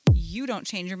you don't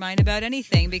change your mind about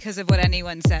anything because of what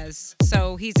anyone says.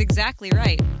 So he's exactly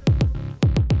right.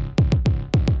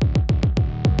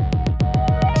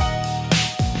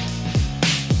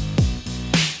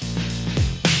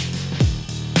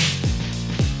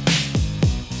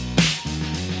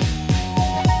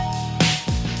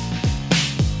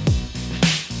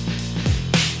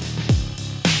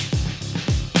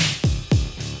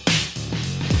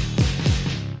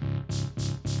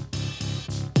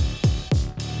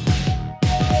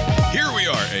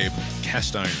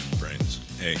 Cast Iron Brains,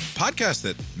 a podcast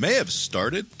that may have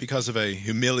started because of a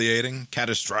humiliating,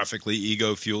 catastrophically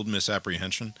ego-fueled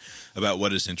misapprehension about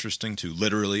what is interesting to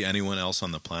literally anyone else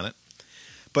on the planet.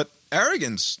 But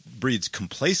arrogance breeds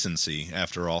complacency,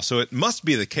 after all, so it must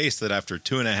be the case that after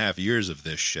 2.5 years of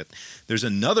this shit, there's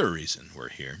another reason we're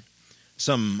here.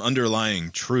 Some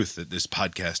underlying truth that this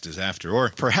podcast is after,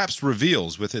 or perhaps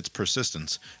reveals with its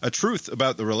persistence, a truth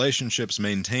about the relationships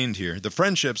maintained here, the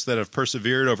friendships that have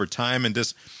persevered over time and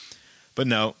But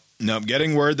no, I'm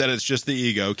getting word that it's just the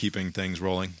ego keeping things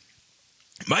rolling.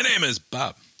 My name is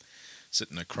Bob,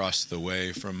 sitting across the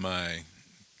way from my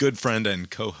good friend and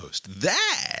co-host.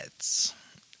 That's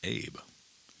Abe.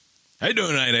 How you doing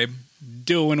tonight, Abe?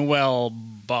 Doing well,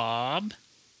 Bob.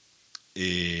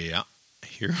 Yeah.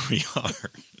 Here we are.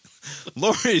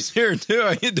 Lori's here, too.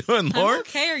 How you doing, Lori? I'm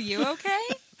okay. Are you okay?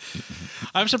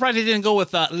 I'm surprised he didn't go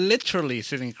with literally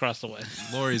sitting across the way.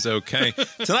 Lori's okay.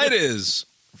 Tonight is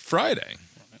Friday,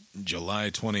 July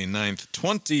 29th,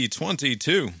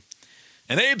 2022.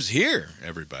 And Abe's here,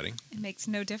 everybody. It makes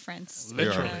no difference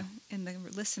Literally. in the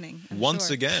listening. I'm Once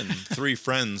sure. again, three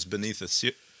friends beneath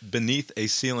a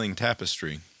ceiling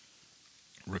tapestry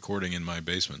recording in my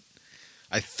basement.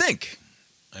 I think...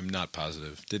 I'm not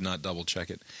positive. Did not double check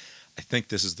it. I think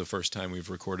this is the first time we've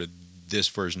recorded this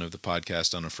version of the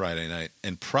podcast on a Friday night,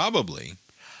 and probably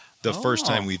the first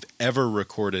time we've ever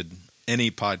recorded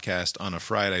any podcast on a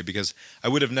Friday, because I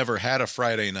would have never had a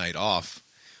Friday night off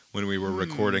when we were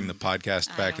recording the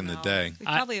podcast back in the day. We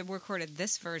probably have recorded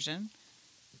this version.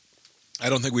 I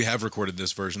don't think we have recorded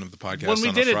this version of the podcast When we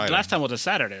on did a it Friday. last time was a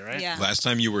Saturday, right? Yeah. Last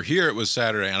time you were here, it was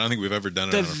Saturday. I don't think we've ever done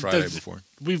it on a Friday before.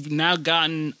 We've now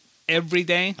gotten every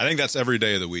day. I think that's every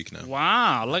day of the week now.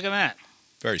 Wow, look at that.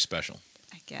 Very special.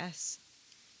 I guess.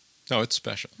 No, it's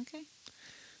special. Okay.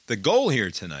 The goal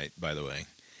here tonight, by the way,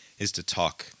 is to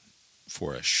talk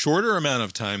for a shorter amount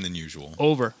of time than usual.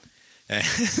 Over.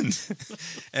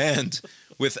 And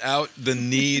without the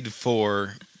need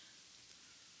for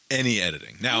any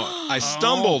editing. Now, I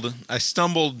stumbled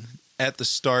at the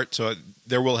start, so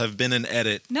there will have been an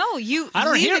edit. No, you I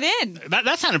don't leave hear it in.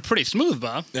 That sounded pretty smooth,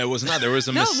 Bob. There was not. There was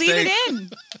a No, mistake. leave it in.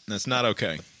 That's not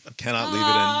okay. Cannot leave it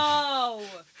in. Oh.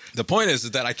 The point is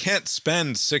that I can't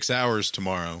spend 6 hours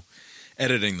tomorrow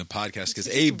editing the podcast because Just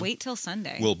Abe wait till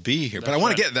Sunday. will be here. But I That's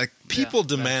want to right. get that. People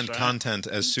that's demand right. content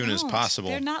as soon as Don't. possible.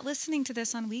 They're not listening to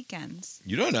this on weekends.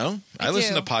 You don't know. I I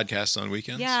listen do. to podcasts on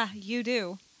weekends. Yeah, you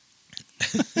do.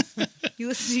 You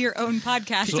listen to your own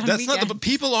podcast on That's weekends. not the. But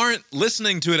people aren't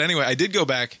listening to it anyway. I did go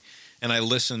back and I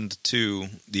listened to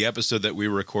the episode that we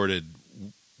recorded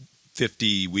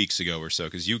 50 weeks ago or so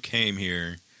because you came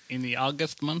here In the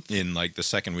August month? in like the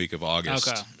second week of August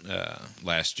Okay.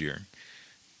 last year,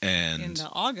 in and the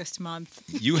August month.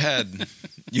 you had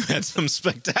some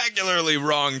spectacularly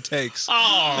wrong takes.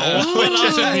 Oh, what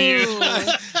else you?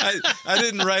 I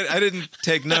didn't write. I didn't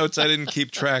take notes. I didn't keep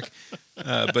track.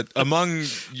 But among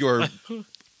your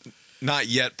not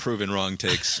yet proven wrong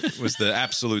takes was the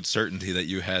absolute certainty that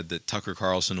you had that Tucker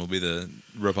Carlson will be the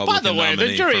By Republican the way,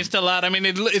 nominee. the jury's still out. I mean,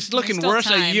 it's looking still worse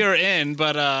time. a year in,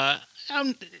 but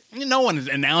no one has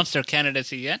announced their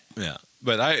candidacy yet. Yeah,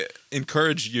 but I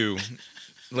encourage you,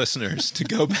 listeners, to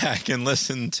go back and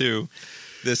listen to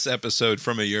this episode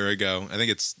from a year ago. I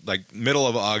think it's like middle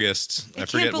of August. I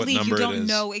forget can't what believe number you it don't is.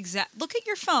 know exact. Look at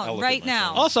your I'll phone look right at my now.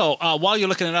 phone. Also, while you're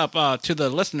looking it up, to the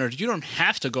listeners, you don't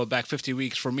have to go back 50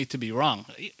 weeks for me to be wrong.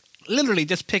 Literally,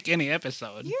 just pick any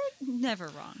episode. You're never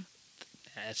wrong.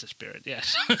 That's the spirit,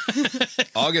 yes.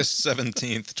 August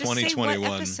 17th, Just say what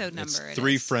 2021. episode It's number it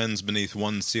Three is. Friends Beneath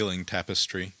One Ceiling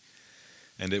Tapestry.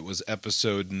 And it was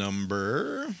episode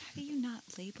number... How do you not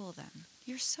label them?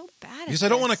 You're so bad at Because I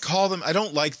don't want to this. call them... I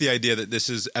don't like the idea that this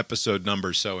is episode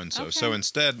number so-and-so. So Okay.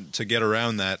 instead, to get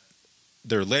around that,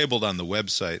 they're labeled on the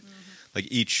website, like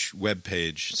each web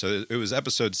page. So it was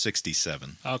episode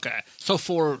 67. Okay. So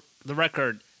for the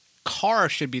record,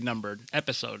 cars should be numbered.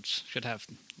 Episodes should have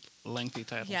lengthy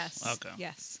titles. Yes. Okay.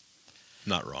 Yes.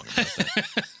 Not wrong about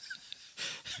that.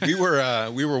 we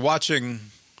were watching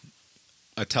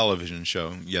a television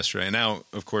show yesterday. And now,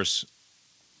 of course,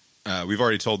 we've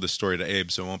already told this story to Abe,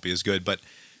 so it won't be as good. But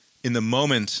in the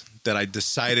moment that I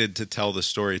decided to tell the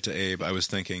story to Abe, I was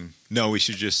thinking, no, we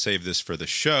should just save this for the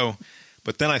show.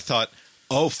 But then I thought,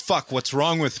 oh, fuck, what's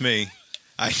wrong with me?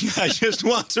 I just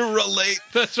want to relate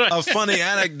That's right. a funny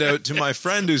anecdote to my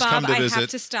friend who's come Bob, to I visit. have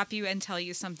to stop you and tell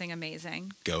you something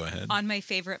amazing. Go ahead. On my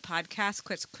favorite podcast,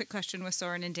 Quick Question with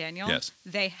Soren and Daniel, Yes.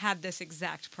 they had this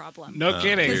exact problem. No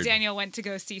kidding. Because Weird. Daniel went to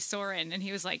go see Soren, and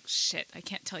he was like, shit, I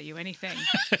can't tell you anything.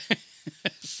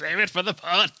 Save it for the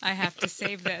pod. I have to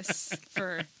save this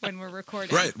for when we're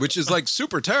recording. Right, which is like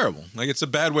super terrible. Like it's a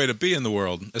bad way to be in the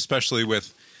world, especially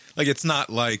with, like it's not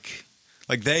like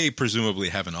they presumably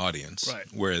have an audience, Right.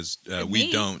 whereas we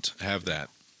Me. don't have that.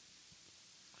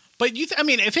 But I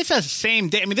mean, if it's the same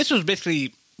day, I mean, this was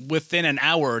basically within an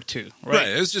hour or two, right? Right,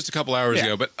 it was just a couple hours Yeah.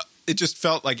 ago, but it just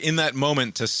felt like in that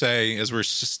moment to say, as we're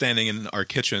standing in our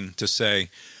kitchen, to say,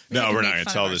 no, can we're make not going to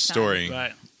fun tell of our this son. story.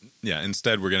 Right. Yeah,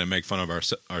 instead we're going to make fun of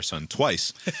our son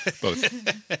twice, both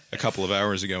a couple of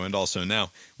hours ago and also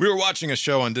now. We were watching a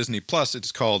show on Disney Plus.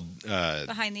 It's called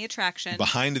Behind the Attraction.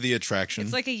 Behind the Attraction.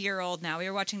 It's like a year old now. We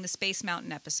were watching the Space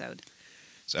Mountain episode.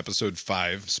 It's episode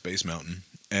 5, Space Mountain,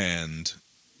 and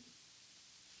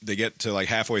they get to like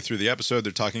halfway through the episode.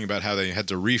 They're talking about how they had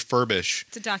to refurbish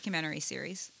It's a documentary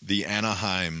series. the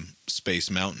Anaheim Space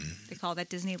Mountain They call that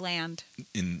Disneyland.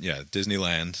 in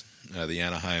Disneyland. The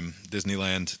Anaheim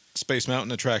Disneyland Space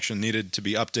Mountain attraction needed to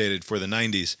be updated for the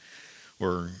 90s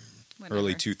or Whatever.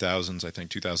 early 2000s, I think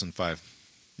 2005.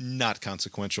 Not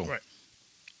consequential. Right.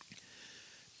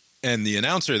 And the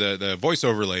announcer, the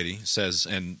voiceover lady, says,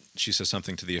 and she says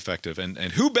something to the effect of, and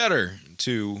who better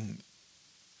to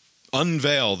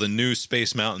unveil the new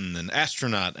Space Mountain than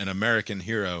astronaut and American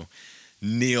hero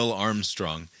Neil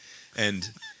Armstrong. And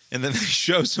then they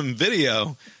show some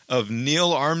video of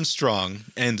Neil Armstrong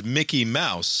and Mickey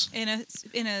Mouse In a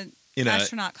in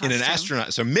astronaut costume. in an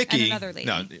astronaut. So Mickey, And another lady.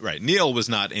 no, right? Neil was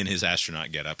not in his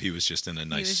astronaut getup. He was just in a He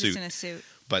nice was suit. just in a suit.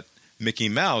 But Mickey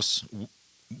Mouse It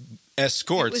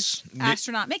escorts was Ni-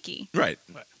 astronaut Mickey. right.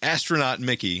 Astronaut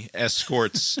Mickey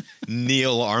escorts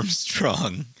Neil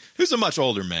Armstrong, who's a much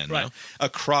older man now, Right.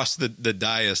 across the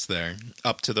dais there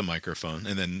up to the microphone.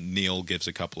 And then Neil gives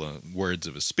a couple of words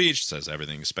of a speech, says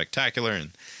everything is spectacular.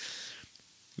 And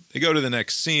they go to the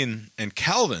next scene, and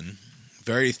Calvin,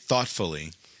 very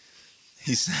thoughtfully,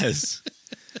 he says,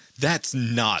 that's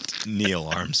not Neil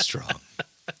Armstrong.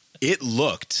 It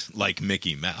looked like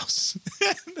Mickey Mouse.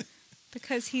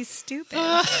 Because he's stupid.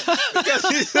 Because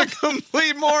he's a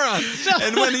complete moron.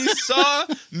 And when he saw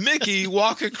Mickey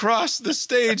walk across the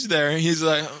stage there, he's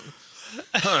like,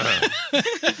 he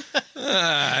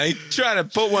tried to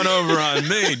put one over on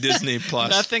me, Disney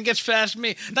Plus. Nothing gets past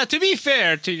me. Now, to be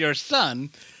fair to your son,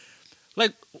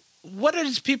 like, what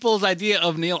is people's idea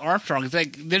of Neil Armstrong? It's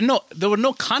like there were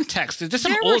no context. It's just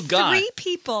some There were old guy. 3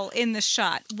 people in the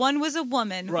shot. One was a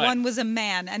woman, Right. one was a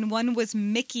man, and one was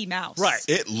Mickey Mouse. Right.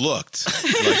 It looked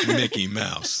like Mickey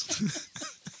Mouse.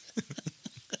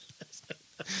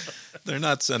 They're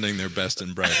not sending their best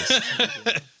and brightest.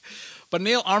 But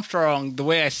Neil Armstrong, the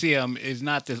way I see him, is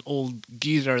not this old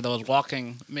geezer that was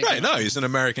walking. Right, no, he's an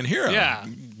American hero. Yeah.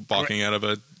 Walking out of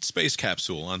a space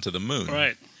capsule onto the moon.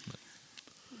 Right.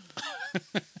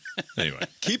 Anyway,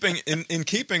 in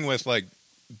keeping with like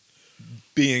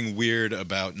being weird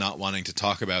about not wanting to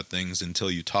talk about things until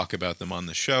you talk about them on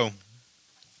the show,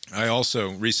 I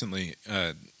also recently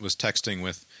was texting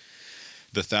with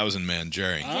the Thousand Man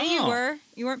Jerry. Yeah, you Oh. were.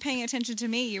 You weren't paying attention to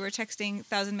me. You were texting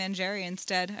Thousand Man Jerry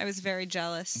instead. I was very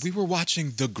jealous. We were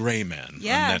watching The Gray Man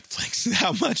Yeah. on Netflix.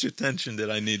 How much attention did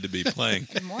I need to be paying?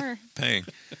 More.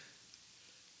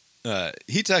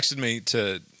 He texted me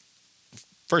to.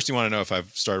 First, he wanted to know if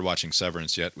I've started watching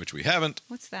Severance yet, which we haven't.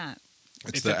 What's that?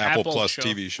 It's an the Apple Apple Plus show.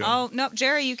 TV show. Oh, no,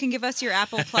 Jerry, you can give us your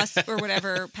Apple Plus or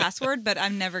whatever password, but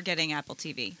I'm never getting Apple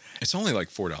TV. It's only like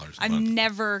 $4 a I'm month.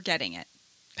 never getting it.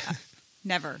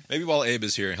 Never. Maybe while Abe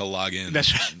is here, he'll log in.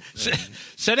 That's right.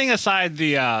 Setting aside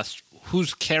the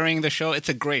who's carrying the show, it's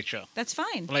a great show. That's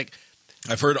fine. Like,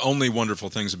 I've heard only wonderful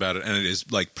things about it, and it is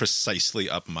like precisely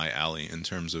up my alley in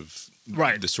terms of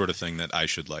Right. the sort of thing that I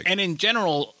should like. and in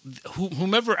general,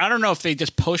 whomever, I don't know if they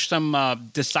just push some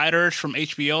deciders from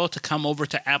HBO to come over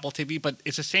to Apple TV, but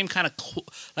it's the same kind of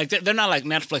like they're not like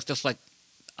Netflix, just like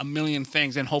a million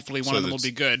things, and hopefully one So of them will it's-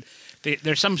 be good.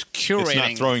 There's some curating. It's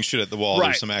not throwing shit at the wall. Right.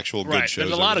 There's some actual good Right. shows.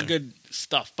 There's a lot over of there. good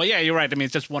stuff, but yeah, you're right. I mean,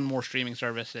 it's just one more streaming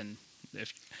service, and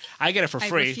if I get it for I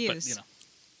free, refuse. but you know,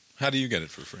 How do you get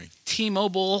it for free?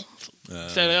 T-Mobile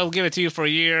said I'll give it to you for a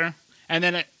year, and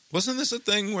then Wasn't this a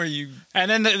thing where you?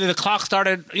 And then the clock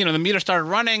started, the meter started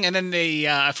running, and then they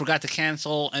I forgot to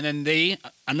cancel, and then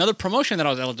another promotion that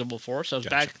I was eligible for, so it's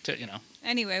Gotcha. back to,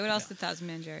 Anyway, what else did Thousand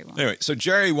Man Jerry want? Anyway, so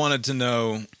Jerry wanted to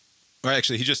know Or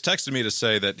actually, he just texted me to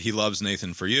say that he loves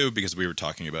Nathan For You because we were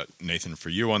talking about Nathan For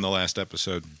You on the last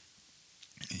episode.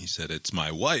 He said it's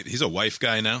my wife. He's a wife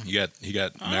guy now. He got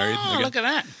married. Oh, again. look at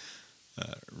that.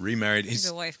 Remarried. He's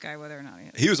a wife guy, whether or not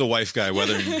He was a wife guy,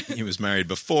 whether he was married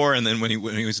before, and then when he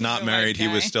was not He's a married, wife he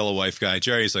was guy. still a wife guy.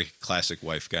 Jerry's like a classic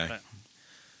wife guy. Right.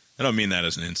 I don't mean that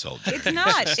as an insult. It's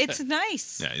not. It's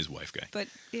nice. Yeah, he's a wife guy. But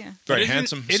yeah. Very Isn't-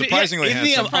 handsome, isn't- surprisingly isn't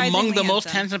he handsome. among the Surprisingly most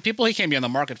handsome. handsome people? He can't be on the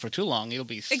market for too long. He'll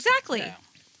be Exactly. Yeah.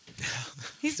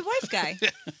 He's a wife guy.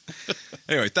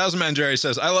 Anyway, Thousand Man Jerry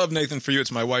says, I love Nathan For You.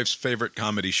 It's my wife's favorite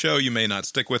comedy show. You may not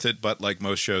stick with it, but like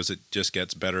most shows, it just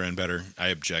gets better and better. I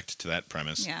object to that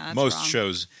premise. Yeah, that's most wrong.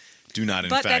 shows do not, in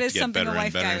But fact, that is get something better a and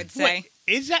wife guy better. would say. Wait,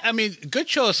 is that? I mean, good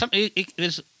shows.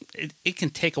 It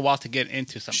can take a while to get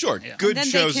into something. Sure, Yeah. good And then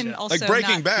they shows can also like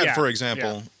Breaking not- Bad, Yeah, for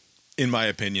example, in my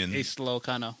opinion, A slow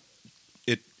kind of.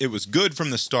 it was good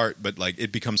from the start, but like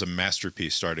it becomes a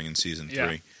masterpiece starting in season 3.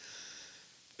 Yeah.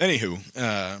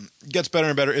 Anywho, gets better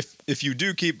and better. If you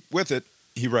do keep with it,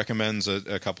 he recommends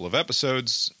a couple of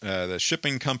episodes: the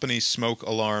shipping company smoke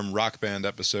alarm rock band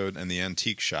episode and the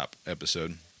antique shop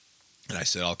episode. And I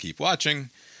said I'll keep watching.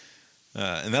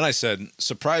 And then I said,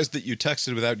 surprised that you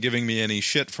texted without giving me any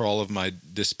shit for all of my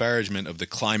disparagement of the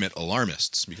climate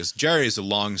alarmists, because Jerry is a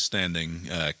long-standing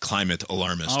climate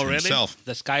alarmist Oh, really? himself.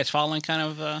 The sky is falling, kind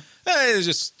of. It's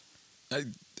just, I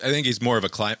think he's more of a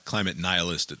climate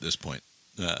nihilist at this point.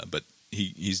 But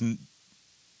he's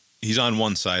on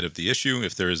one side of the issue,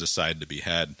 if there is a side to be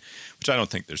had, which I don't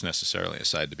think there's necessarily a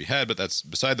side to be had, but that's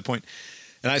beside the point.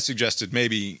 And I suggested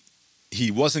maybe he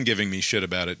wasn't giving me shit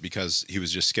about it because he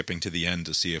was just skipping to the end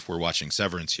to see if we're watching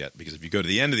Severance yet. Because if you go to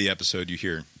the end of the episode, you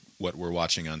hear what we're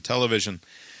watching on television.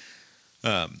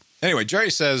 Anyway, Jerry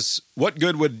says, what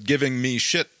good would giving me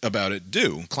shit about it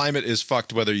do? Climate is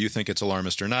fucked whether you think it's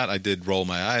alarmist or not. I did roll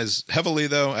my eyes heavily,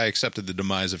 though. I accepted the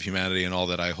demise of humanity and all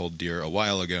that I hold dear a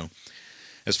while ago.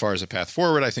 As far as a path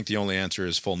forward, I think the only answer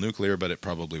is full nuclear, but it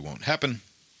probably won't happen.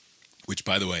 Which,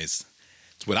 by the way, is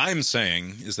what I'm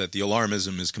saying is that the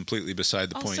alarmism is completely beside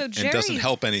the point Also, and Jerry- doesn't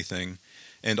help anything.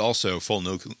 And also, full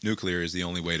nuclear is the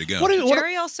only way to go.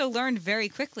 Jerry also learned very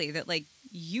quickly that, like,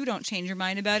 you don't change your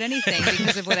mind about anything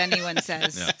because of what anyone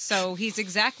says. Yeah. So he's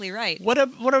exactly right. What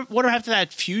happened to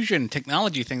that fusion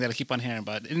technology thing that I keep on hearing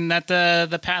about? Isn't that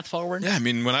the path forward? Yeah, I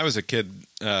mean, when I was a kid,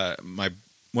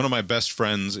 one of my best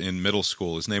friends in middle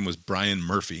school, his name was Brian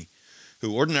Murphy,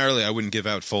 who ordinarily I wouldn't give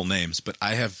out full names, but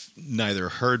I have neither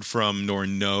heard from nor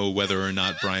know whether or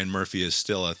not Brian Murphy is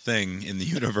still a thing in the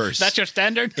universe. That's your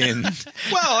standard? Well,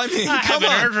 I mean, I come haven't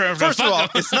on. heard from him. First of all,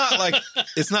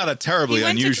 it's not a terribly He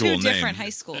went unusual to two name. different high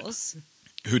schools.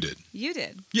 Who did? You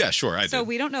did. Yeah, sure, I did. So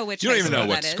we don't know which You don't high even know school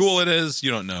what that is. school it is.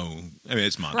 You don't know. I mean,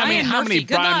 it's Montana. Brian I mean, how Murphy. many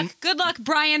Good Brian- luck. Good luck,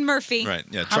 Brian Murphy. Right,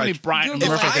 yeah. How many Brian Google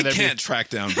Murphy If I could there be? can't track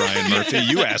down Brian Murphy,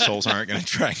 you assholes aren't going to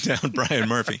track down Brian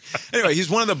Murphy. Anyway,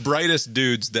 he's one of the brightest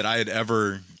dudes that I've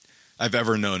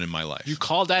ever known in my life. You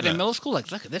called that Yeah. in middle school?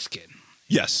 Like, look at this kid.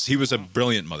 Yes, he was a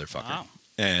brilliant motherfucker. Wow.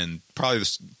 And probably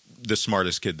the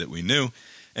smartest kid that we knew.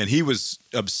 And he was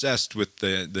obsessed with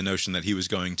the notion that he was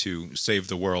going to save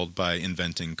the world by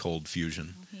inventing cold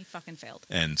fusion. He fucking failed.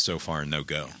 And so far, no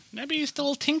go. Maybe he's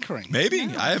still tinkering. Maybe.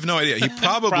 I have no idea. He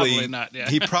Probably not, yeah.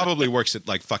 He probably works at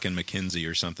like fucking McKinsey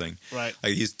or something. Right.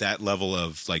 Like he's that level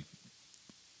of like.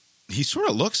 He sort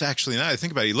of looks, actually, now that I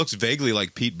think about it, he looks vaguely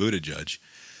like Pete Buttigieg.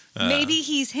 Maybe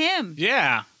he's him.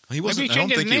 Yeah. He wasn't. Maybe I don't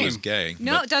change his think he name. was gay.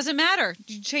 No, but it doesn't matter.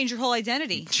 You change your whole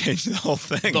identity. changed the whole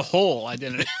thing. The whole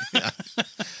identity.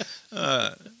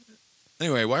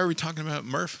 Anyway, why are we talking about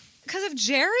Murph? Because of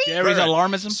Jerry? Jerry's Right.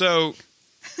 alarmism. So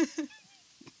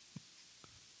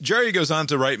Jerry goes on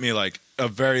to write me like a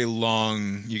very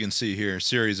long, you can see here,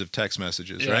 series of text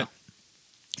messages, Yeah. right?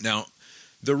 Now,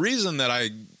 the reason that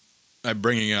I'm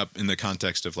bringing it up in the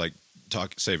context of like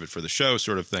save it for the show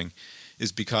sort of thing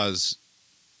is because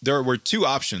there were two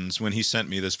options when he sent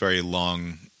me this very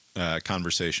long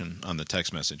conversation on the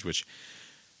text message, which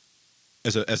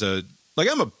as a like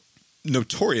I'm a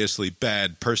notoriously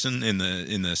bad person in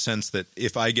the sense that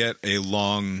if I get a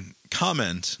long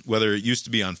comment, whether it used to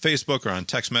be on Facebook or on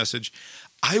text message,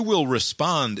 I will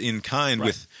respond in kind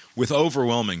Right. with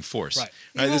overwhelming force. Right.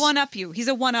 He will This- one-up you. He's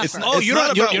a one-upper. It's- Oh, you're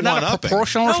not a one-upping.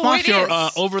 proportional No, response. it You're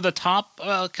is. over the top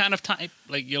kind of type.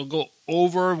 Like you'll go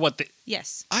over what the.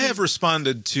 Yes. I have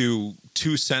responded to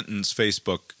 2-sentence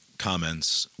Facebook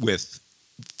comments with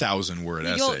 1,000-word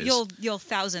essays. You'll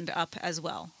thousand up as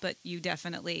well, but you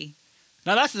definitely.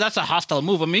 Now that's a hostile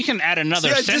move. I mean, you can add another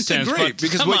See, I sentence. disagree but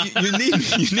because come what on.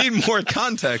 you need more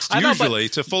context I know, but usually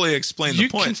to fully explain the you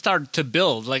point. can start to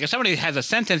build. Like if somebody has a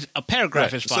sentence, a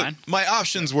paragraph Right. is fine. So my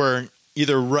options were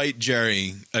either write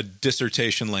Jerry a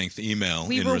dissertation-length email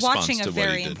We in were response watching to a what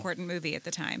very he did. important movie at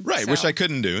the time. Right, so. which I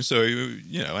couldn't do. So,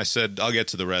 I said, I'll get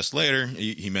to the rest later.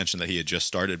 He mentioned that he had just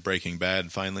started Breaking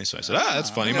Bad finally. So I said, that's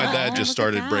funny. My dad just look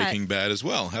started at that. Breaking Bad as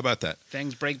well. How about that?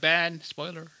 Things break bad.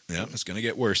 Spoiler. Yeah, it's going to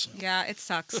get worse. Yeah, it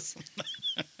sucks.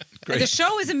 Great. The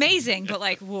show is amazing, but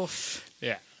like, woof.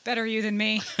 Yeah. Better you than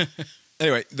me.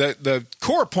 Anyway, the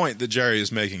core point that Jerry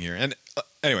is making here, and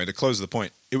anyway, to close the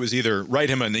point, it was either write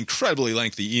him an incredibly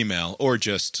lengthy email or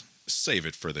just save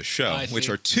it for the show, I see. which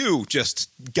are two just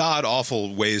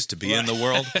god-awful ways to be in the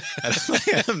world.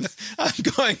 And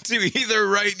I'm going to either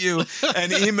write you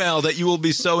an email that you will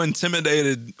be so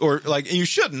intimidated, or like you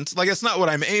shouldn't. Like, it's not what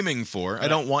I'm aiming for. Right. I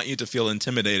don't want you to feel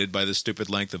intimidated by the stupid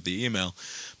length of the email.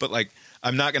 But like,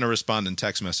 I'm not going to respond in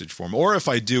text message form. Or if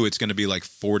I do, it's going to be like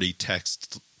 40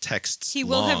 texts He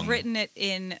will long. have written it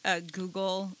in a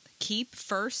Google Keep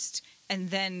first,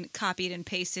 and then copied and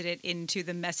pasted it into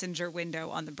the Messenger window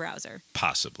on the browser.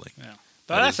 Possibly. Yeah.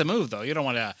 But that's a move, though. You don't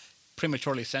want to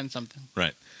prematurely send something.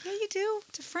 Right. Yeah, you do.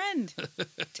 It's a friend.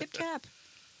 Tip tap.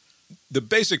 The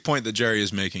basic point that Jerry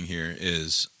is making here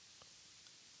is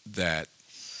that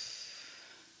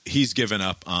he's given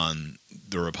up on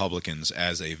the Republicans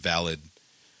as a valid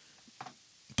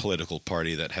political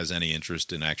party that has any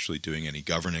interest in actually doing any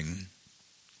governing,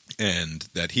 and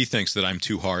that he thinks that I'm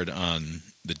too hard on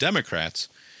the Democrats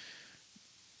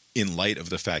in light of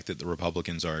the fact that the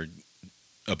Republicans are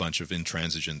a bunch of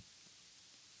intransigent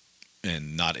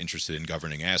and not interested in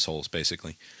governing assholes,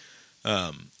 basically.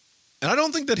 And I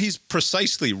don't think that he's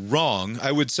precisely wrong.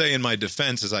 I would say in my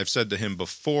defense, as I've said to him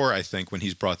before, I think when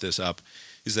he's brought this up,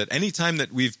 is that any time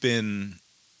that we've been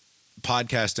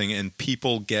podcasting and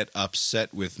people get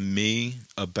upset with me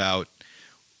about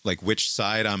like which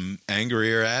side I'm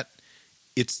angrier at,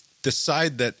 it's the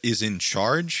side that is in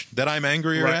charge that I'm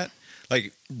angrier Right. at.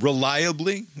 Like,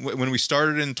 reliably, when we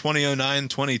started in 2009,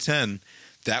 2010,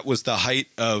 that was the height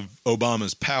of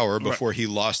Obama's power before he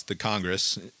lost the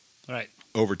Congress Right.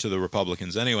 over to the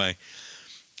Republicans anyway.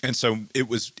 And so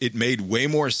it made way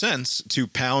more sense to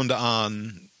pound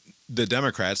on the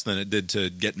Democrats than it did to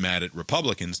get mad at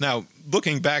Republicans. Now,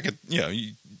 looking back at,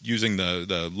 using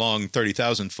the long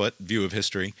 30,000-foot view of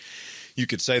history, you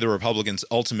could say the Republicans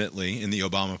ultimately in the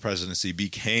Obama presidency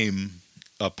became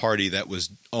a party that was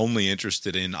only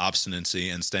interested in obstinacy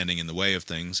and standing in the way of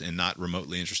things and not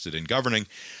remotely interested in governing.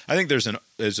 I think there's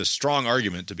a strong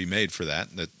argument to be made for that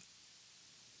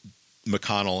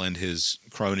McConnell and his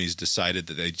cronies decided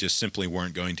that they just simply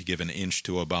weren't going to give an inch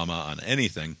to Obama on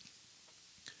anything.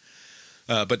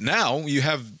 But now you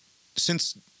have,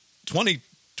 since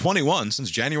 2021,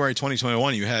 since January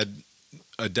 2021, you had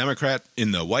a Democrat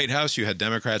in the White House, you had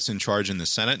Democrats in charge in the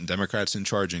Senate, and Democrats in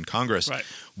charge in Congress. Right.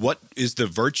 What is the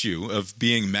virtue of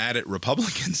being mad at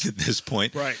Republicans at this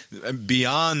point? Right.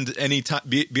 Beyond any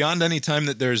time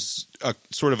that there's a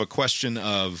sort of a question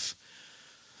of,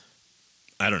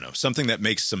 I don't know, something that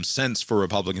makes some sense for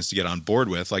Republicans to get on board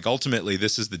with. Like, ultimately,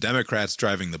 this is the Democrats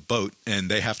driving the boat,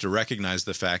 and they have to recognize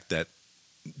the fact that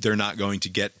they're not going to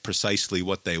get precisely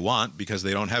what they want because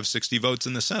they don't have 60 votes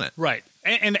in the Senate. Right.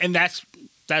 And that's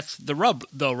the rub,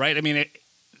 though, right? I mean,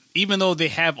 even though they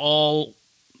have all,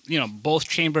 both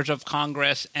chambers of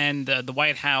Congress and the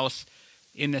White House,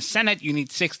 in the Senate, you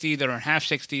need 60. They don't have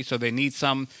 60, so they need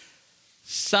some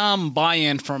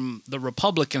buy-in from the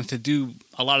Republicans to do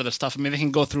a lot of the stuff. I mean, they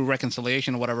can go through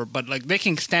reconciliation or whatever, but like they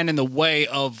can stand in the way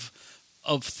of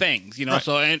things, Right.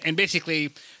 So and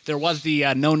basically there was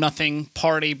the Know Nothing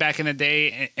party back in the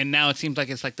day, and now it seems like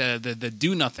it's like the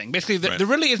Do Nothing. Basically, Right. there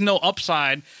really is no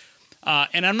upside,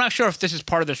 and I'm not sure if this is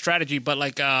part of their strategy, but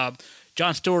like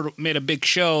Jon Stewart made a big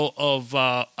show of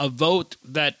a vote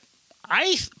that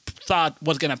I thought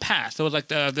was going to pass. It was like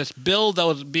this bill that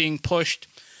was being pushed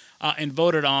and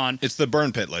voted on. It's the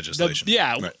burn pit legislation.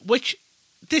 Right. Which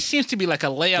this seems to be like a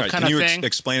layup kind of thing. Can you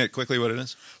explain it quickly what it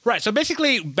is? Right. So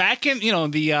basically, back in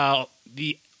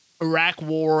the Iraq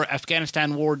War,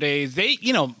 Afghanistan War days, they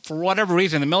for whatever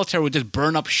reason the military would just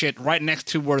burn up shit right next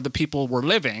to where the people were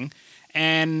living,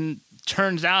 and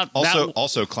turns out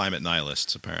Also climate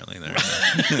nihilists apparently there.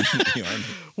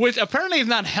 which apparently is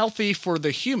not healthy for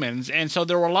the humans, and so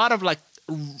there were a lot of like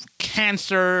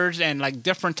cancers and like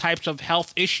different types of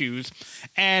health issues,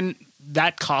 and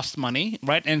that costs money,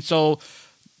 right? And so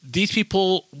these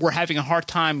people were having a hard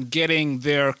time getting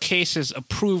their cases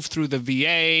approved through the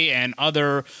VA and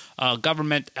other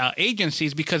government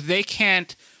agencies because they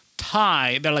can't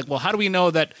tie. They're like, well, how do we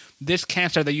know that this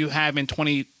cancer that you have in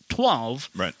 2012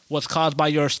 Right. was caused by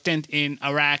your stint in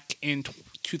Iraq in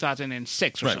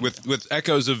 2006 or Right, something? with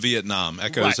echoes of Vietnam,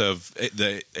 echoes Right. of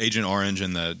the Agent Orange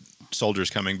and the soldiers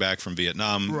coming back from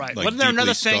Vietnam. Right. Like, Wasn't there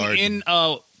another deeply thing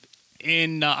scarred.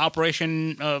 in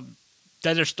Operation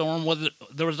Desert Storm?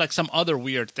 There was like some other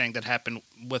weird thing that happened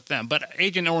with them, but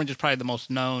Agent Orange is probably the most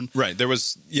known. Right. There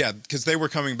was, because they were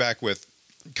coming back with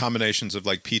combinations of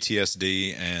like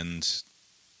PTSD and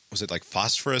was it like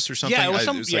phosphorus or something? Yeah, it was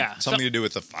something to do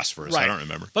with the phosphorus. Right. I don't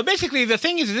remember. But basically, the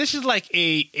thing is, this is like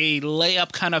a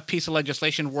layup kind of piece of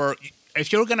legislation where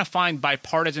if you're going to find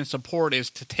bipartisan support is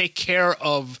to take care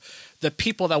of the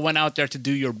people that went out there to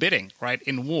do your bidding, right,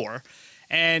 in war.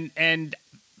 And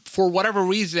for whatever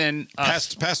reason...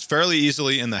 passed fairly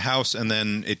easily in the House, and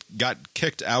then it got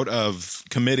kicked out of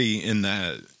committee in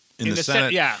the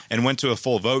Senate, and went to a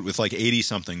full vote with like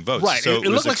 80-something votes. Right. So it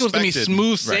looked like it was going to be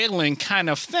smooth right. sailing kind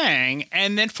of thing.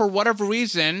 And then for whatever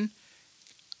reason...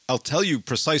 I'll tell you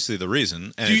precisely the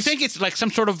reason. And do you think it's like some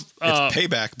sort of... it's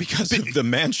payback because of the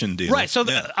Manchin deal. Right. So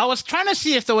I was trying to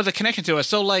see if there was a connection to it.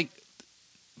 So like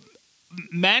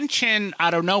Manchin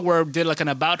out of nowhere did like an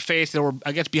about face. They were,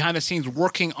 I guess, behind the scenes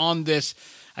working on this.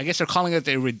 I guess they're calling it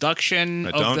the reduction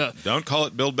Don't call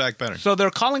it Build Back Better. So they're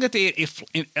calling it the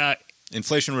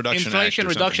Inflation Reduction Act. Inflation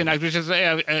Reduction Act, which is,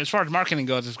 as far as marketing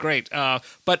goes, is great.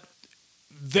 But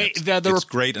it's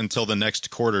great until the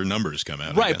next quarter numbers come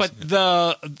out. Right, but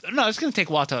it's going to take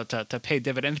a while to pay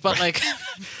dividends. But like,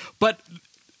 but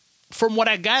from what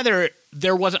I gather,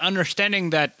 there was an understanding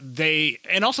that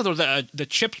and also there was the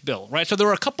CHIPS bill, right? So there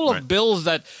were a couple of bills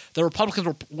that the Republicans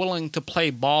were willing to play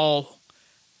ball,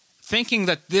 thinking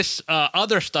that this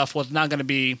other stuff was not going to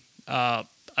be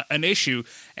an issue.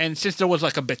 And since there was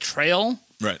like a betrayal,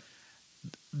 right,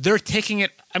 they're taking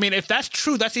it. I mean, if that's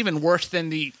true, that's even worse than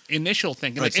the initial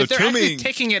thinking. Right, like, if they're actually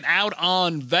taking it out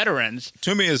on veterans.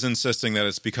 Toomey is insisting that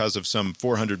it's because of some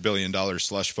 $400 billion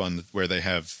slush fund where they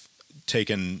have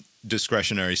taken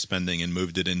discretionary spending and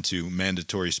moved it into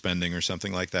mandatory spending or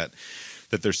something like that,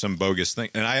 that there's some bogus thing.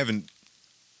 And I haven't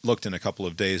looked in a couple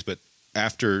of days, but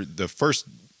after the first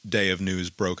day of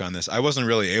news broke on this, I wasn't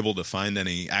really able to find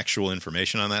any actual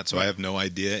information on that, so I have no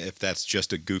idea if that's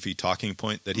just a goofy talking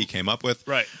point that he came up with,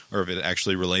 right, or if it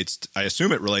actually relates I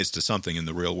assume it relates to something in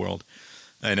the real world.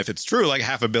 And if it's true, like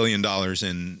 $500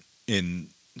 million in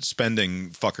spending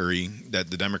fuckery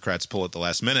that the Democrats pull at the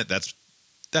last minute,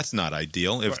 that's not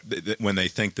ideal when they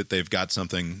think that they've got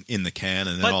something in the can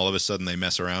and then all of a sudden they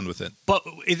mess around with it. But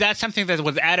is that something that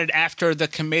was added after the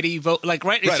committee vote? Like,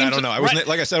 right? I don't know. I wasn't,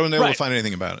 like I said, I wasn't able to find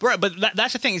anything about it. Right, but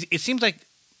that's the thing. It seems like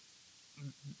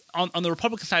on the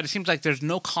Republican side, it seems like there's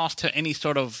no cost to any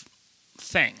sort of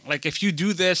thing. Like, if you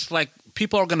do this, like,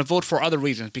 people are going to vote for other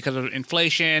reasons because of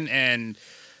inflation and...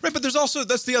 Right, but there's also,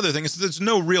 that's the other thing, is there's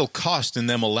no real cost in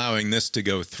them allowing this to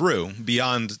go through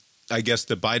beyond... I guess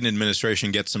the Biden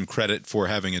administration gets some credit for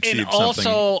having achieved something.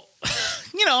 And also,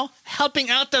 helping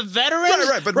out the veterans.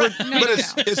 Right. But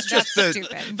it's just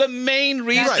the main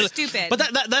reason. That's stupid. But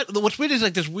that what's weird is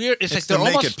like this weird. It's like the they're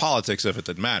naked almost politics of it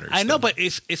that matters. I know, but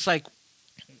it's like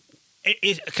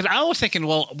because I was thinking,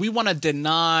 well, we want to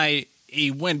deny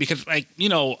a win because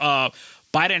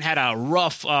Biden had a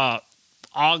rough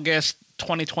August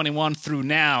 2021 through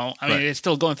now. I mean, it's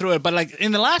still going through it, but like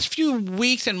in the last few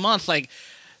weeks and months, like.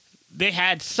 They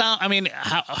had some. I mean,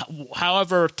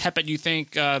 however tepid you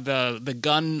think the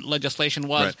gun legislation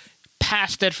was,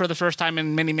 passed it for the first time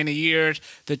in many, many years.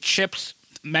 The chips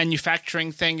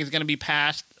manufacturing thing is going to be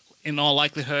passed in all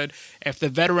likelihood. If the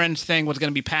veterans thing was going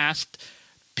to be passed,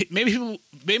 maybe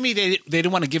they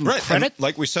didn't want to give them credit. And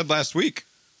like we said last week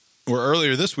or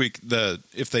earlier this week,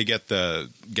 if they get the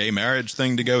gay marriage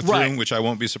thing to go through, which I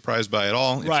won't be surprised by at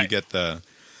all. If you get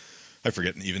I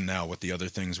forget even now what the other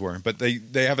things were, but they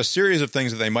have a series of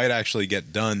things that they might actually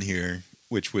get done here,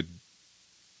 which would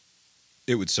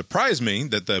surprise me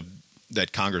that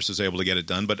Congress is able to get it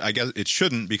done, but I guess it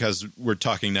shouldn't because we're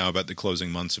talking now about the closing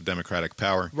months of Democratic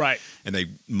power, right? And they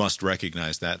must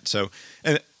recognize that. So,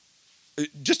 and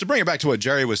just to bring it back to what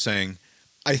Jerry was saying,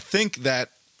 I think that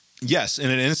yes,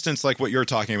 in an instance like what you're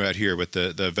talking about here with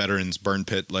the veterans burn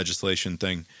pit legislation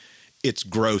thing. It's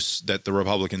gross that the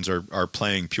Republicans are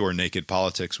playing pure naked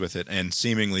politics with it and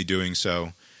seemingly doing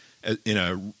so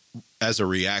as a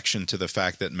reaction to the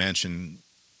fact that Manchin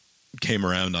came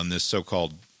around on this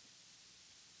so-called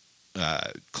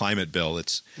climate bill.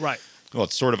 It's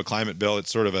sort of a climate bill.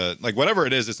 It's sort of a whatever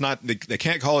it is. It's not. They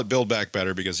can't call it Build Back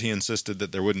Better because he insisted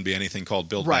that there wouldn't be anything called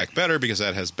Build Back Better because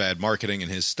that has bad marketing in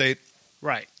his state.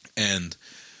 Right. And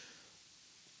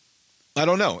I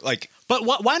don't know. But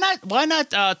why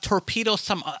not torpedo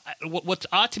some? What's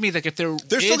odd to me is like if they're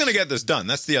still going to get this done.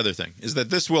 That's the other thing is that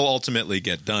this will ultimately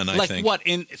get done. I think.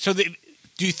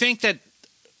 Do you think that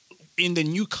in the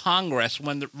new Congress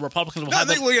when the Republicans will No, I have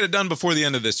think we'll get it done before the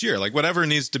end of this year. Like whatever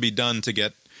needs to be done to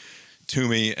get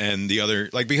Toomey and the other,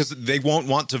 like, because they won't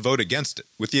want to vote against it,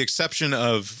 with the exception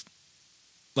of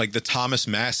like the Thomas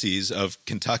Masseys of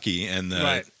Kentucky and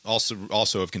the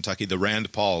also of Kentucky, the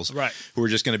Rand Pauls, who are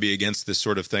just going to be against this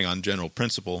sort of thing on general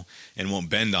principle and won't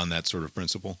bend on that sort of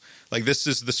principle. Like this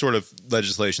is the sort of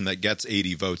legislation that gets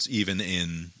 80 votes even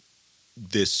in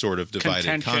this sort of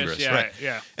divided Congress. Right.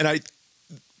 Yeah. And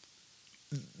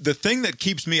the thing that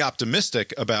keeps me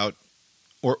optimistic about,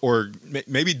 or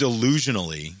maybe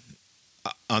delusionally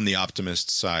on the optimist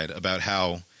side about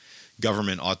how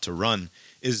government ought to run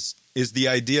is the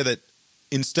idea that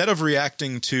instead of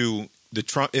reacting to the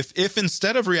Trump, if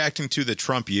instead of reacting to the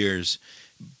Trump years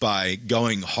by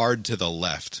going hard to the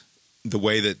left, the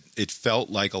way that it felt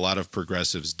like a lot of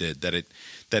progressives did,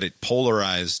 that it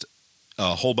polarized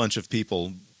a whole bunch of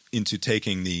people into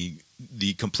taking the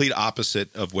complete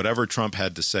opposite of whatever Trump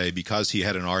had to say because he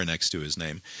had an R next to his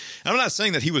name. And I'm not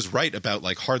saying that he was right about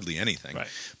like hardly anything,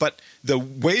 but the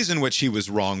ways in which he was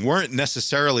wrong weren't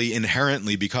necessarily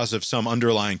inherently because of some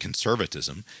underlying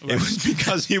conservatism. It was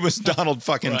because he was Donald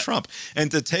fucking Trump.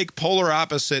 And to take polar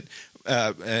opposite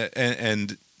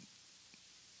and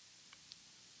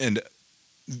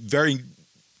very,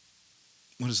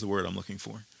 what is the word I'm looking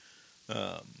for?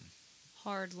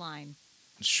 Hard line.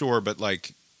 Sure, but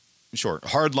like,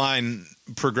 hardline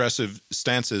progressive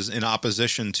stances in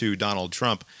opposition to Donald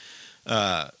Trump.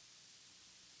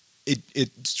 It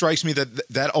strikes me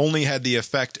that only had the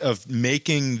effect of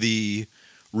making the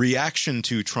reaction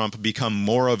to Trump become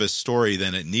more of a story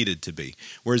than it needed to be.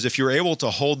 Whereas if you're able to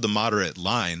hold the moderate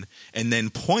line and then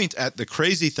point at the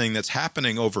crazy thing that's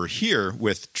happening over here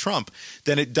with Trump,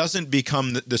 then it doesn't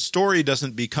become the story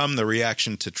doesn't become the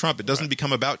reaction to Trump. It doesn't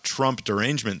become about Trump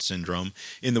derangement syndrome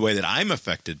in the way that I'm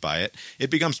affected by it. It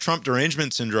becomes Trump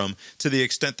derangement syndrome to the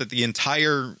extent that the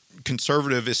entire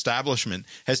conservative establishment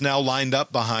has now lined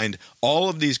up behind all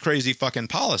of these crazy fucking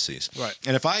policies. Right.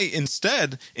 And if I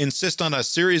instead insist on a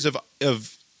series of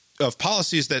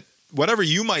policies that, whatever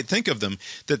you might think of them,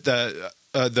 that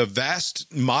the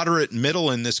vast moderate middle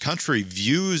in this country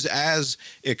views as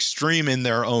extreme in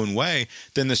their own way,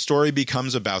 then the story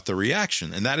becomes about the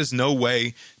reaction. And that is no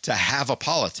way to have a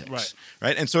politics.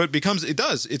 Right. And so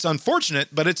it's unfortunate,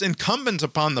 but it's incumbent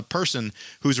upon the person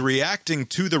who's reacting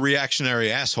to the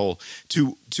reactionary asshole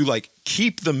to like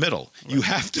keep the middle. You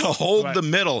have to hold the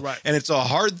middle. And it's a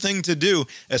hard thing to do,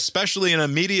 especially in a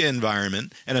media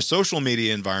environment and a social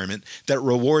media environment that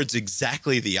rewards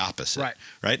exactly the opposite.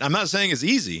 Right. I'm not saying it's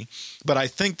easy, but I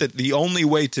think that the only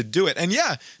way to do it, and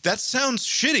yeah, that sounds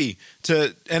shitty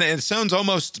and it sounds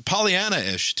almost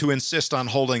Pollyanna-ish to insist on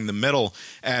holding the middle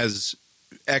as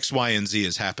X, Y, and Z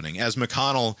is happening, as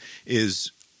McConnell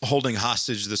is holding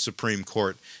hostage the Supreme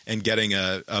Court and getting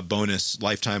a bonus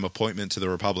lifetime appointment to the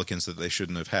Republicans that they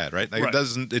shouldn't have had, right? Like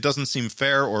it doesn't seem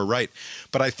fair or right.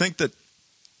 But I think that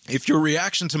if your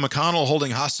reaction to McConnell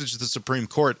holding hostage the Supreme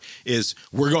Court is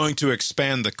we're going to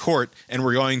expand the court and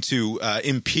we're going to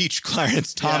impeach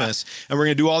Clarence Thomas and we're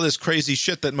going to do all this crazy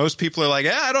shit that most people are like,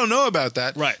 I don't know about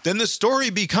that. Then the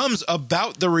story becomes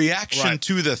about the reaction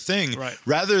to the thing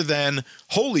rather than,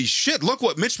 holy shit, look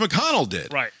what Mitch McConnell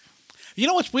did. You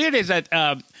know what's weird is that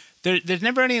there's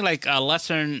never any like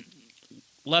lessons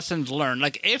learned.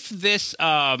 Like if this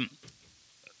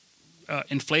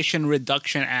Inflation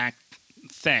Reduction Act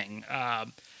thing, IRA,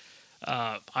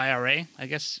 I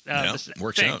guess,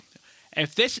 works out.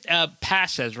 If this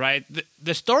passes, right,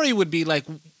 the story would be like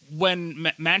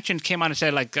when Manchin came on and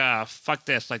said like, "Fuck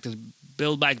this! Like this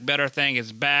Build Back Better thing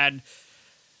is bad."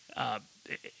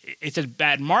 It's just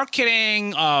bad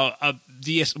marketing. The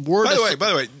word. By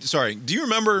the way, sorry. Do you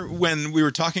remember when we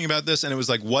were talking about this and it was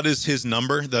like, what is his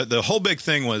number? The whole big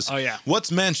thing was,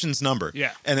 what's Manchin's number?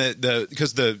 And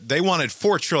because they wanted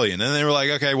 $4 trillion, and they were like,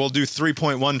 okay, we'll do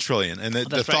 $3.1 trillion, and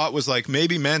the thought was like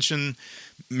maybe Manchin's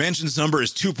number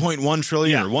is $2.1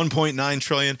 trillion or $1.9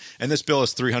 trillion, and this bill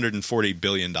is $340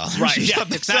 billion.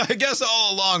 So I guess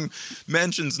all along,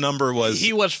 Manchin's number was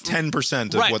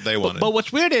 10% of what they wanted. But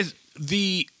what's weird is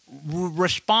the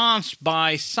response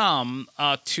by some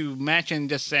to Manchin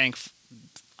just saying,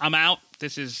 "I'm out."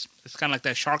 It's kind of like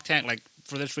that Shark Tank. Like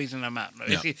for this reason, I'm out.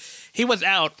 He was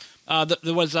out.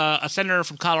 There was a senator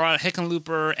from Colorado,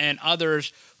 Hickenlooper, and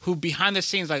others who behind the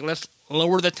scenes like, let's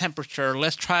lower the temperature.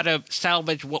 Let's try to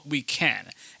salvage what we can.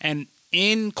 And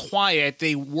in quiet,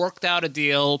 they worked out a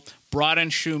deal, brought in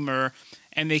Schumer,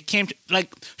 and they came to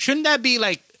like. Shouldn't that be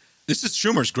like? This is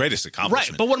Schumer's greatest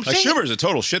accomplishment. But what I'm saying, Schumer's a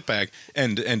total shitbag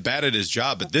and bad at his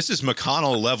job, but this is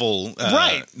McConnell level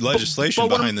legislation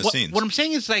behind the scenes. What I'm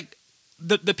saying is like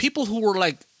the people who were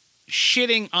like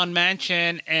shitting on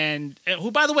Manchin, and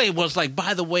who, by the way, was like,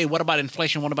 by the way, what about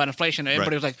inflation? What about inflation? And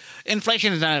everybody was like,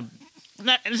 inflation is not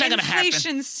it's not going to happen.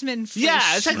 Inflation.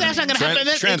 Yeah, it's like that's not going to happen.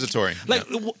 Transitory. Like,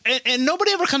 and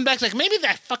nobody ever comes back like, maybe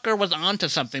that fucker was onto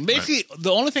something. Basically,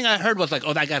 the only thing I heard was like,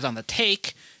 oh, that guy's on the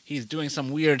take. He's doing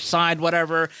some weird side,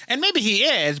 whatever. And maybe he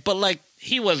is, but like,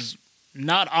 he was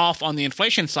not off on the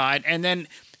inflation side. And then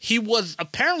he was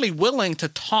apparently willing to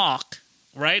talk,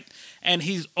 right? And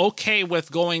he's okay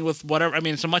with going with whatever. I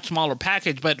mean, it's a much smaller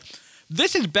package, but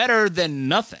this is better than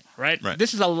nothing, right?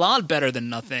 This is a lot better than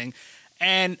nothing.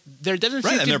 And there doesn't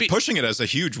seem to be... And they're pushing it as a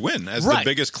huge win, as the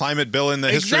biggest climate bill in the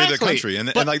history of the country.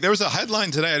 And like, there was a headline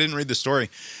today, I didn't read the story.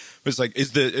 It was like,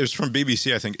 it was from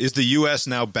BBC, I think. Is the U.S.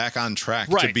 now back on track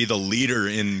to be the leader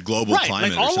in global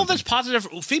climate? Like all of this positive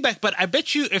feedback, but I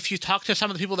bet you if you talk to some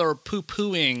of the people that were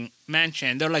poo-pooing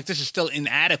Manchin, they're like, this is still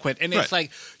inadequate. And it's like,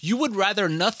 you would rather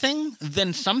nothing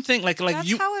than something like That's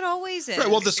you. how it always is. Right.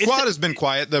 Well, the squad has been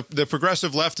quiet. The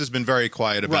progressive left has been very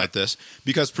quiet about this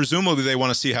because presumably they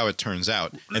want to see how it turns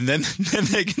out, and then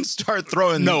they can start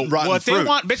throwing rotten fruit. They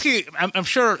want, basically, I'm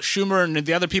sure Schumer and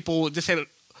the other people just say,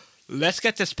 let's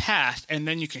get this passed, and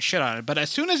then you can shit on it. But as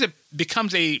soon as it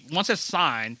becomes once it's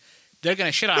signed, they're going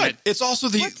to shit on it. It's also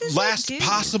the last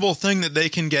possible thing that they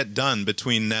can get done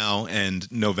between now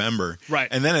and November. Right.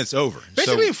 And then it's over.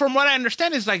 Basically, from what I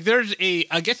understand, is like there's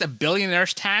I guess a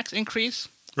billionaire's tax increase.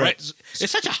 Right.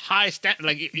 It's such a high stat.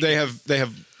 Like they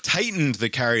have tightened the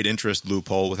carried interest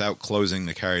loophole without closing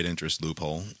the carried interest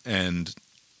loophole, and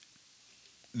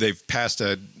they've passed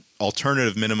a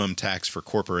alternative minimum tax for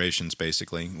corporations,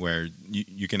 basically, where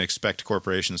you can expect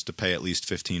corporations to pay at least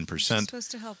 15%. It's supposed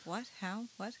to help what? How?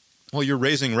 What? Well, you're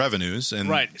raising revenues, and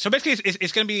So basically,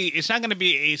 it's not going to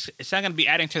be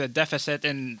adding to the deficit.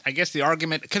 And I guess the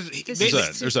argument because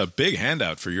there's a big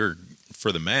handout for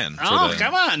the man.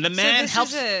 Come on, the man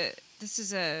helps. This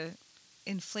is a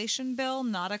inflation bill,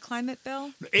 not a climate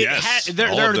bill.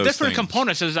 There are different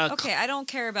components. Okay, I don't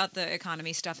care about the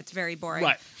economy stuff. It's very boring.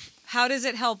 Right. How does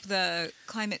it help the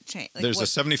climate change? Like, there's a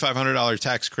 $7,500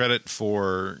 tax credit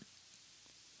for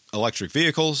electric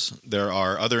vehicles. There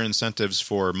are other incentives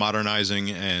for modernizing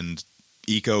and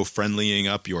eco-friendlying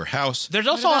up your house. There's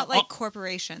what also about like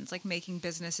corporations, like making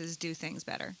businesses do things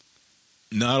better.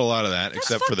 Not a lot of that,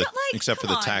 except for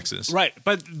the taxes. Right,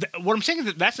 but what I'm saying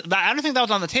is that I don't think that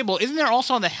was on the table. Isn't there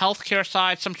also on the healthcare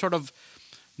side some sort of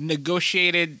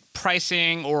negotiated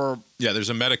pricing or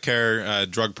there's a Medicare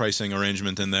drug pricing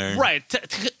arrangement in there, right?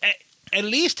 At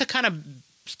least to kind of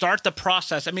start the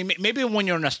process. I mean, maybe when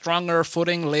you're in a stronger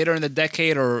footing later in the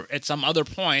decade or at some other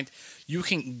point, you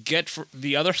can get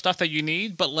the other stuff that you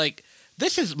need. But like,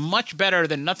 this is much better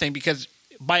than nothing because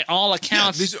by all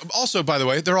accounts... these also, by the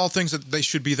way, they're all things that they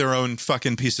should be their own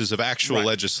fucking pieces of actual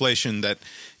legislation that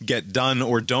get done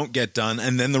or don't get done,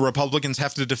 and then the Republicans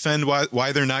have to defend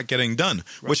why they're not getting done.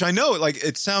 Which I know, like,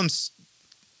 it sounds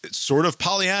sort of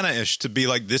Pollyanna-ish to be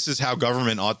like, this is how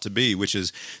government ought to be, which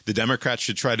is the Democrats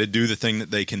should try to do the thing that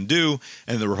they can do,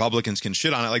 and the Republicans can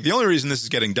shit on it. Like, the only reason this is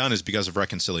getting done is because of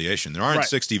reconciliation. There aren't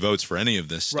 60 votes for any of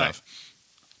this stuff.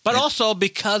 But also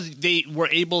because they were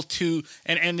able to,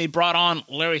 and they brought on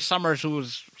Larry Summers, who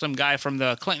was some guy from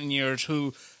the Clinton years,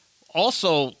 who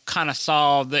also kind of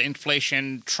saw the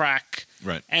inflation track.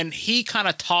 Right. And he kind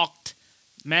of talked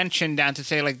Manchin down to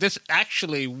say, like, this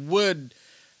actually would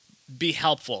be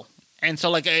helpful. And so,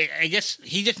 like, I guess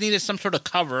he just needed some sort of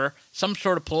cover, some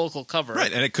sort of political cover.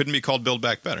 Right, and it couldn't be called Build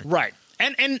Back Better. Right.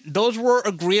 And those were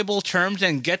agreeable terms,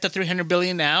 and get the $300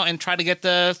 billion now and try to get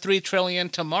the $3 trillion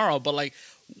tomorrow. But, like,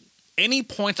 any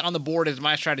points on the board is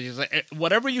my strategy. It's like,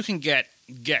 whatever you can get.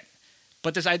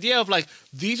 But this idea of like,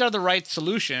 these are the right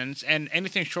solutions and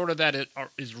anything short of that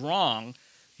is wrong,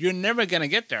 you're never going to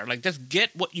get there. Like, just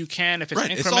get what you can if it's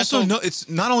incremental. It's also it's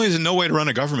not only is it no way to run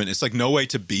a government, it's like no way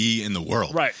to be in the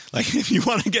world. Right. Like, if you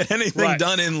want to get anything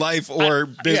done in life or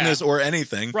business or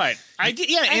anything. Right. I heard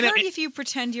if you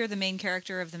pretend you're the main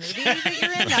character of the movie that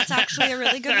you're in, that's actually a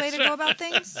really good way to go about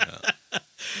things.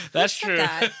 That's true.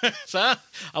 So,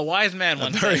 a wise man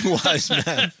one day. Very wise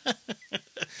man.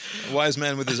 A wise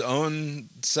man with his own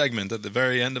segment at the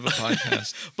very end of a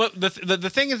podcast. But the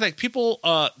thing is, like, people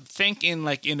think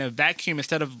in a vacuum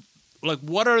instead of like,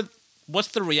 what's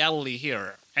the reality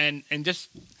here, and just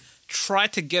try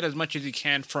to get as much as you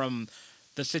can from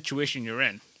the situation you're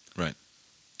in. Right.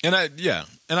 And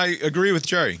I agree with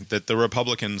Jerry that the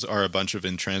Republicans are a bunch of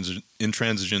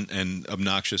intransigent and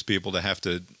obnoxious people to have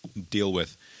to deal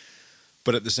with.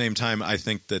 But at the same time, I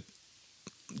think that,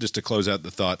 just to close out the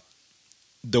thought,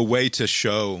 the way to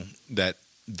show that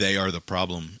they are the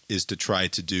problem is to try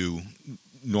to do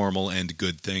normal and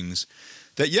good things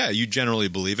that, yeah, you generally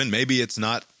believe in. Maybe it's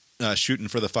not shooting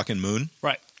for the fucking moon.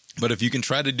 Right. But if you can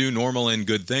try to do normal and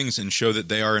good things and show that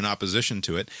they are in opposition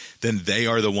to it, then they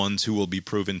are the ones who will be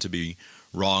proven to be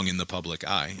wrong in the public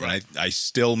eye. Right. And I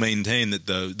still maintain that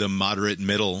the moderate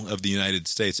middle of the United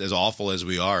States, as awful as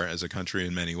we are as a country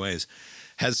in many ways,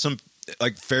 has some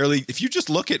fairly. If you just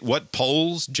look at what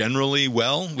polls generally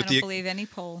well, with I don't believe any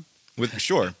poll.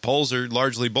 Sure, polls are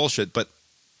largely bullshit, but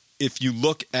if you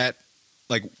look at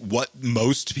what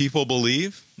most people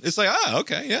believe, it's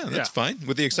okay, yeah, that's fine,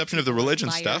 with the exception of the religion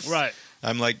stuff. Right.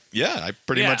 I'm like, yeah, I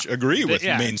pretty much agree with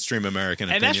mainstream American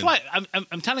opinion. And that's why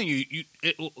I'm telling you,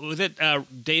 was it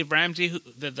Dave Ramsey,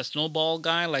 the snowball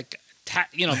guy?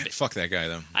 Fuck that guy,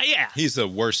 though. Yeah. He's the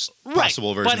worst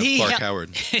possible version of Clark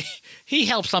Howard. He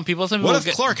helps some people. What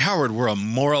if Clark Howard were a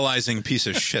moralizing piece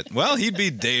of shit? Well, he'd be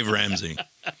Dave Ramsey.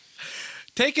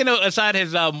 Taking aside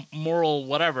his moral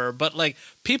whatever, but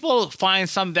people find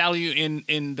some value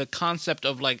in the concept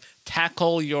of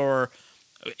tackle your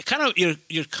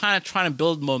you're kind of trying to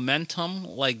build momentum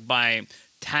by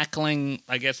tackling,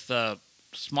 I guess, the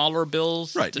smaller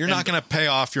bills. Right. You're not going to pay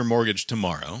off your mortgage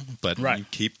tomorrow, but you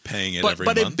keep paying it every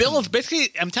month. But it builds. Basically,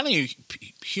 I'm telling you,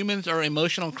 humans are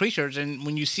emotional creatures, and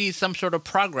when you see some sort of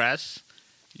progress,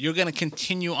 you're going to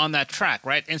continue on that track,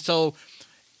 right? And so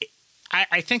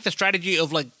I think the strategy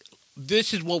of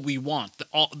this is what we want,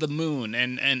 the moon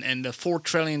and the $4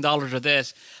 trillion of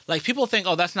this, people think,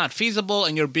 oh, that's not feasible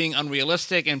and you're being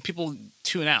unrealistic, and people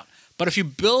tune out. But if you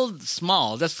build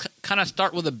small, just kind of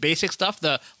start with the basic stuff,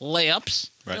 the layups.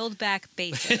 Right. Build back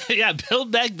basic. Yeah,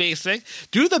 build back basic.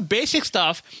 Do the basic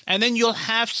stuff, and then you'll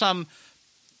have some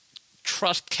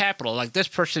trust capital. This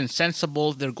person's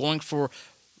sensible. They're going for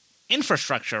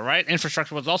infrastructure, right?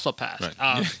 Infrastructure was also passed.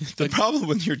 Right. The problem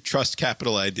with your trust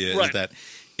capital idea is that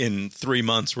in 3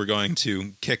 months we're going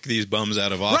to kick these bums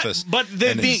out of office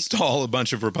and install a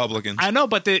bunch of Republicans. I know,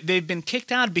 but they've been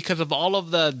kicked out because of all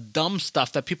of the dumb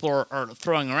stuff that people are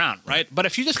throwing around, right? But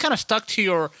if you just kind of stuck to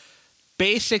your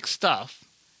basic stuff,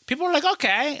 people are like,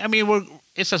 okay. I mean,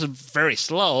 it's just very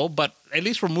slow, but at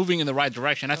least we're moving in the right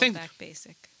direction. Build back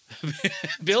basic.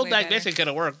 Build back basic could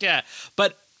have worked, yeah.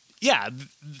 But yeah,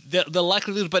 the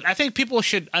likelihood. But I think people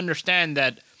should understand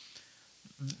that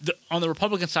on the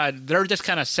Republican side, they're just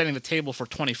kind of setting the table for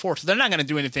 24. So they're not going to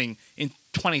do anything in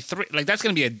 23. That's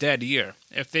going to be a dead year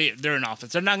if they're in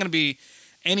office. They're not going to be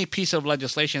any piece of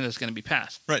legislation that's going to be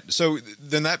passed. Right. So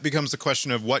then that becomes the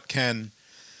question of what can,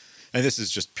 and this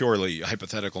is just purely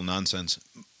hypothetical nonsense,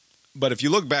 but if you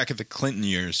look back at the Clinton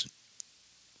years,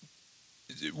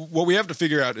 what we have to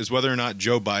figure out is whether or not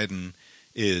Joe Biden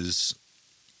is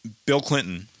Bill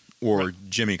Clinton or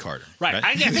Jimmy Carter. Right.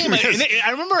 I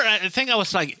remember, I think I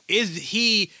was like, is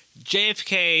he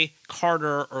JFK,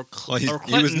 Carter, or Clinton?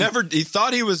 He was never. He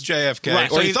thought he was JFK,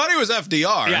 right, or he thought he was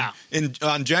FDR. Yeah.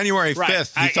 On January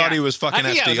 5th, he thought he was fucking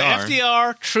FDR. Yeah,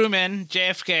 FDR, Truman,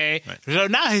 JFK. Right. So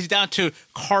now he's down to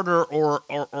Carter or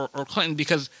Clinton,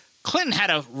 because Clinton had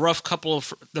a rough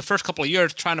the first couple of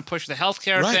years trying to push the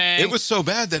healthcare thing. It was so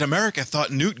bad that America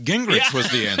thought Newt Gingrich was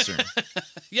the answer.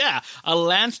 Yeah, a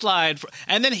landslide,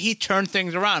 and then he turned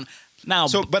things around. Now,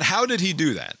 but how did he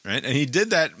do that? Right, and he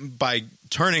did that by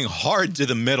turning hard to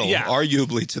the middle,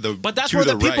 arguably to the. But that's where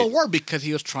the people were, because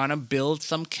he was trying to build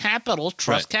some capital,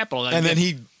 trust capital, and then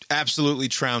he absolutely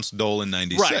trounced Dole in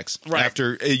 '96. Right.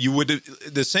 After you would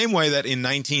the same way that in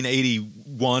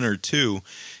 1981 or 2,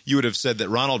 you would have said that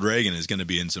Ronald Reagan is going to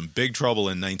be in some big trouble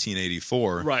in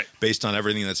 1984, based on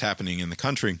everything that's happening in the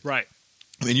country. Right.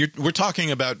 I mean, we're talking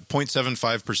about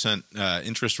 0.75%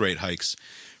 interest rate hikes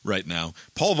right now.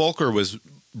 Paul Volcker was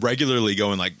regularly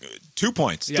going 2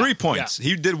 points, 3 points. Yeah.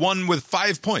 He did one with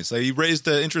 5 points. He raised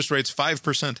the interest rates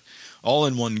 5% all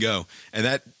in one go, and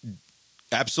that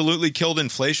absolutely killed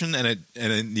inflation, and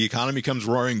the economy comes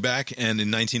roaring back. And in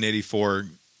 1984,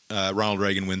 Ronald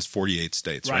Reagan wins 48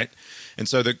 states, right? And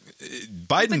so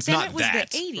Biden's not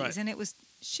that. It was the 80s, and it was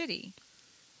shitty.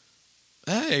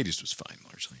 80s was fine,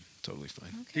 largely. Totally fine.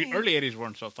 Okay. The early 80s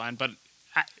weren't so fine, but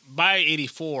by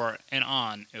 84 and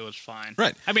on, it was fine.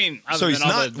 Right. I mean, so he's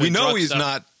not. We know he's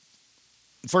not.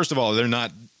 First of all, they're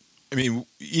not. I mean,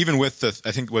 even with the,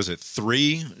 I think, was it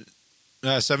 3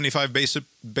 75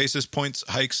 basis points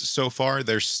hikes so far,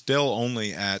 they're still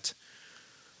only at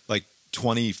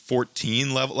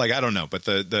 2014 level. I don't know, but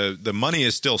the money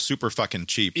is still super fucking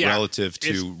cheap relative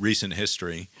to recent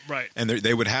history. Right. And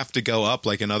they would have to go up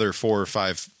another 4 or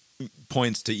 5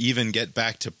 points to even get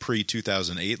back to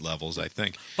pre-2008 levels, I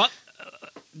think. But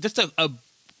just a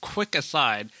quick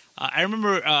aside, I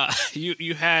remember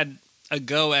you had a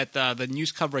go at the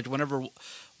news coverage whenever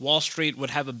Wall Street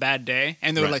would have a bad day,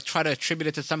 and they would Right. like try to attribute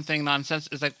it to something nonsense.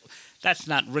 It's like that's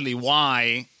not really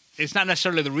why. It's not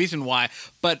necessarily the reason why,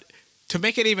 but to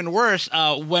make it even worse,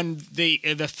 when the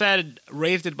Fed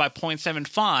raised it by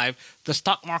 0.75, the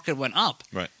stock market went up.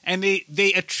 Right. And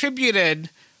they attributed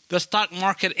the stock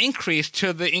market increase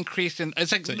to the increase in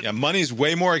it's like So, yeah, money's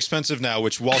way more expensive now,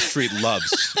 which Wall Street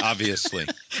loves, obviously.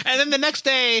 and then the next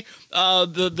day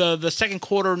the second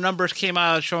quarter numbers came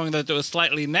out showing that it was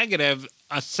slightly negative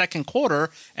a second quarter,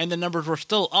 and the numbers were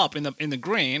still up in the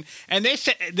green. And they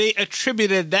said they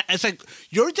attributed that. It's like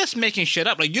you're just making shit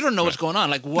up. Like you don't know what's going on.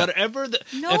 Like whatever.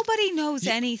 Nobody knows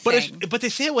anything. But they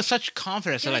say it with such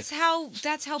confidence. They're That's like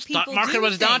how people. stock market do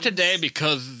was down things. today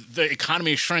because the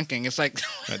economy is shrinking. It's like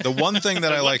Right. The one thing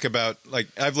that I like about, like,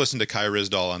 I've listened to Kai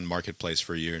Ryssdal on Marketplace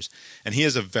for years, and he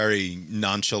has a very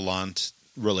nonchalant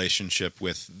relationship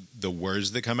with the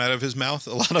words that come out of his mouth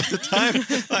a lot of the time.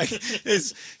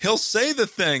 He'll say the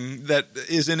thing that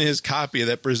is in his copy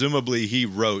that presumably he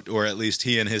wrote, or at least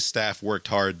he and his staff worked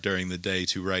hard during the day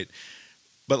to write.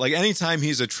 But like anytime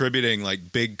he's attributing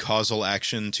like big causal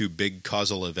action to big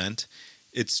causal event,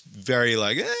 it's very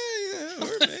like, yeah, or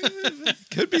maybe it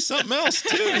could be something else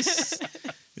too.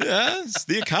 It's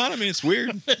the economy. It's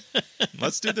weird.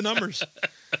 Let's do the numbers.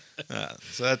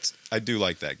 So I do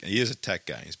like that guy. He is a tech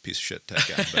guy. He's a piece of shit tech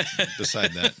guy. But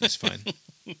beside that, he's fine.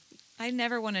 I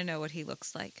never want to know what he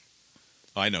looks like.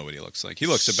 I know what he looks like. He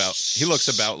looks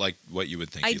about like what you would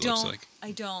think he looks like.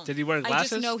 I don't. Did he wear I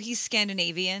glasses? just know he's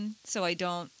Scandinavian, so I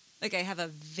don't like. I have a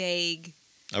vague.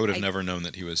 I would have never known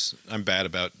that he was. I'm bad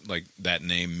about like that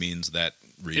name means that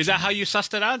region. is that how you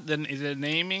sussed it out? Then is it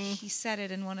naming? He said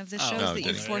it in one of the Oh. shows Oh, that you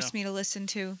did he? forced me to listen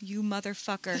to. You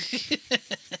motherfucker!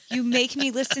 You make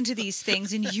me listen to these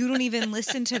things, and you don't even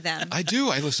listen to them. I do.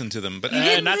 I listen to them, but You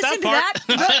didn't not listen that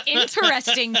to that. The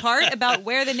interesting part about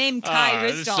where the name Kai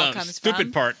This is Ryssdal some comes stupid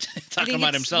from. part I talking think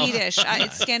about it's himself. Swedish.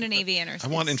 It's Scandinavian or I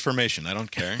something. want information. I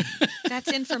don't care. That's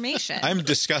information. I'm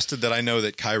disgusted that I know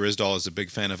that Kai Ryssdal is a big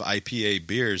fan of IPA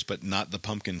beers, but not the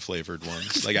pumpkin flavored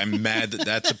ones. Like I'm mad that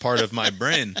that's a part of my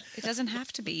brain. It doesn't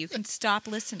have to be. You can stop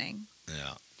listening.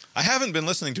 Yeah. I haven't been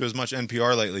listening to as much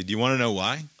NPR lately. Do you want to know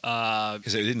why?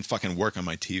 Because it didn't fucking work on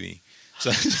my TV.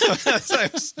 So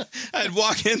I'd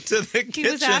walk into the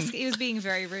kitchen. He was being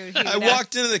very rude. He I would ask-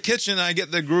 walked into the kitchen. I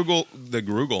get the Google. Get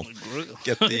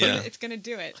the. It's gonna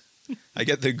do it. I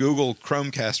get the Google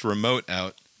Chromecast remote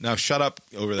out. Now shut up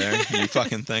over there, you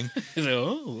fucking thing. He's like,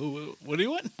 oh, what do you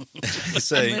want?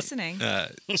 Say I'm listening.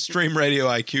 Stream Radio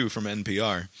IQ from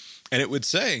NPR, and it would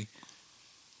say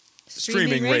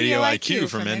Streaming Radio IQ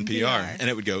from NPR, and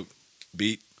it would go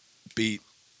beat, beat,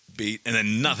 beat, and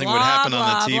then nothing would happen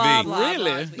on the TV. Blah, blah, Really?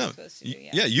 blah, is what No, you're supposed to do,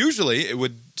 yeah, usually it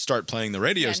would start playing the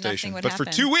radio Yeah, station, nothing but would for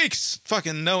happen. 2 weeks,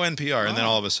 fucking no NPR, and then Oh.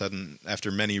 all of a sudden,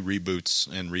 after many reboots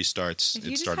and restarts, If it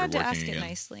you just started had to working ask again. it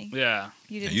nicely. Yeah.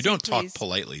 You, Yeah, didn't you say don't talk please.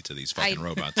 politely to these fucking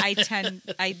robots. I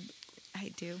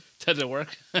do. Does it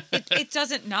work? It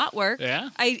doesn't not work. Yeah?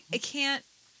 I can't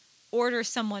order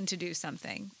someone to do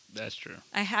something. That's true.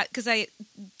 I had because I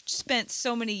spent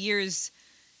so many years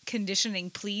conditioning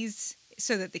please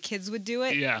so that the kids would do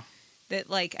it. Yeah. That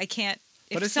like I can't.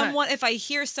 But If it's not- someone, if I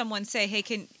hear someone say, "Hey,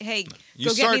 You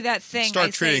go get start- me that thing," start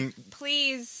I treating- say,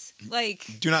 "Please."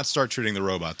 Like Do not start treating the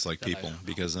robots like people,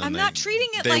 because then I'm not treating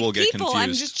it they like will get people. confused.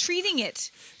 I'm just treating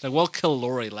it. It's like, we'll kill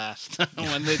Lori last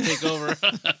when they take over.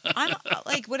 I'm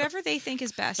like whatever they think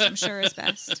is best. I'm sure is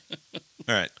best.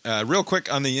 All right, real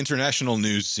quick on the international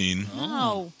news scene.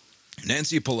 No,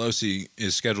 Nancy Pelosi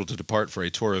is scheduled to depart for a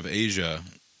tour of Asia,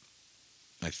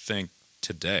 I think,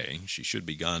 today. She should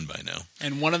be gone by now.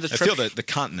 And one of the I trips. feel that the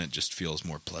continent just feels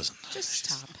more pleasant. just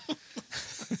stop.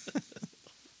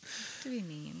 To be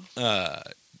mean.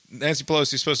 Nancy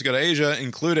Pelosi is supposed to go to Asia,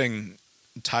 including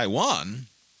Taiwan,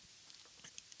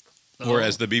 or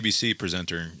as the BBC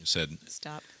presenter said,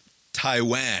 Stop.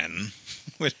 Taiwan,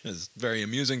 which is very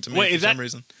amusing to me Wait, for is some that-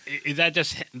 reason. Is that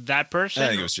just that person? I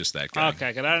think it was just that guy. Okay,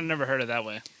 because I've never heard it that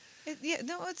way.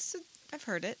 I've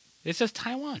heard it. It says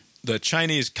Taiwan. The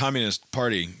Chinese Communist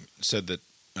Party said that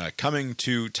coming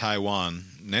to Taiwan,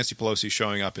 Nancy Pelosi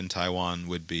showing up in Taiwan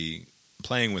would be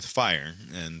playing with fire.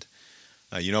 And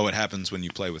you know what happens when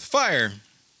you play with fire?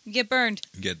 You get burned.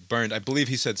 You get burned. I believe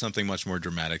he said something much more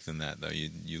dramatic than that, though.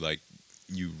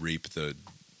 You reap the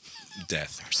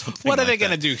death or something. What are they like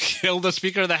going to that. do? Kill the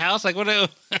Speaker of the House? Like, what?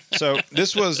 So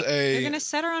this was They're a gonna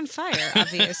set her on fire.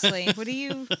 Obviously. What are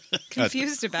you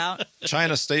confused about?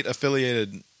 China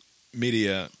state-affiliated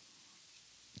media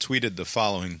tweeted the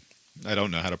following. I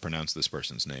don't know how to pronounce this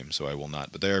person's name, so I will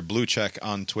not. But they are blue check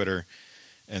on Twitter,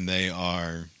 and they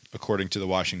are, according to the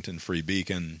Washington Free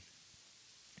Beacon,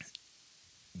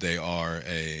 they are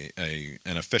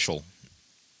an official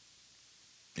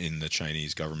in the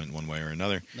Chinese government one way or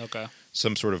another. Okay.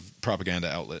 Some sort of propaganda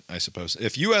outlet, I suppose.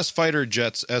 If U.S. fighter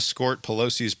jets escort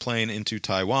Pelosi's plane into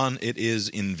Taiwan, it is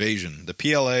invasion. The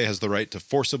PLA has the right to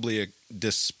forcibly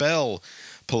dispel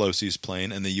Pelosi's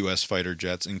plane and the U.S. fighter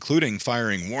jets, including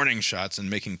firing warning shots and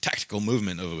making tactical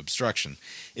movement of obstruction.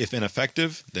 If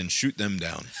ineffective, then shoot them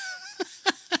down.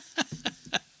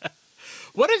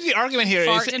 What is the argument here?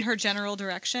 Fart in her general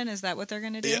direction? Is that what they're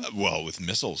going to do? Yeah, well, with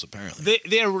missiles, apparently.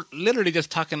 They are literally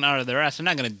just talking out of their ass. They're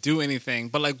not going to do anything.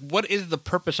 But like, what is the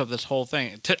purpose of this whole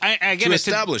thing? To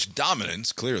establish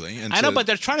dominance, clearly. And I know, but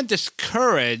they're trying to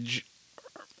discourage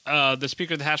the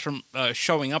Speaker of the House from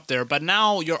showing up there. But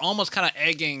now you're almost kind of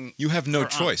egging. You have no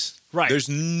choice. Right. There's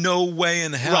no way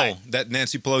in hell that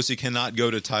Nancy Pelosi cannot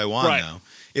go to Taiwan now.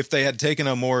 If they had taken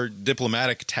a more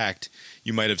diplomatic tact,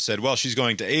 you might have said, well, she's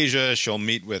going to Asia. She'll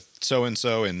meet with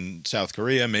so-and-so in South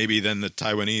Korea. Maybe then the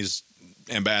Taiwanese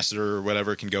ambassador or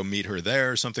whatever can go meet her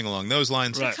there, something along those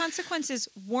lines. The consequence is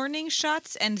warning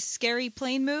shots and scary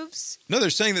plane moves? No, they're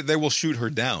saying that they will shoot her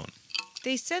down.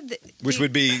 They said that... Which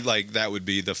would be, like, that would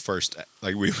be the first...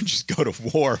 Like, we would just go to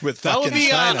war with fucking That would be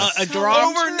China. a Gerard...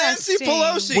 Over Nancy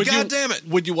Pelosi, God damn it.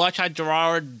 Would you watch a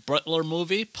Gerard Butler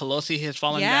movie, Pelosi Has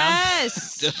Fallen Down?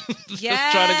 Yes!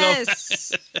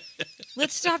 Yes!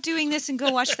 Let's stop doing this and go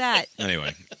watch that.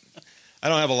 Anyway, I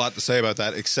don't have a lot to say about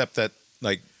that, except that,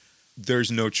 like,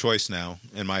 there's no choice now.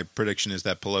 And my prediction is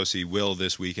that Pelosi will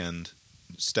this weekend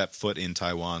step foot in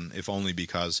Taiwan, if only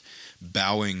because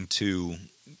bowing to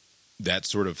that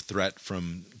sort of threat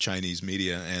from Chinese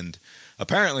media. And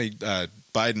apparently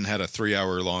Biden had a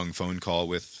 3-hour-long phone call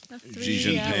with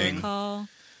Xi Jinping,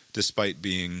 despite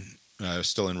being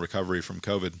still in recovery from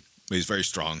COVID. He's very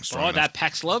strong enough. That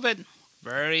Paxlovid,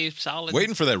 very solid.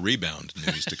 Waiting for that rebound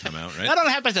news to come out, right? That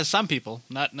only happens to some people,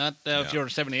 not if you're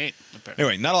 78. Apparently.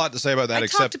 Anyway, not a lot to say about that. I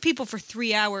except talk to people for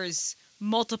 3 hours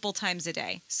multiple times a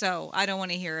day, so I don't want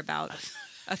to hear about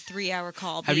a 3-hour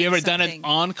call. Have you ever done it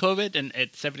on COVID and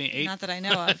at 78? Not that I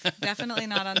know of. Definitely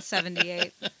not on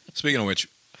 78. Speaking of which,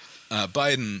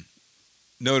 Biden,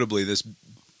 notably,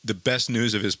 the best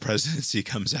news of his presidency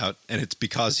comes out, and it's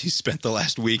because he spent the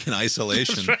last week in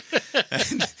isolation.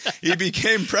 And he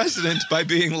became president by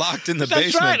being locked in the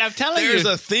basement. That's right, I'm telling you. There's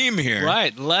a theme here.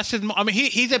 Right, less is more. I mean,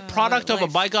 he's a product of a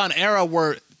bygone era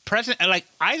where like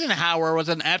Eisenhower was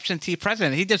an absentee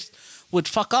president. He just would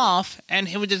fuck off, and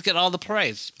he would just get all the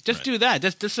praise. Just do that.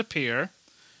 Just disappear.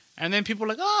 And then people are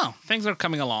like, oh, things are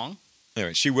coming along.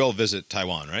 Anyway, she will visit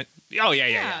Taiwan, right? Oh,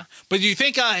 yeah. But do you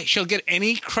think she'll get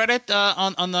any credit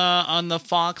on the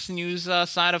Fox News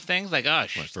side of things? Like,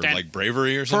 for like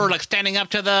bravery or something? For like standing up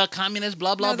to the communists,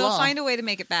 blah, blah, no, they'll blah. find a way to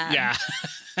make it bad. Yeah.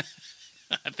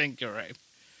 I think you're right.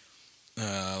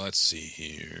 Let's see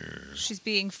here. She's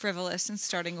being frivolous and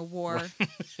starting a war.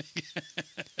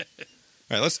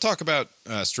 All right, let's talk about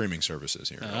streaming services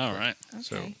here. All right. Okay.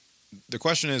 So the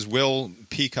question is, will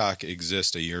Peacock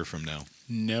exist a year from now?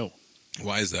 No.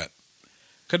 Why is that?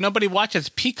 Because nobody watches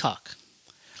Peacock.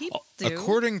 People do.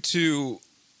 According to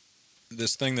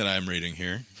this thing that I'm reading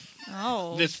here.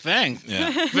 Oh. This thing.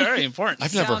 Yeah. Very important.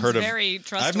 I've never heard of very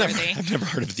trustworthy. I've never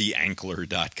heard of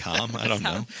theankler.com. I don't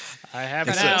know. I have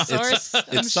But now. source,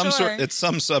 It's I'm sure. it's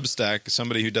some Substack,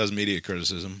 somebody who does media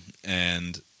criticism,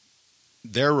 and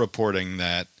they're reporting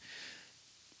that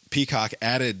Peacock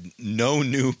added no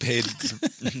new paid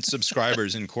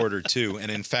subscribers in Q2, and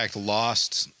in fact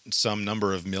lost some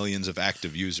number of millions of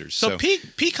active users. So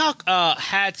Peacock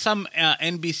had some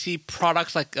NBC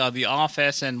products like The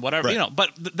Office and whatever, Right. but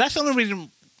that's the only reason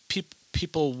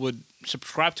people would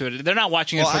subscribe to it. They're not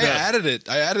watching it Well, for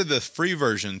I added the free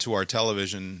version to our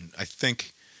television, I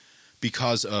think,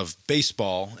 because of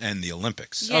baseball and the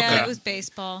Olympics. Yeah, Okay. it was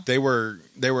baseball. They were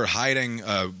hiding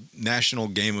a National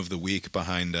Game of the Week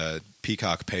behind a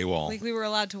Peacock paywall. Like we were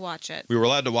allowed to watch it. We were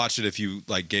allowed to watch it if you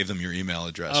like gave them your email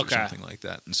address or Okay. something like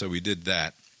that. And so we did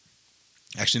that.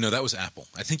 Actually, no, that was Apple.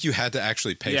 I think you had to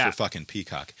actually pay for fucking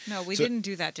Peacock. No, we So didn't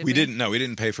do that, did we? We didn't. No, we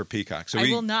didn't pay for Peacock. So I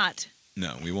we will not.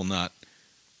 No, we will not.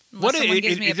 Unless someone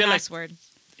gives me a is it like- password.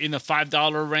 in the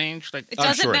 $5 range. Like It I'm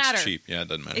doesn't sure matter. it's cheap. Yeah, it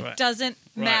doesn't matter. It doesn't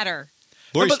matter.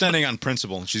 Lori's standing on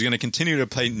principle. She's going to continue to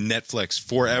pay Netflix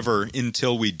forever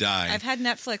until we die. I've had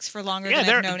Netflix for longer Yeah,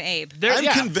 than I've known Abe. I'm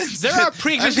convinced. there are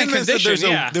pre-existing I'm convinced that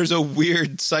conditions. there's a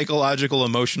weird psychological,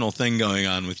 emotional thing going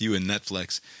on with you and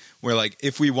Netflix, where like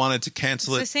if we wanted to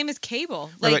cancel It's it, the same as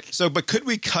cable. we're Like, but could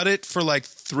we cut it for like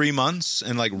 3 months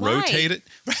and like Why? rotate it?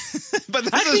 But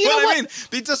this Actually, is you know what I what?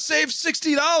 mean. It just saves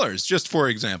 $60, just for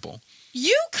example.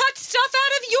 You cut stuff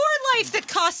out of your life that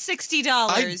costs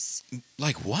 $60.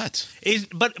 Like what?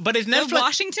 But is The Netflix?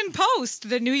 Washington Post,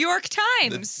 the New York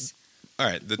Times. All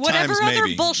right, the Whatever Times other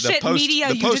maybe. bullshit the Post, media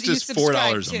the you Post you is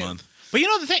subscribe $4 to. a month. But you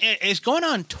know the thing, it's going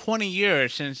on 20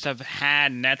 years since I've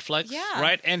had Netflix, Yeah.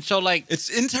 right? And so like, It's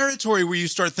in territory where you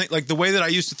start think like the way that I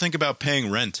used to think about paying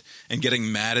rent and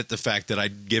getting mad at the fact that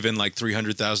I'd given like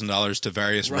 $300,000 to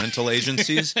various rental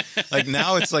agencies. Like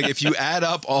now it's like if you add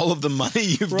up all of the money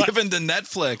you've given to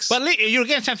Netflix. but you're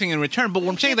getting something in return. But what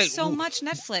I'm saying, It's like, so much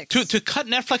Netflix. to cut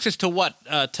Netflix is to what?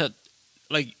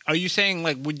 Like, are you saying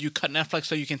like, would you cut Netflix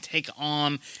so you can take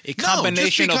on a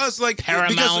combination no, just because, of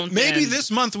Paramount? because maybe and-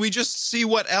 this month we just see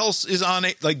what else is on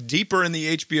like deeper in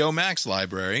the HBO Max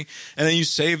library, and then you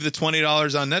save the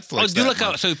 $20 on Netflix. Oh, do that look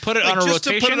month. out! So put it Like, on a just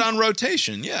rotation. to put it on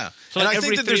rotation, yeah. So and like I think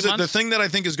every that there's 3 the months? thing that I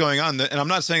think is going on, and I'm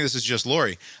not saying this is just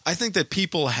Lori. I think that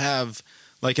people have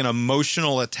like an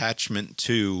emotional attachment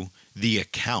to the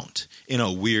account in a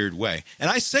weird way, and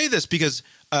I say this because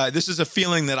this is a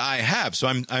feeling that I have. So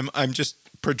I'm just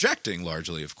projecting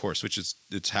largely, of course, which is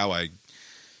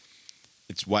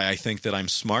it's why I think that I'm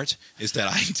smart, is that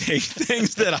I take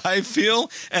things that I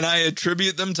feel and I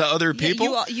attribute them to other Yeah,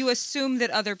 people. you assume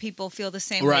that other people feel the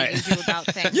same Right. way you do about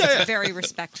things. Yeah, It's yeah. very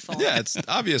respectful. Yeah, it's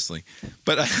obviously,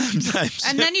 but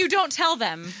And then you don't tell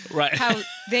them Right. how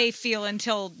they feel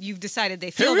until you've decided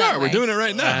they feel here we that are. way. We're doing it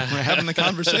right now. We're having the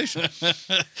conversation.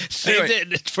 Saved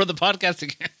Anyway. it for the podcast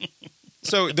again.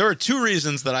 So there are 2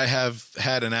 reasons that I have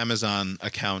had an Amazon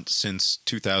account since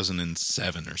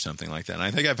 2007 or something like that. And I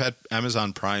think I've had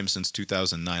Amazon Prime since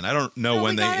 2009. I don't know No,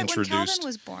 when we they got it introduced. When Calvin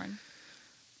was born.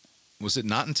 Was it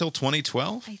not until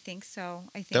 2012 I think so.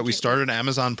 I think that we it- started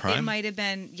Amazon It Prime? might have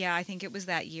been. Yeah, I think it was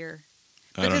that year.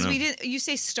 I don't Because know. we didn't. You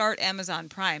say start Amazon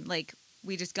Prime, like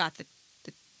we just got the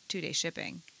 2-day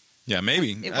shipping. Yeah,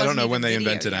 maybe. It I don't wasn't know when even they video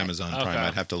invented yet. Amazon Okay. Prime.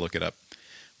 I'd have to look it up.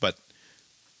 But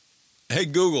hey,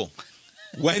 Google,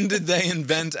 when did they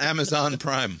invent Amazon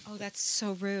Prime? Oh, that's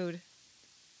so rude.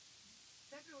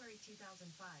 February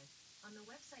 2005. On the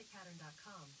website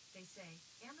pattern.com, they say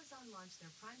Amazon launched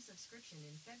their Prime subscription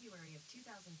in February of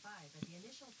 2005 at the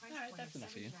initial price All right, point that's of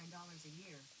enough for you. $79 a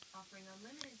year, offering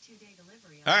unlimited 2-day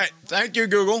delivery. on All right, over thank you,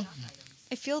 100 Google. stock items.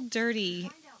 I feel dirty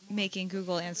Find out more making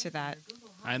Google answer that. Google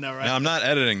Home I know, right? Now, I'm not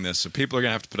editing this, so people are going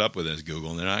to have to put up with this,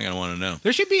 Google. They're not going to want to know.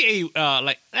 There should be a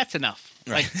like. That's enough.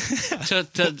 Like to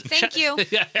Thank you.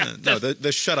 yeah, No,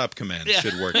 the shut up command Yeah.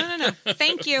 should work. No.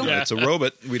 Thank you. No, it's a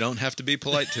robot. We don't have to be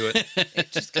polite to it.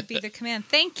 It just could be the command.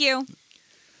 Thank you.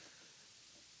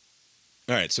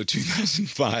 All right, so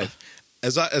 2005.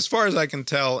 As far as I can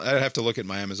tell, I'd have to look at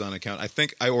my Amazon account. I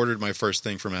think I ordered my first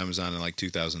thing from Amazon in like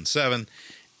 2007,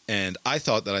 and I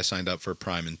thought that I signed up for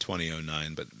Prime in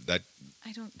 2009, but that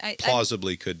I don't. I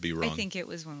plausibly could be wrong. I think it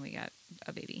was when we got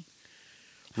a baby.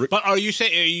 But are you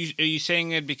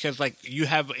saying it because like you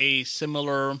have a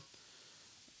similar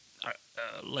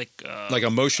like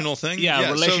emotional thing. yeah,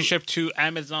 so relationship to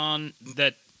Amazon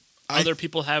that I- other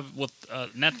people have with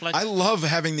Netflix? I love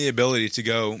having the ability to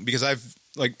go because I've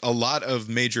like a lot of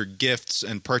major gifts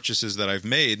and purchases that I've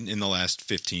made in the last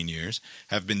 15 years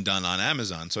have been done on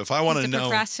Amazon. So if I want The to know,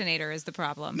 procrastinator is the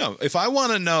problem. no, if I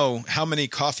want to know how many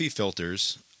coffee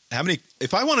filters,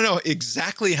 if I want to know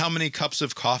exactly how many cups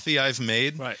of coffee I've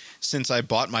made Right. since I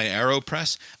bought my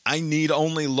AeroPress, I need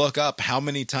only look up how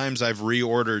many times I've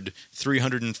reordered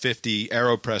 350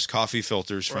 AeroPress coffee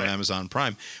filters from Right. Amazon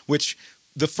Prime, which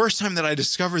the first time that I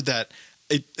discovered that,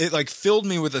 it like filled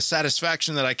me with a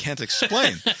satisfaction that I can't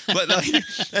explain. But like,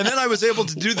 and then I was able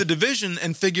to do the division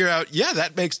and figure out, yeah,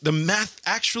 that makes the math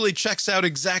actually checks out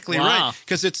exactly Wow. right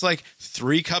because it's like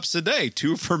 3 cups a day,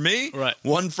 2 for me, Right.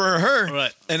 1 for her.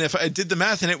 Right. And if I did the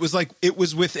math, and it was like it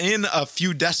was within a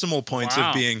few decimal points Wow.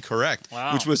 of being correct,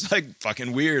 Wow. which was like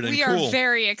fucking weird and We cool. are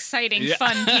very exciting, Yeah.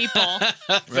 fun people.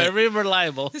 Very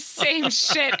reliable. Same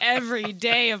shit every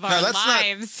day of our No, that's not-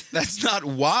 lives. That's not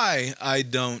why I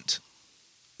don't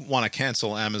want to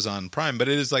cancel Amazon Prime, but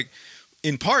it is like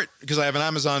in part because I have an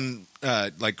Amazon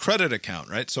like credit account,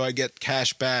 right? So I get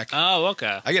cash back. Oh,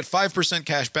 okay. I get 5%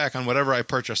 cash back on whatever I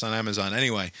purchase on Amazon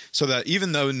anyway. So that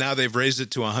even though now they've raised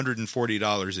it to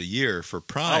 $140 a year for Oh,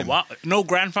 Prime, wow. No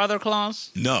grandfather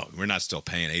clause? no, we're not still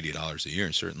paying $80 a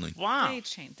year, certainly. Wow. They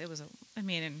changed. It was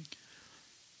in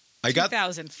I got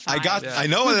 2005. Yeah. I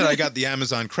know that I got the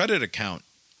Amazon credit account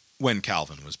when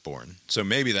Calvin was born. So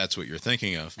maybe that's what you're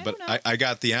thinking of. I But don't know. I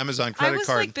got the Amazon I credit was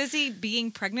card. like busy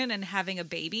being pregnant and having a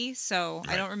baby, so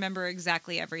I Right. don't remember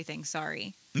exactly everything.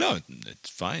 Sorry. No, it's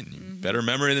fine. Mm-hmm. Better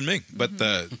memory than me. But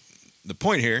the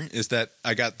point here is that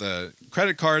I got the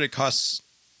credit card. It costs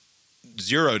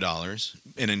 $0,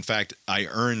 and in fact, I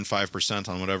earn 5%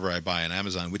 on whatever I buy on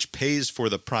Amazon, which pays for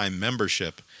the Prime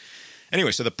membership.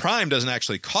 Anyway, so the Prime doesn't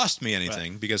actually cost me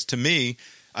anything because to me,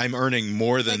 I'm earning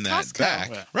more than Like that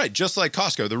Costco. back. Right, just like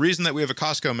Costco. The reason that we have a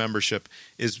Costco membership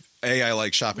is A, I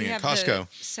like shopping We at have Costco,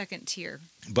 the second tier.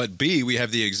 but B, we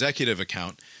have the executive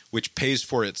account, which pays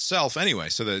for itself anyway,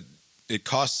 so that it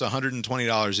costs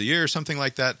 $120 a year or something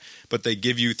like that, but they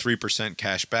give you 3%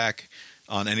 cash back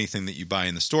on anything that you buy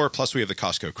in the store. Plus, we have the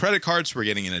Costco credit cards. So we're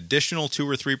getting an additional 2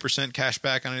 or 3% cash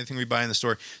back on anything we buy in the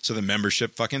store. So the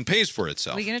membership fucking pays for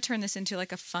itself. Are we going to turn this into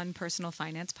like a fun personal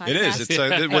finance podcast? It is. It's I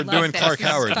we're love doing this. Clark This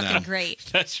is Howard fucking now. great.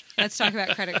 That's Let's talk about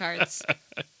credit cards.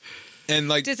 And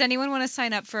like, Does anyone want to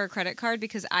sign up for a credit card?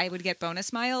 Because I would get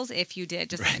bonus miles if you did.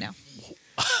 Just let me know.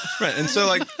 right. And so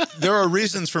like, there are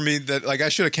reasons for me that like I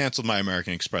should have canceled my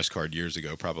American Express card years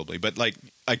ago, probably. But like,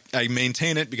 I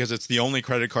maintain it because it's the only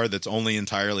credit card that's only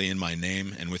entirely in my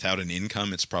name, and without an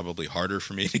income, it's probably harder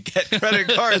for me to get credit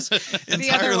cards The other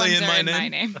entirely ones in are my in my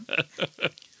name. name.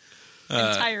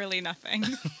 Entirely nothing.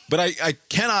 But I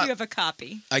cannot. You have a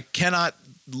copy. I cannot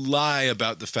lie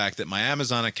about the fact that my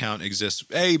Amazon account exists,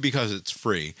 A, because it's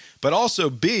free, but also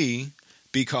B,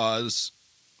 because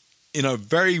in a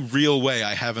very real way,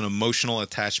 I have an emotional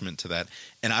attachment to that,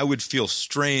 and I would feel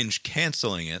strange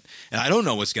canceling it. And I don't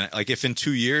know what's going to, like, if in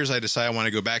 2 years I decide I want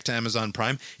to go back to Amazon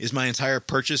Prime, is my entire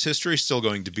purchase history still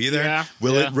going to be there? Yeah,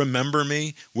 Will yeah. it remember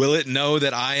me? Will it know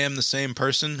that I am the same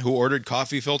person who ordered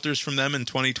coffee filters from them in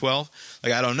 2012?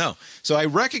 Like, I don't know. So I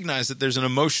recognize that there's an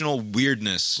emotional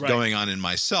weirdness Right. going on in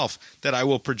myself that I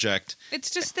will project.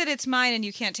 It's just that it's mine and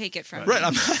you can't take it from Right,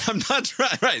 me. I'm not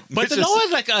trying. Right, But Which there's is-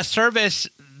 always like a service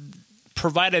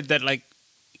provided that like,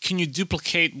 can you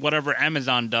duplicate whatever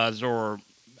Amazon does, or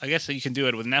I guess you can do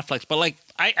it with Netflix. But like,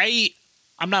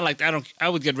 I'm not like I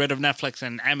would get rid of Netflix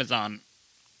and Amazon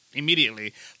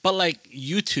immediately. But like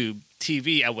YouTube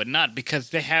TV, I would not, because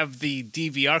they have the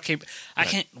DVR cap. I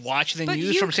can't watch the But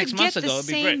news you from could 6 get months the ago. It'd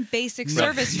be same great. basic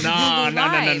service from No, Google no,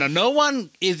 no, Live. no. No one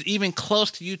is even close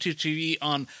to YouTube TV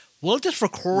on. We'll just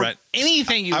record Right.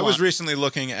 anything you I want. was recently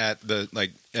looking at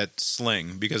at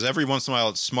Sling, because every once in a while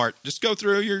it's smart. Just go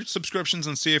through your subscriptions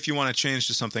and see if you want to change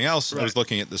to something else. I was Right.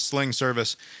 looking at the Sling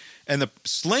service, and the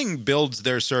Sling builds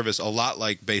their service a lot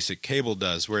like basic cable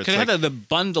does, where it's Because like they have the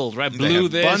bundles, right? they Blue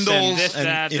have this bundles, and this,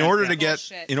 that. in order that. to get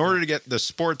Bullshit. the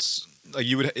sports, like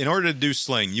you would, in order to do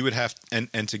Sling, you would have, and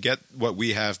to get what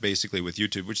we have basically with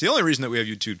YouTube, which the only reason that we have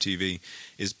YouTube TV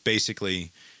is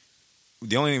basically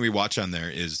the only thing we watch on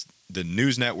there is the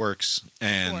news networks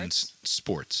and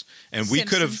sports. And we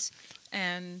could have, Simpsons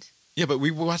and yeah, but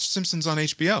we watched Simpsons on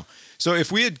HBO. So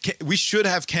if we should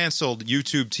have canceled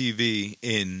YouTube TV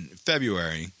in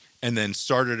February and then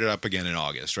started it up again in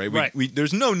August, right? Right.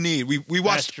 There's no need. We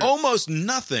watched true. almost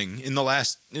nothing in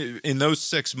those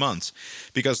 6 months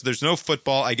because there's no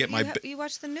football. I get you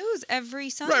watch the news every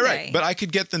Sunday. right. But I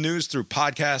could get the news through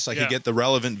podcasts. I Yeah. could get the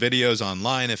relevant videos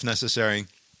online if necessary.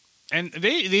 And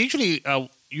they usually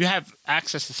you have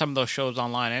access to some of those shows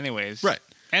online, anyways. Right.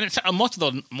 And it's most of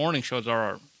those morning shows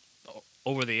are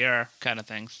over the air kind of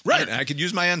things. Right. And I could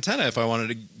use my antenna if I wanted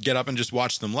to get up and just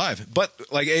watch them live. But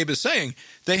like Abe is saying,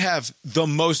 they have the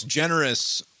most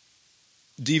generous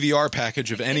DVR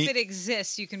package of any. If it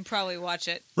exists, you can probably watch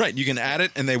it. Right. You can add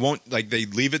it and they won't, like, they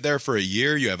leave it there for a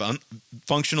year. You have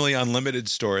functionally unlimited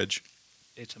storage.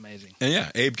 It's amazing. And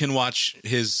yeah, Abe can watch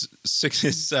his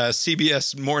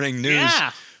CBS morning news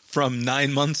Yeah. from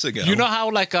 9 months ago. You know how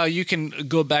like you can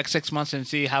go back 6 months and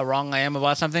see how wrong I am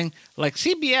about something? Like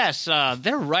CBS,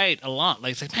 they're right a lot.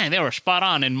 Like, it's like, man, they were spot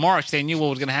on. In March, they knew what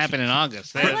was going to happen in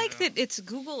August. I like that it's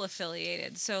Google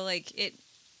affiliated, so like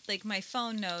my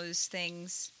phone knows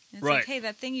things. It's Right. like, hey,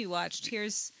 that thing you watched,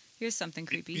 here's something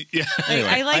creepy. Yeah. Anyway,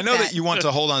 I like know that that. you want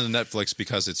to hold on to Netflix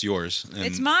because it's yours. And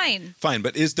It's mine. Fine,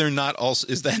 but is that not?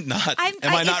 Am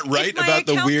I not if right my about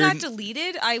the account weird? got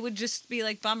deleted, I would just be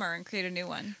like, bummer, and create a new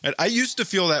one. I used to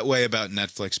feel that way about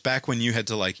Netflix back when you had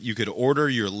to, like, you could order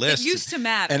your list. It used to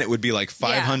matter. and it would be like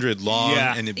 500 long,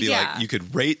 Yeah. and it'd be Yeah. like you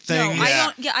could rate No,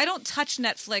 things. I don't touch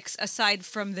Netflix aside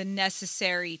from the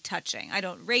necessary touching. I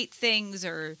don't rate things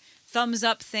or thumbs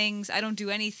up things. I don't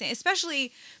do anything,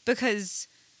 especially because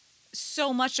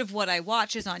so much of what I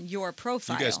watch is on your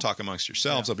profile. You guys talk amongst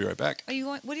yourselves. I'll be right back. Are you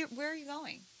going? Where are you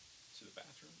going? To the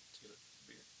bathroom to get a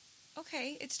beer.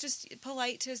 Okay, it's just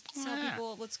polite to tell Yeah.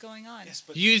 people what's going on.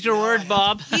 Use your word,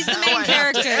 Bob. He's the Now I main have to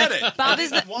character. edit. Bob I is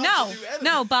the didn't want to do editing.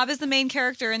 no. Bob is the main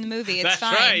character in the movie. It's That's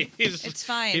fine. right. It's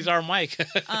fine. He's our Mike.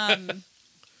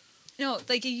 No,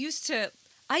 like I used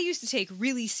to take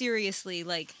really seriously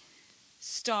like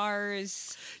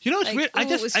stars. You know, it's Like,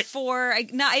 weird. it was 4. I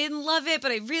didn't love it,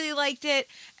 but I really liked it.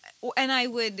 and I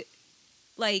would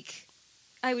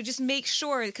just make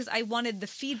sure because I wanted the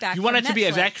feedback. You want from it to be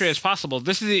as Netflix. accurate as possible.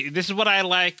 This is what I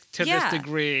like to this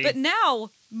degree. But now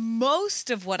most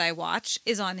of what I watch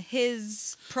is on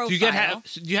his profile.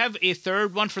 Do you have a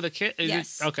third one for the kid?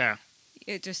 Yes. Okay.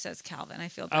 It just says Calvin. I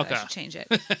feel bad. Okay. I should change it.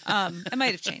 I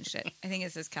might have changed it. I think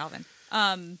it says Calvin.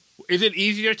 Is it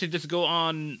easier to just go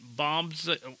on Bombs?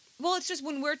 Well, it's just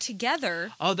when we're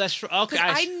together. Oh, that's true. Okay.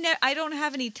 Because I don't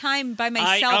have any time by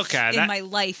myself in my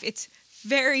life. It's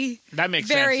that makes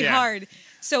very sense, yeah. hard.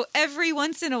 So every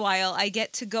once in a while, I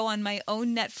get to go on my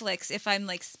own Netflix if I'm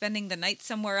like spending the night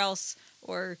somewhere else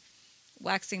or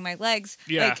waxing my legs,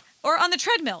 or on the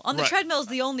treadmill. On the treadmill is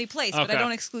the only place, but I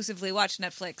don't exclusively watch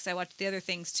Netflix. I watch the other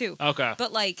things too. Okay,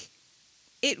 but like,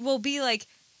 it will be like,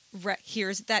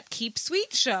 here's that Keep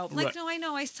Sweet show. Like, Right. no, I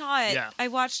know, I saw it, Yeah. I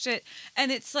watched it,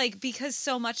 and it's like because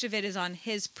so much of it is on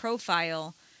his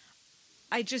profile,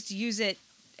 I just use it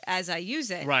as I use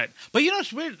it. right. But you know,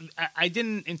 it's weird. I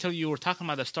didn't until you were talking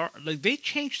about the start. Like they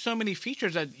changed so many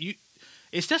features that you.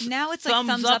 It's just Now it's like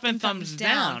thumbs up and thumbs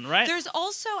down, right? There's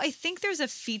also, I think there's a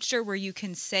feature where you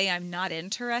can say I'm not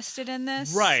interested in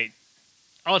this. Right.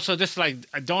 Oh, so just like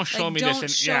don't show Like, me don't this.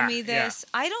 And, show yeah, me this.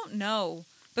 I don't know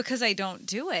because I don't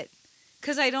do it.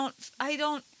 Because I don't.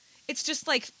 It's just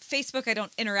like Facebook. I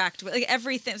don't interact with like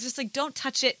everything. It's just like don't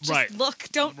touch it. Just Right. look.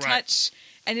 Don't Right. touch,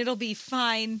 and it'll be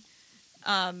fine.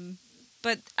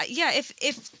 But yeah, if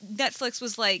Netflix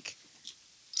was like,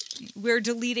 we're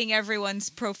deleting everyone's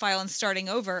profile and starting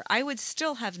over, I would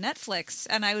still have Netflix,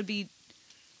 and I would be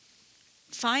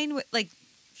fine with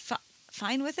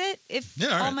fine with it if Yeah,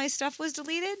 all all right. my stuff was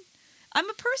deleted. I'm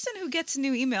a person who gets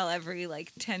new email every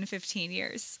like 10, 15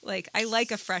 years. Like I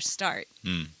like a fresh start.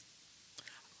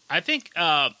 I think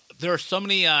there are so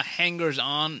many hangers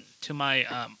on to my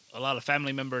a lot of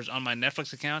family members on my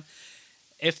Netflix account.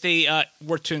 If they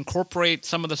were to incorporate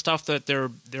some of the stuff that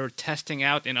they're testing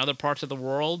out in other parts of the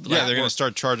world, Yeah, like- they're going to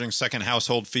start charging second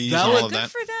household fees That and would- all of Good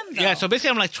that. for them, though. Yeah, so basically,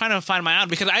 I'm like trying to find my out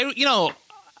because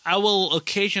I will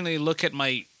occasionally look at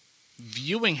my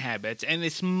viewing habits, and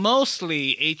it's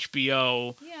mostly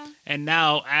HBO Yeah. and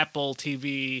now Apple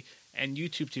TV and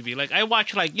YouTube TV. Like I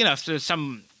watch if there's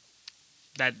some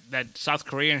that South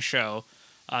Korean show,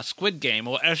 Squid Game,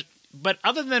 but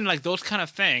other than like those kind of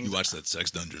things. You watch that Sex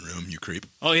Dungeon Room, you creep.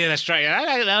 Oh yeah, that's right.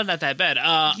 That's not that bad.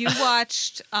 You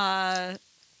watched that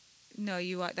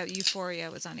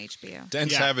Euphoria was on HBO. Dan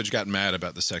Yeah. Savage got mad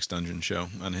about the Sex Dungeon show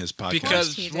on his podcast.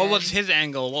 because he what did. was his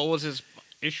angle? What was his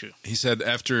issue? He said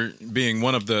after being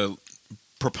one of the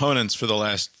proponents for the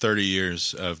last 30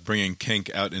 years of bringing kink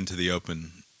out into the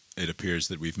open, it appears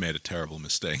that we've made a terrible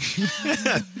mistake.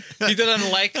 He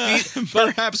doesn't like the.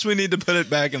 Perhaps we need to put it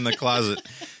back in the closet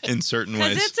in certain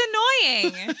Because ways.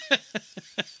 it's annoying.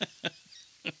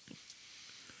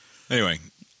 Anyway,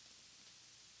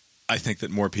 I think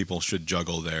that more people should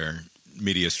juggle their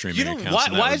media streaming You know accounts.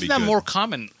 and why would isn't be that good. more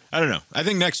common? I don't know. I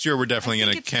think next year we're definitely I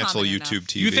going think to it's cancel common YouTube enough.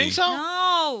 TV. You think so?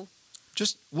 No.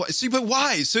 Just see, but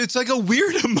why? So it's like a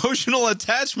weird emotional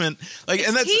attachment. Like,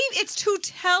 and that's It's to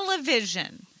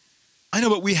television. I know,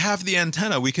 but we have the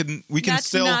antenna. We can That's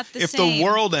still, not the if same. the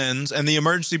world ends and the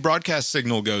emergency broadcast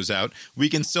signal goes out, we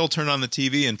can still turn on the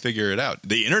TV and figure it out.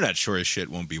 The internet sure as shit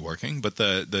won't be working, but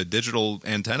the digital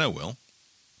antenna will.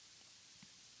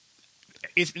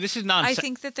 This is nonsense. I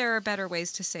think that there are better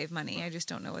ways to save money. I just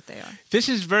don't know what they are. This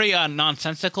is very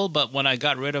nonsensical, but when I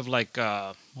got rid of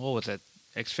what was it,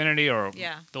 Xfinity or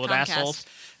Yeah, those Comcast. assholes,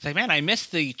 it's like, man, I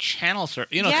missed the channel, sir.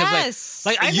 Yes.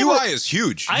 Like I The never, UI is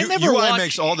huge. I never UI watched-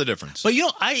 makes all the difference. but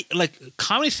I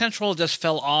Comedy Central just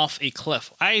fell off a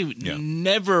cliff. I Yeah.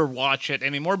 never watch it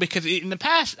anymore because in the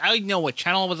past I know what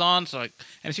channel it was on, so and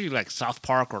it's usually like South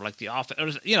Park or like The Office, or,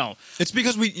 It's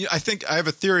because I think I have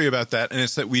a theory about that, and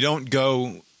it's that we don't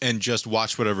go and just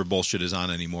watch whatever bullshit is on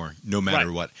anymore, no matter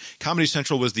Right. what. Comedy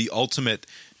Central was the ultimate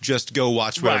just go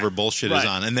watch whatever Right. bullshit Right. is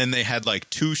on. And then they had like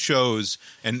 2 shows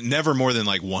and never more than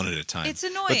like 1 at a time. It's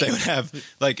But they annoying. would have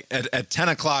like at 10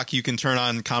 o'clock you can turn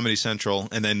on Comedy Central,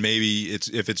 and then maybe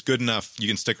if it's good enough you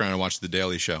can stick around and watch The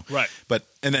Daily Show. Right.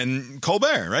 And then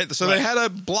Colbert, right? So Right. they had a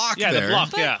block Yeah, the there.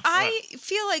 block. But Yeah, I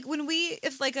feel like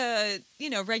if like a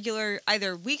regular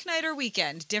either weeknight or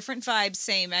weekend, different vibes,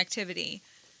 same activity,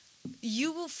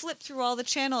 you will flip through all the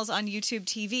channels on YouTube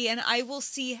TV, and I will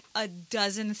see a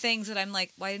dozen things that I'm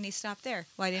like, why didn't he stop there?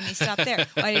 Why didn't he stop there?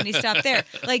 Why didn't he stop there?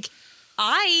 Like,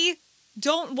 I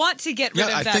don't want to get rid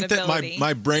Yeah, of I think that ability.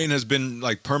 my brain has been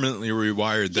like permanently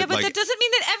rewired. yeah, That but like that doesn't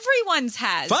mean that everyone's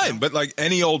has. fine, but like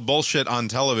any old bullshit on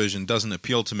television doesn't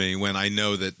appeal to me when I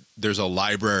know that there's a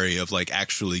library of like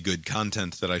actually good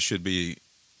content that I should be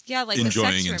Yeah, like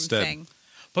enjoying the sex room instead. thing.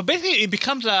 But basically, it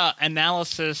becomes a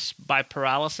analysis by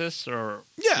paralysis, or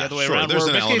Yeah, the other way sure. around. There's where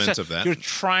an basically element it's of that. You're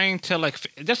trying to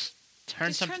just turn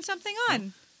Just something. turn something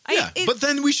on. Yeah, but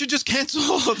then we should just cancel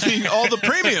all the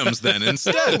premiums then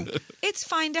instead. It's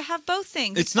fine to have both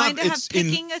things. It's It's not- fine to have it's in-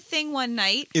 picking a thing one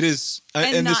night. It is,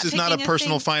 And and this not is not a picking a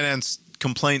personal thing. finance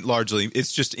complaint largely.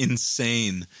 It's just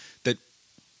insane that,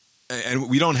 and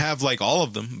we don't have like all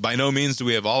of them. By no means do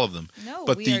we have all of them. No,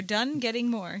 but we are done getting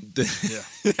more.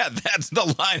 Yeah, that's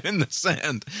the line in the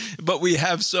sand. But we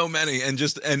have so many, and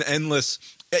just an endless.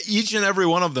 Each and every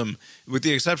one of them, with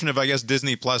the exception of, I guess,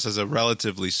 Disney Plus has a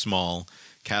relatively small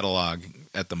catalog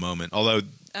at the moment. Although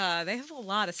They have a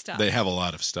lot of stuff. they have a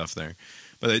lot of stuff there.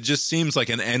 But it just seems like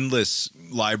an endless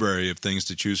library of things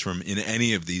to choose from in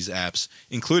any of these apps,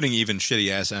 including even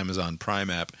shitty-ass Amazon Prime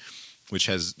app, which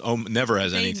never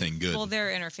has anything good. Well, their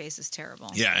interface is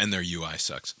terrible. Yeah, and their UI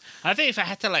sucks. I think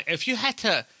if you had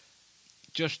to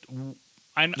just,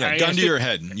 Gun to your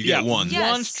head, you get one. Yeah.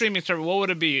 one Yes. streaming service. What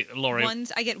would it be, Lori?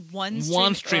 I get one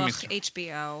streaming streaming.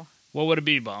 HBO. What would it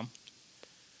be, Bomb?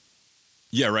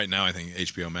 Yeah, right now I think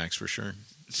HBO Max for sure.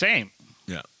 Same.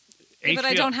 Yeah. Yeah, but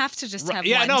I HBO. don't have to just have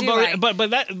Yeah, one, no, do I?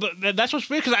 but that's what's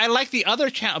weird because I like the other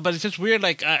channel, but it's just weird.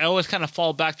 Like I always kind of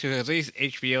fall back to at least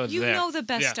HBO is You there. know the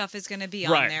best Yeah. stuff is going to be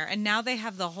Right. on there, and now they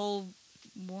have the whole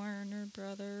Warner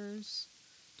Brothers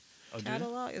Oh, do they?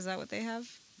 catalog. Is that what they have?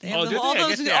 They Oh, have do they? all I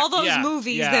those guess, yeah. all those Yeah.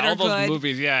 movies Yeah, that are all those good.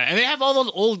 movies, yeah, and they have all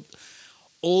those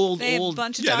old. They have a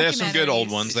bunch of Yeah, they have some good old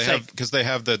documentaries. ones. They It's have like- because they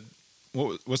have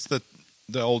what's the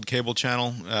old cable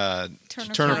channel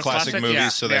Turner Classic Classic, Movies. yeah,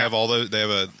 So they yeah. have all those. They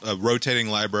have a rotating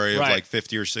library of Right. like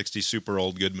 50 or 60 super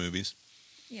old good movies.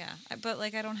 Yeah, but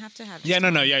like I don't have to have. Yeah,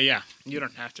 just no, one. yeah. You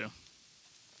don't have to.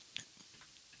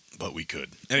 But we could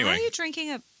Why anyway. are you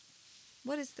drinking a?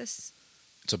 What is this?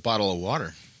 It's a bottle of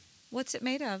water. What's it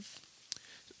made of?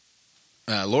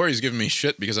 Lori's giving me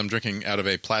shit because I'm drinking out of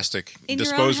a plastic In your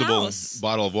own disposable house.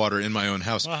 bottle of water in my own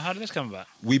house. Well, how did this come about?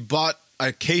 We bought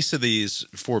a case of these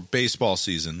for baseball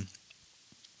season,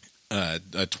 a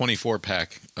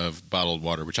 24-pack of bottled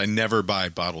water, which I never buy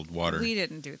bottled water. We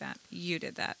didn't do that. You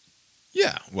did that.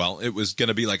 Yeah, well, it was going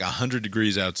to be like 100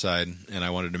 degrees outside, and I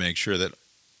wanted to make sure that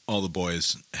all the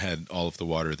boys had all of the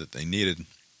water that they needed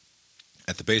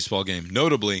at the baseball game.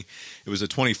 Notably, it was a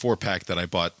 24-pack that I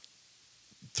bought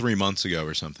 3 months ago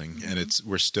or something, and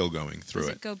we're still going through Does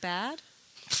it. it go bad?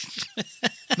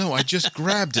 No, I just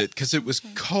grabbed it because it was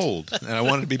cold, and I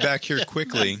wanted to be back here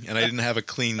quickly, and I didn't have a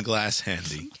clean glass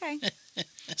handy. Okay.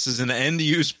 This is an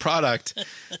end-use product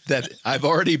that I've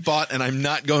already bought, and I'm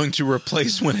not going to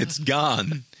replace when it's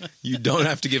gone. You don't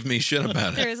have to give me shit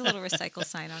about There it. is a little recycle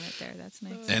sign on it there. That's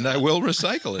nice. And I will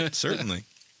recycle it, certainly,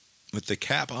 with the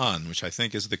cap on, which I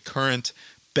think is the current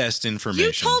best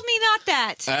information. You told me not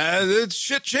that.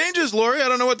 Shit changes, Lori. I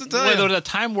don't know what to tell Wait, there you. was a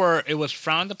time where it was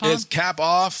frowned upon. It's cap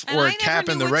off And or I a never cap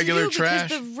knew in the what to regular do trash.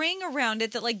 because the ring around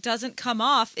it that like doesn't come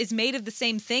off is made of the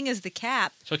same thing as the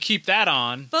cap. So keep that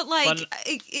on. But like,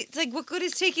 it's like, what good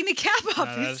is taking the cap off? No,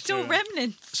 It's that's still true.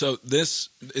 remnants. So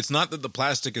it's not that the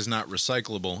plastic is not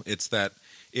recyclable. It's that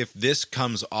if this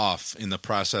comes off in the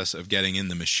process of getting in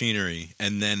the machinery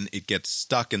and then it gets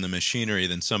stuck in the machinery,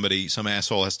 then some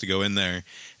asshole has to go in there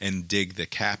and dig the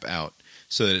cap out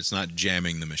so that it's not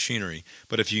jamming the machinery.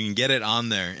 But if you can get it on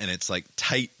there and it's like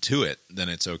tight to it, then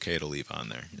it's okay to leave on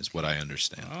there, is what I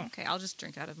understand. Oh. Okay, I'll just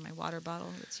drink out of my water bottle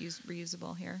that's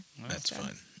reusable here. That's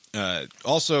instead. fine.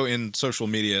 Also in social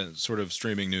media, sort of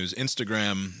streaming news,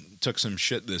 Instagram took some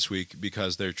shit this week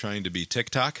because they're trying to be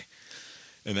TikTok.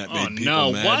 And that Oh made people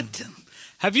no! mad. What?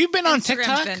 Have you been on Instagram's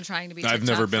TikTok? been trying to be I've TikTok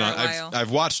never been for on. a while. I've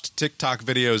watched TikTok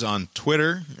videos on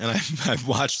Twitter, and I've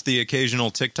watched the occasional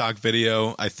TikTok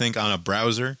video. I think on a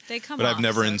browser, They come but I've off,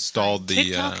 never so it's installed the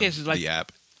TikTok is like- the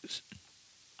app.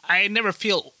 I never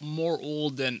feel more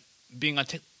old than being on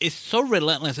TikTok. It's so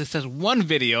relentless. It says one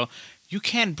video, you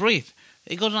can't breathe.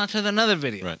 It goes on to another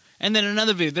video, Right. and then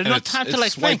another video. There's And no it's- time to it's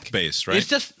like swipe think. based, right? It's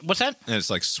just what's that? And it's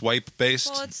like swipe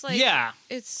based. Well, it's like Yeah.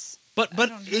 it's But I but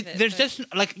don't have it, there's but-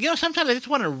 just like sometimes I just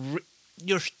want to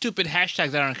your stupid hashtags.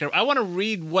 I don't care. I want to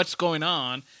read what's going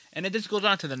on, and it just goes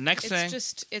on to the next thing.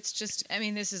 it's just I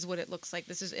mean this is what it looks like.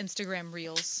 This is Instagram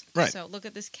Reels. Right. So look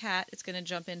at this cat. It's going to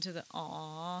jump into the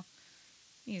aw.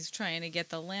 He's trying to get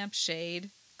the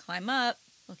lampshade. Climb up.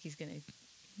 Look, he's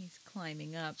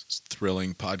climbing up. It's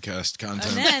thrilling podcast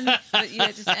content. And then but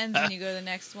it just ends and you go to the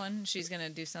next one. She's going to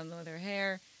do something with her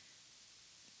hair.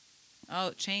 Oh,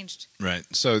 it changed. Right.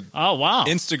 So Oh wow!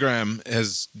 Instagram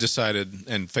has decided,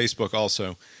 and Facebook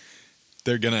also,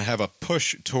 they're going to have a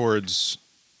push towards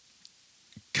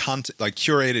like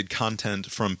curated content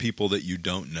from people that you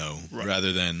don't know, Right.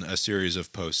 rather than a series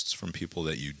of posts from people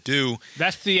that you do.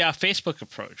 That's the Facebook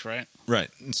approach, right? Right.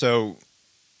 And so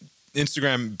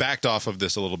Instagram backed off of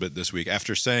this a little bit this week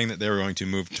after saying that they were going to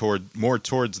move more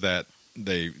towards that.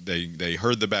 They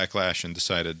heard the backlash and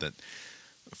decided that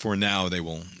for now they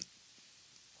will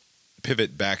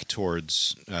pivot back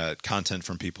towards content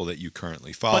from people that you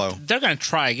currently follow. But they're going to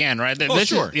try again, right? Oh,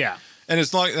 sure. Yeah. And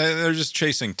it's like they're just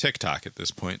chasing TikTok at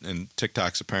this point, and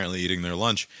TikTok's apparently eating their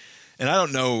lunch. And I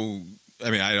don't know.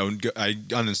 I mean, I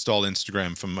uninstalled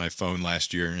Instagram from my phone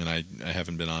last year, and I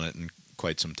haven't been on it in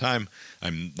quite some time.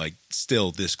 I'm like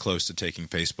still this close to taking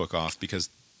Facebook off because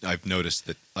I've noticed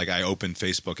that like I open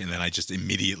Facebook and then I just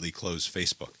immediately close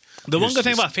Facebook. The one good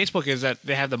thing It's about Facebook is that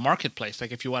they have the marketplace.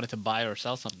 Like if you wanted to buy or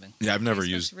sell something. Yeah, I've never Facebook's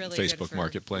used really good Facebook for-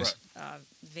 Marketplace.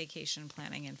 Vacation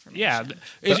planning information. Yeah,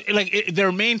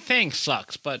 their main thing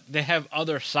sucks, but they have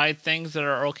other side things that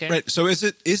are okay. Right. So is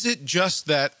it just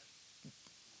that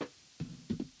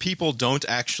people don't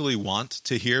actually want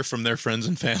to hear from their friends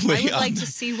and family? I would like on- to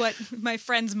see what my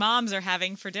friends' moms are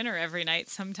having for dinner every night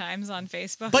sometimes on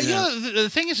Facebook. But Yeah. you know, the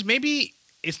thing is, maybe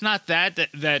it's not that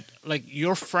like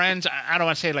your friends. I don't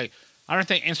want to say like I don't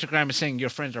think Instagram is saying your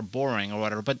friends are boring or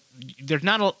whatever, but there's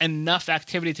not enough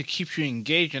activity to keep you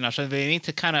engaged enough, so they need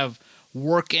to kind of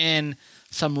work in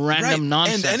some random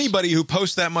nonsense. And anybody who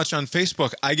posts that much on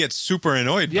Facebook, I get super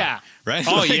annoyed by. Yeah. Right?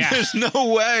 Oh, Like, yeah. There's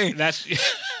no way. That's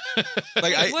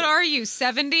Like what are you,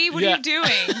 70? What Yeah. are you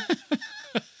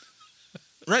doing?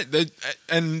 Right.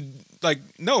 And like,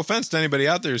 no offense to anybody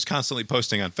out there who's constantly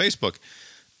posting on Facebook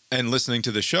and listening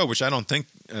to the show, which I don't think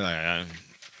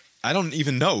I don't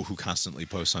even know who constantly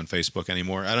posts on Facebook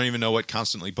anymore. I don't even know what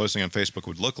constantly posting on Facebook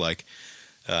would look like.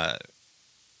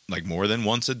 Like more than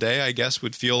once a day, I guess,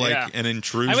 would feel like Yeah. an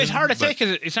intrusion. I mean, it's hard to but- say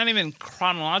because it's not even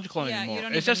chronological Yeah, anymore. you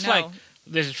don't It's even just know. like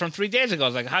this is from 3 days ago.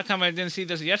 It's like, how come I didn't see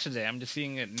this yesterday? I'm just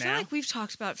seeing it I feel now. like we've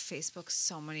talked about Facebook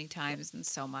so many times and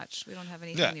so much. We don't have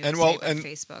anything Yeah, new and to well, say about and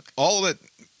Facebook. all that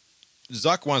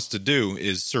Zuck wants to do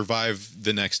is survive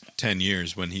the next 10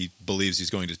 years when he believes he's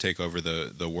going to take over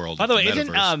the world. By of the way,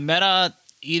 metaverse. isn't Meta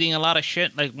eating a lot of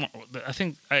shit? Like, I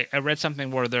think I read something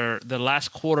where the last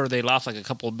quarter they lost like a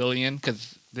couple of billion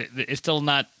because it's still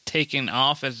not taking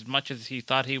off as much as he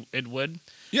thought it would.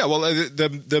 Yeah, well,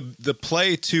 the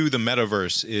play to the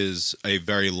metaverse is a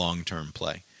very long-term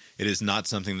play. It is not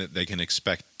something that they can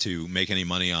expect to make any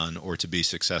money on or to be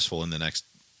successful in the next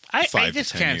I 5 to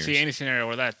just 10 can't years. see any scenario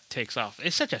where that takes off.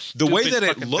 It's such a The way stupid that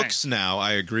it fucking looks thing. now,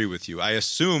 I agree with you. I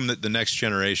assume that the next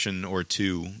generation or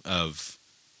two of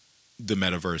the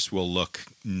metaverse will look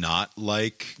not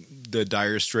like the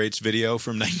Dire Straits video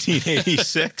from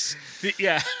 1986.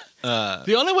 Yeah.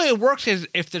 The only way it works is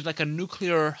if there's like a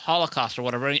nuclear holocaust or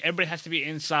whatever, and everybody has to be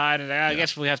inside, and I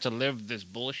guess we have to live this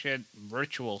bullshit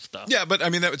virtual stuff. Yeah, but I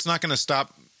mean, it's not going to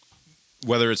stop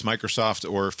whether it's Microsoft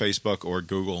or Facebook or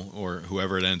Google or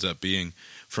whoever it ends up being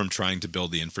from trying to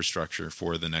build the infrastructure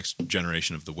for the next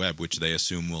generation of the web, which they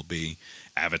assume will be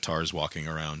avatars walking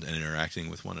around and interacting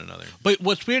with one another. But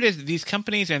what's weird is these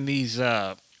companies and these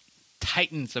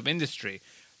titans of industry,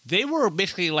 they were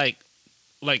basically like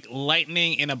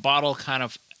lightning in a bottle kind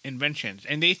of inventions,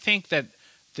 and they think that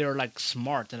they're like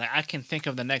smart and like, I can think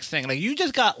of the next thing. Like you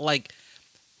just got like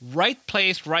right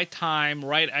place, right time,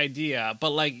 right idea,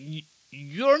 but like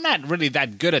you're not really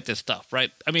that good at this stuff,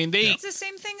 right? I mean, they It's the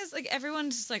same thing as like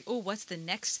everyone's just like, oh, what's the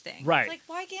next thing? Right. It's like,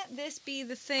 why can't this be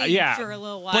the thing yeah, for a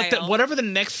little while? but whatever the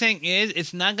next thing is,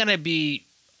 it's not going to be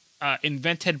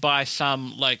invented by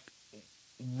some like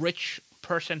rich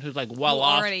person who's like well Who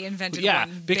off. already invented yeah,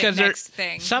 one because big next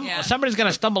thing. Yeah. somebody's going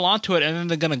to stumble onto it and then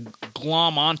they're going to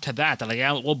glom onto that. They're like,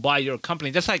 yeah, we'll buy your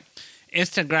company. Just like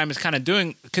Instagram is kind of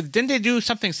doing, because didn't they do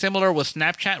something similar with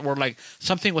Snapchat where like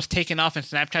something was taken off in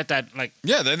Snapchat that like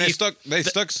Yeah, then they stuck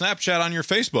Snapchat on your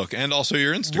Facebook and also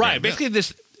your Instagram. right? Yeah.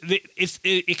 Basically,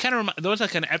 it kind of there was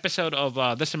like an episode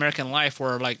of This American Life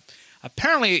where like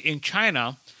apparently in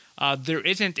China there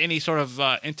isn't any sort of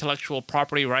intellectual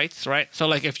property rights, right? So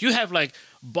like if you have like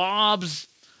Bob's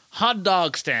hot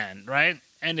dog stand, right,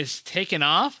 and it's taken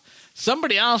off,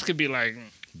 somebody else could be like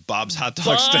Bob's hot dog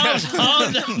Bob's stand.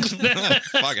 hot dog stand,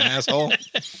 Fucking asshole.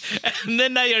 and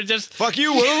then now you're just Fuck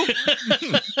you, Woo.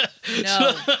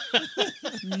 No.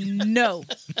 No.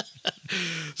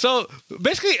 so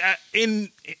basically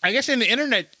I guess in the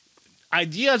internet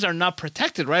ideas are not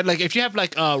protected, right? Like if you have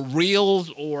like reels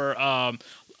or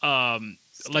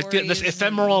like this Stories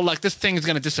ephemeral, like this thing is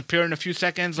going to disappear in a few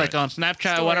seconds, like on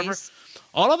Snapchat or whatever. Stories.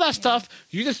 All of that stuff,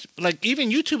 you just like even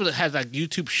YouTube has like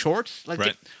YouTube Shorts. Like,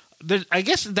 Right. I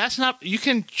guess that's not. You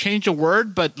can change a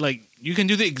word, but like You can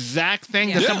do the exact thing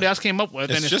Yeah. that Yeah. somebody else came up with,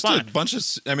 and It's it's just fine. a bunch of.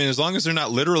 I mean, as long as they're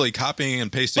not literally copying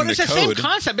and pasting But it's the the code. same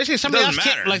concept. Basically, somebody else doesn't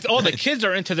came, matter. like, oh, the kids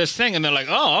are into this thing, and they're like,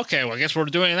 oh, okay, well, I guess we're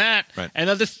doing that. Right. And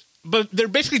they'll just, but they're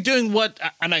basically doing what,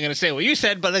 I'm not going to say what you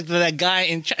said, but like that guy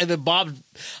in the Bob's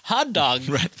hot dog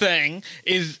thing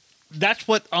is, that's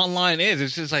what online is.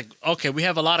 It's just like, okay, we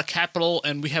have a lot of capital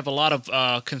and we have a lot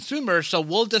of consumers, so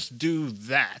we'll just do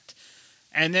that.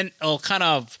 And then it'll kind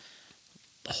of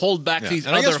hold back Yeah. these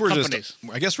And other I guess we're companies.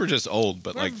 I guess we're just old,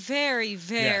 but We're like very,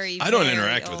 very. I don't very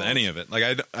interact old. with any of it. Like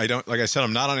I don't. Like I said,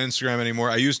 I'm not on Instagram anymore.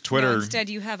 I use Twitter. No, instead,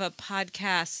 you have a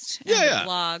podcast and Yeah. a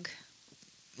blog.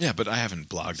 Yeah, but I haven't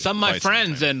blogged. Some of in my quite some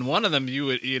friends, time. and one of them,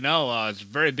 is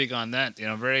very big on that.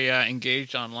 Very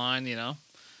engaged online.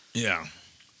 Yeah.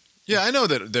 Yeah, I know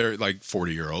that they're like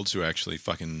 40-year-olds who actually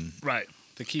fucking Right.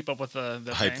 To keep up with the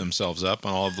hype thing. themselves up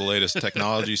on all of the latest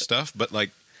technology stuff. But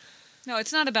like, No,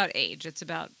 it's not about age. It's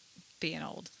about being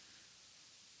old.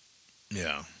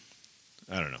 yeah,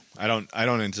 I don't know. I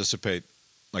don't anticipate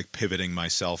like pivoting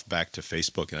myself back to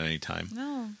Facebook at any time.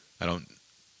 No. I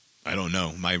don't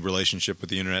know. My relationship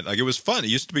with the internet, like it was fun. It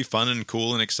used to be fun and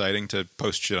cool and exciting to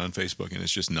post shit on Facebook, and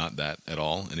it's just not that at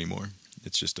all anymore.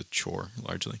 It's just a chore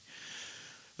largely.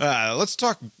 Let's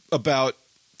talk about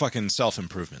fucking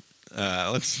self-improvement.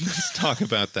 Let's talk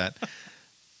about that.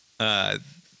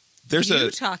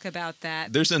 You talk about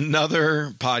that. There's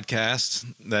another podcast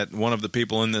that one of the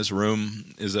people in this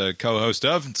room is a co-host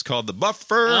of. It's called The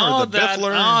Buffer or The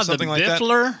Biffler, something like that. The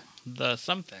Biffler, the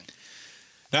something.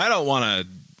 Now, I don't want to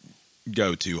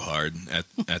go too hard at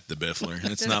the Biffler.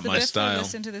 It's Does not the my Biffler style.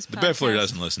 listen to this The Biffler podcast?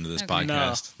 doesn't listen to this Okay.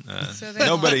 podcast. So they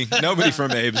Nobody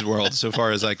from Abe's world, so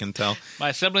far as I can tell.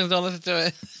 My siblings don't listen to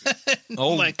it.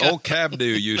 Old my God. old Cabdo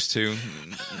used to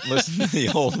listen to the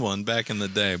old one back in the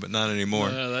day, but not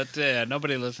anymore.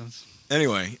 Nobody listens.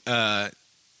 Anyway,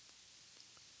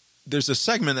 there's a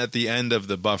segment at the end of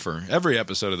The Buffer. Every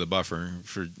episode of The Buffer,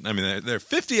 they're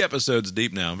 50 episodes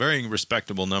deep now. Very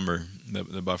respectable number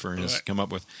that The Buffer has Right. come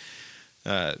up with.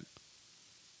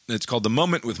 It's called The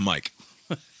Moment with Mike.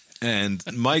 And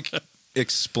Mike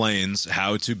explains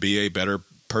how to be a better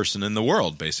person in the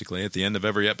world, basically, at the end of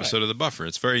every episode of The Buffer.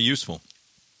 It's very useful.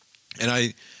 And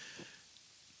I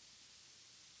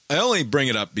only bring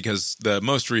it up because the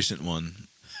most recent one,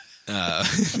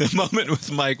 The Moment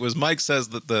with Mike says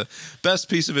that the best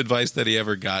piece of advice that he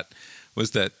ever got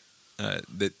was that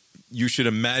that you should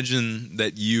imagine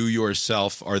that you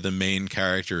yourself are the main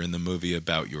character in the movie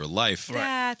about your life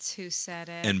That's who said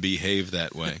it. and behave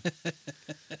that way.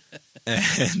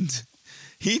 And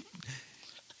he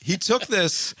took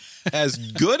this as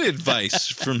good advice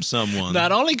from someone,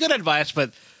 Not only good advice,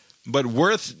 but but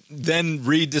worth then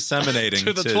re-disseminating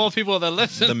to the 12 people that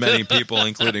listen. the many people,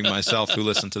 including myself, who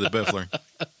listen to the Biffler.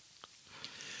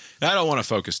 Now, I don't want to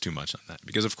focus too much on that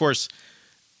because, of course,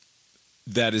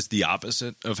 that is the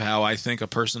opposite of how I think a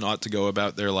person ought to go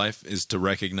about their life, is to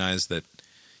recognize that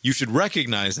you should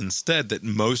recognize instead that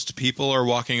most people are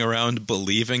walking around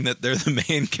believing that they're the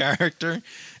main character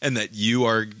and that you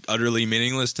are utterly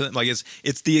meaningless to them. Like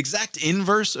it's the exact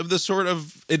inverse of the sort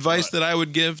of advice that I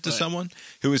would give to someone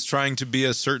who is trying to be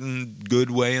a certain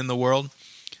good way in the world.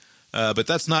 But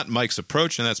that's not Mike's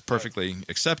approach, and that's perfectly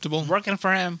acceptable. Working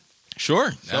for him.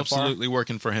 Sure, So absolutely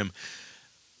working for him.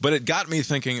 But it got me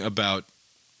thinking about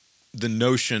the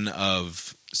notion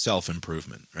of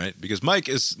self-improvement, right? Because Mike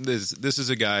this is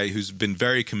a guy who's been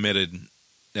very committed,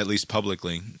 at least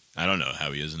publicly. I don't know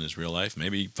how he is in his real life.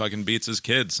 Maybe he fucking beats his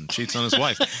kids and cheats on his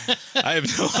wife. I have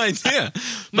no idea.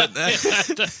 But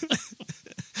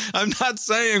I'm not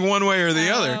saying one way or the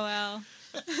other. Well.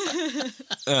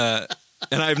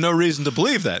 And I have no reason to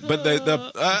believe that. But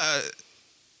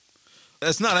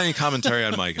that's not any commentary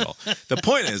on Mike at all. The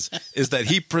point is that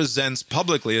he presents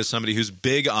publicly as somebody who's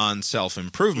big on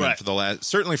self-improvement Right.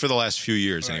 certainly for the last few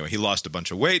years. Right. Anyway, he lost a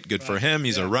bunch of weight. Good for him.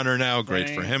 He's a runner now.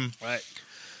 Great for him.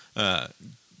 Right.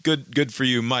 Good for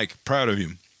you, Mike. Proud of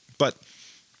you. But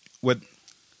what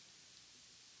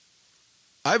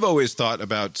I've always thought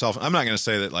about I'm not going to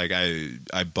say that like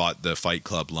I bought the Fight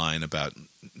Club line about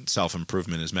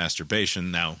self-improvement is masturbation.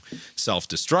 Now,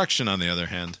 self-destruction, on the other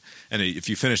hand, and if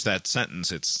you finish that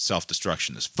sentence, it's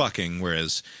self-destruction is fucking,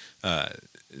 whereas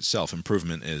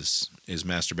self-improvement is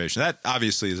masturbation. That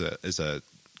obviously is a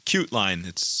cute line.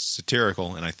 It's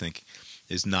satirical, and I think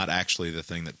is not actually the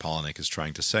thing that Palahniuk is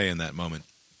trying to say in that moment.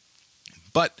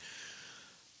 But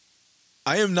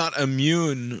I am not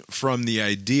immune from the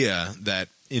idea that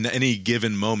in any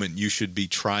given moment you should be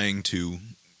trying to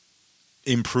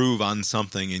improve on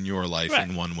something in your life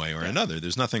in one way or another.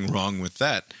 There's nothing wrong with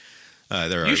that.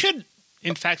 You should,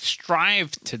 in fact,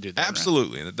 strive to do that.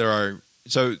 Absolutely. There are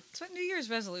So That's what New Year's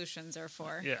resolutions are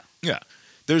for. Yeah. yeah,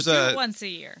 there's Do it a once a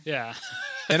year. Yeah.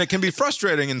 and it can be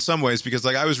frustrating in some ways because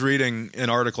like I was reading an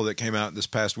article that came out this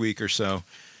past week or so,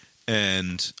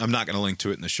 and I'm not going to link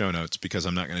to it in the show notes because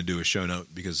I'm not going to do a show note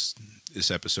because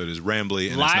this episode is rambly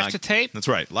and Live it's not, to tape? That's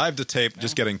right, live to tape,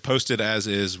 just getting posted as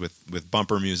is with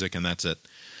bumper music, and that's it.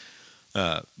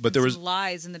 But there was Some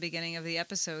lies in the beginning of the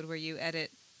episode where you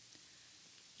edit.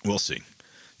 we'll see.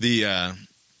 The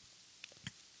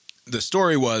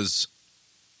story was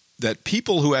that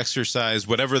people who exercise,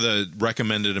 whatever the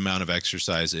recommended amount of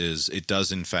exercise is, it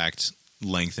does in fact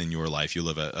lengthen your life. You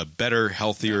live a better,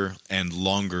 healthier, and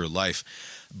longer life.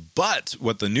 But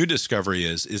what the new discovery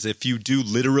is if you do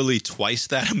literally twice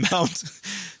that amount,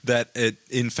 that it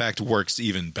in fact works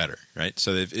even better, right?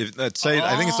 So if let's say,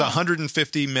 I think it's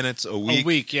 150 minutes a week. A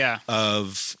week, yeah.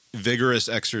 Of vigorous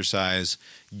exercise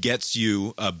gets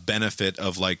you a benefit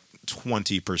of like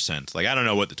 20%. Like I don't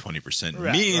know what the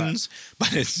 20% means,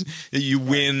 but it's you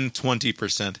win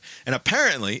 20%. And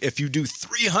apparently, if you do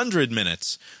 300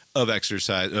 minutes of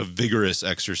exercise, of vigorous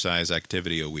exercise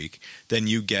activity a week, then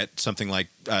you get something like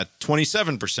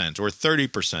 27% or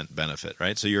 30% benefit,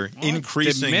 right? So you're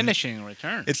increasing diminishing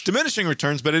returns. It's diminishing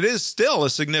returns, but it is still a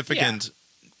significant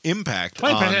impact.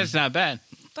 20% is not bad.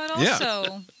 But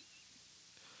also,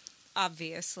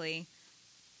 obviously,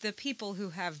 the people who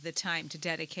have the time to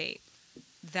dedicate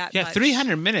that much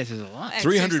 300 minutes is a lot.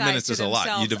 300 exercise minutes to is a lot.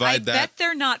 You themselves. divide I that. bet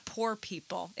they're not poor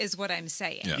people, is what I'm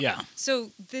saying. Yeah. Yeah. So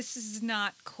this is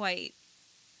not quite.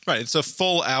 Right, it's a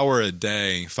full hour a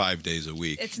day, 5 days a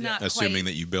week. It's not assuming quite-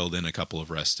 that you build in a couple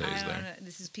of rest days I don't there. know.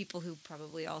 This is people who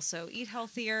probably also eat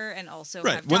healthier and also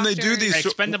Right. have When they do doctors. these-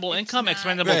 Expendable It's income, not-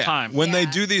 expendable Yeah. time. When they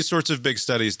Yeah. do these sorts of big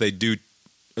studies, they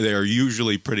are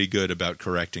usually pretty good about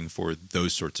correcting for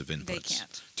those sorts of inputs. They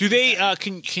can't. Do they?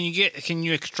 Can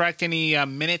you extract any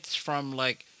minutes from,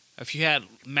 like, if you had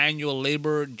manual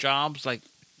labor jobs? Like,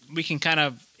 we can kind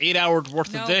of 8 hours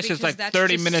worth No, of this is because like that's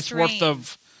 30 just minutes worth strain.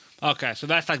 of. Okay, so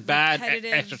that's like bad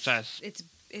Repetitive, exercise.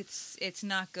 It's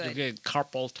not You good. get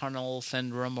carpal tunnel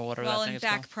syndrome or whatever Well, that thing and is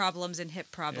back called. problems and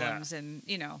hip problems and,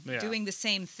 Yeah. doing the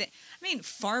same thing. I mean,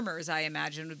 farmers, I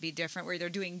imagine, would be different where they're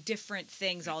doing different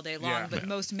things all day long, Yeah. but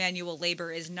most manual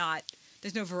labor is not,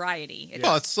 there's no variety.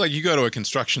 Well, it's like you go to a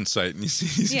construction site and you see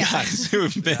these Yeah. guys who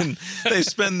have been, they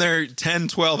spend their 10,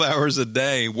 12 hours a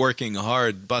day working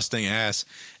hard, busting ass,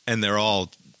 and they're all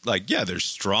like, yeah, they're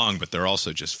strong, but they're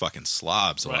also just fucking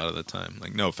slobs a lot of the time.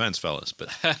 Like, no offense, fellas. But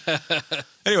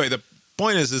anyway, the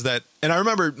point is that, and I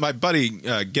remember my buddy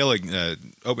Gillig,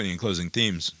 opening and closing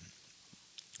themes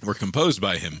were composed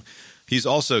by him. He's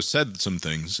also said some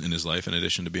things in his life in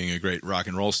addition to being a great rock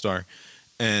and roll star.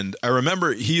 And I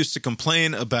remember he used to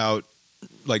complain about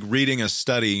like reading a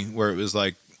study where it was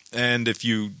like, and if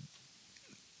you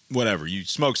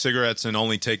smoke cigarettes and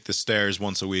only take the stairs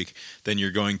once a week, then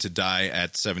you're going to die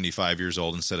at 75 years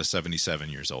old instead of 77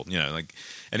 years old.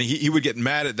 And he would get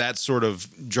mad at that sort of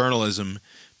journalism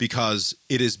because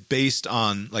it is based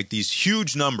on like these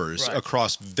huge numbers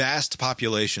across vast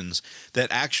populations that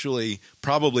actually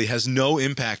probably has no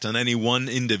impact on any one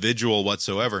individual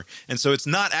whatsoever. And so it's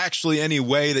not actually any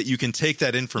way that you can take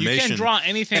that information You can't draw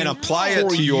anything and apply it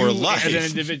for to your you life. as an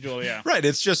individual. Yeah. Right.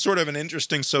 It's just sort of an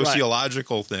interesting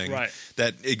sociological thing Right.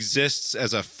 that exists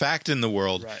as a fact in the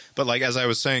world. Right. But like, as I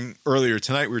was saying earlier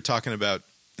tonight, we were talking about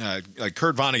like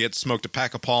Kurt Vonnegut smoked a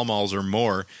pack of Pall Malls or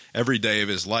more every day of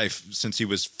his life since he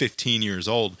was 15 years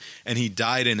old. And he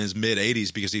died in his mid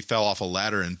 80s because he fell off a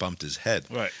ladder and bumped his head.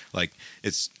 Right. Like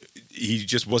he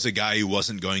just was a guy who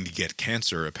wasn't going to get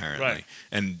cancer apparently. Right.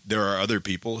 And there are other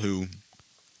people who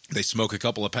they smoke a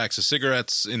couple of packs of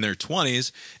cigarettes in their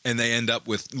 20s and they end up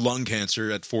with lung cancer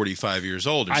at 45 years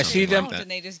old or I something see them- like that.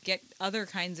 And they just get other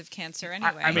kinds of cancer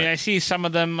anyway. I mean, I see some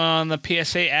of them on the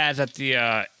PSA ads that the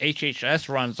HHS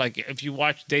runs. Like, if you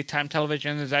watch daytime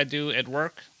television, as I do at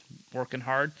work, working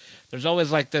hard, there's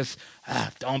always like this,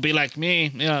 don't be like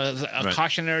me, a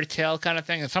cautionary tale kind of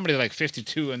thing. And somebody's like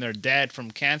 52 and they're dead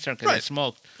from cancer because they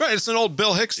smoked. Right, it's an old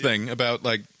Bill Hicks thing about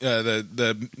like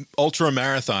the ultra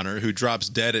marathoner who drops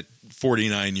dead at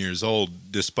 49 years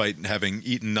old despite having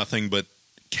eaten nothing but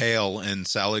kale and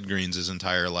salad greens his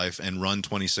entire life and run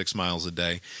 26 miles a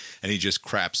day, and he just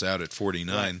craps out at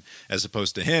 49. As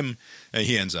opposed to him,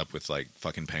 he ends up with like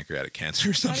fucking pancreatic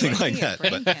cancer or something like that.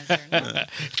 Brain cancer, no.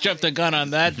 Jumped the gun on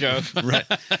that joke. Right.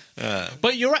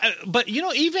 But you're right. But,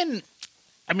 even,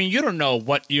 I mean, you don't know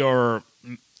what your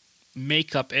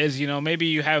makeup is. Maybe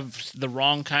you have the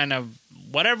wrong kind of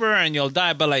whatever and you'll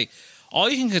die. But, like, all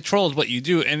you can control is what you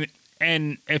do.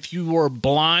 And if you were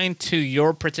blind to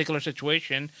your particular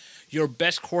situation, your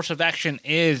best course of action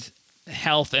is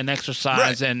health and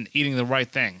exercise Right. and eating the right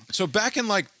thing. So back in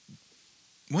like,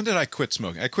 when did I quit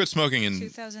smoking? I quit smoking in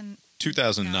 2009.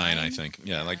 2009, I think.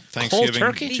 Yeah, Yeah. like Thanksgiving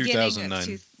turkey? Beginning of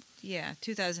 2009.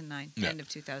 2009. Yeah. End of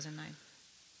 2009.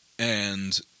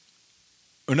 And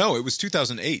oh no, it was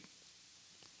 2008.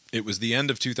 It was the end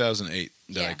of 2008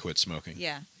 that I Yeah. quit smoking.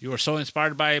 Yeah. You were so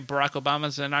inspired by Barack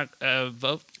Obama's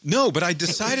vote. No, but I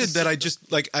decided that I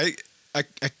just like I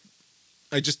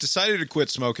just decided to quit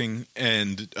smoking,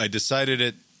 and I decided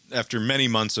it after many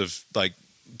months of like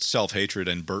self-hatred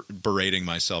and berating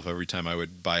myself every time I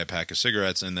would buy a pack of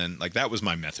cigarettes, and then like that was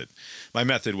my method. My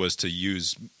method was to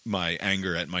use my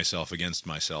anger at myself against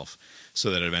myself so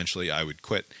that eventually I would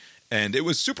quit. And it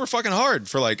was super fucking hard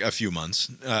for like a few months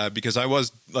because I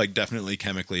was like definitely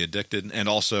chemically addicted, and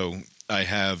also I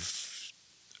have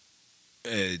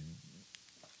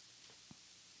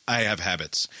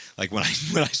habits. Like when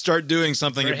I start doing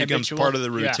something, Very it becomes habitual. part of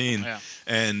the Yeah, routine, yeah.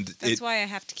 and That's it. why I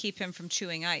have to keep him from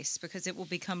chewing ice, because it will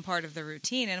become part of the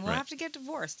routine, and we'll Right. have to get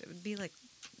divorced. It would be like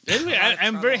Anyway, a lot of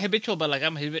I'm very trouble. habitual, but like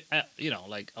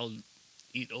like I'll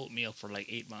eat oatmeal for like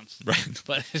 8 months. Right.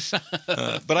 But it's,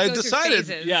 But I Go through decided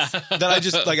phases. yeah. that I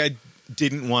just like I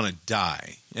didn't want to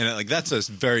die, and like that's a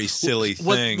very silly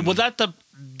thing. Was that the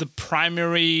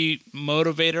primary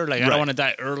motivator? Like I Right. don't want to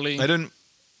die early. I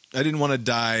didn't want to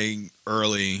die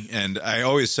early, and I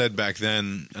always said back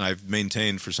then, and I've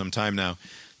maintained for some time now,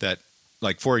 that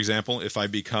like for example, if I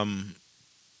become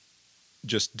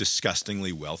just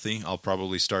disgustingly wealthy, I'll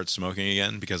probably start smoking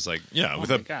again because like Oh with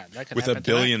my a God, that could with $1 happen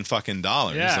billion fucking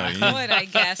dollars. Yeah. like, you know. would, I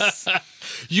guess.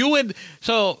 You would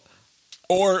so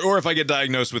Or if I get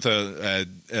diagnosed with a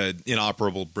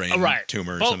inoperable brain Right.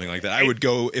 tumor or Well, something like that, I would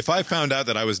go. If I found out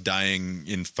that I was dying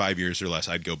in 5 years or less,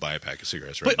 I'd go buy a pack of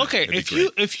cigarettes. Right But now. okay, It'd be if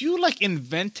great. you like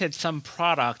invented some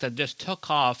product that just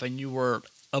took off and you were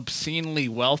obscenely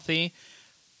wealthy,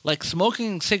 like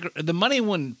smoking cigarette, the money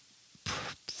wouldn't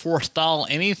forestall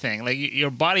anything. Like your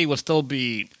body would still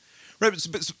be. Right,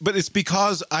 but it's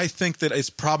because I think that it's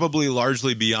probably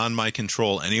largely beyond my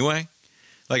control anyway.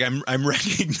 Like I'm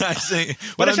recognizing,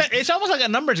 But I'm, it's almost like a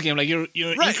numbers game. Like you're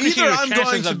right. increasing Either your I'm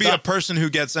chances going to of be a person who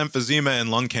gets emphysema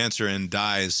and lung cancer and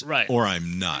dies, Right. or I'm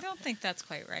I not. don't think that's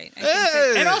quite right. I Eh. think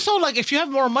that- And also, like, if you have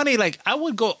more money, like, I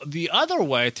would go the other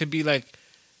way to be, like,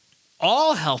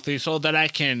 all healthy so that I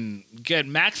can get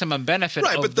maximum benefit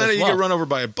Right, of but then this you wealth. get run over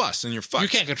by a bus and you're fucked. You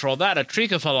can't control that. A tree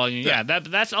could fall on you. Yeah,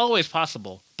 that's always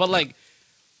possible. But, like,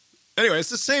 Anyway, it's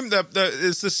the same.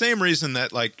 It's the same reason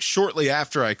that like shortly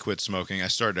after I quit smoking, I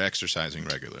started exercising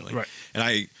regularly. Right. And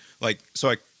I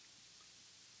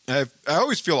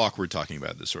always feel awkward talking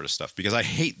about this sort of stuff because I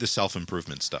hate the self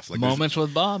improvement stuff. Like there's- moments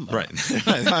with Bob. Right.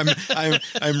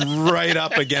 I'm right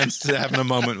up against having a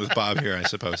moment with Bob here, I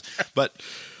suppose. But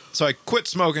so I quit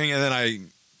smoking, and then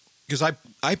because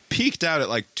I peaked out at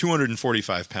like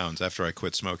 245 pounds after I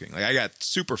quit smoking. Like I got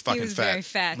super he fucking was fat. very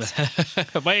fat.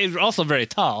 But he's also very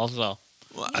tall, so.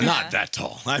 Well, Yeah. Not that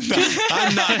tall.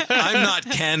 I'm not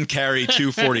can carry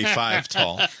 245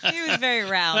 tall. He was very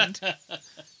round.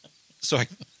 So I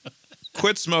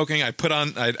quit smoking. I put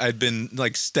on. I'd been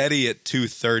like steady at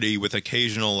 230 with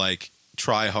occasional like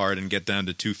try hard and get down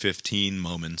to 215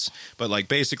 moments, but like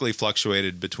basically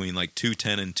fluctuated between like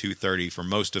 210 and 230 for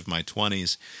most of my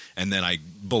 20s, and then I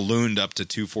ballooned up to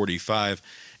 245,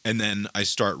 and then I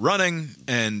start running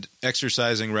and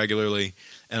exercising regularly,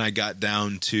 and I got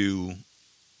down to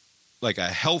like a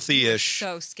healthy-ish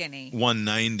So skinny.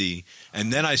 190,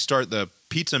 and then I start the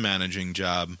pizza managing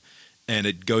job, and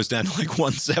it goes down to like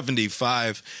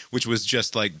 175, which was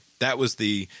just like that was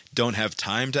the don't have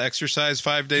time to exercise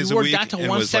 5 days You a were week down to and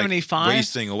was like 175?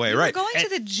 wasting away. You Right, were going to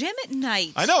the gym at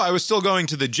night. I know. I was still going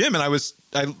to the gym,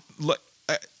 and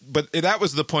but that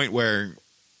was the point where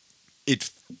it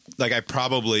like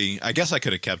I guess I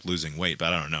could have kept losing weight,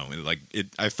 but I don't know.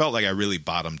 I felt like I really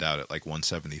bottomed out at like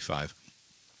 175,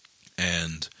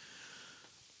 and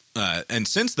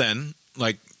since then,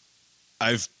 like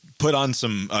I've put on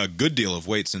a good deal of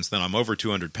weight since then. I'm over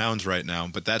 200 pounds right now,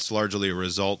 but that's largely a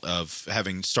result of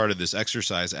having started this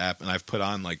exercise app, and I've put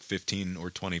on like 15 or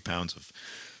 20 pounds of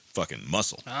fucking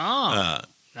muscle. Oh,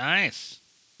 nice.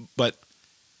 But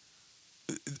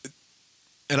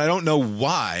and I don't know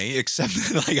why, except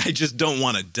that like I just don't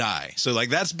want to die. So like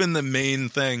that's been the main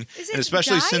thing, Is and it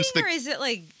especially dying, since or is it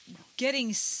like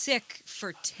getting sick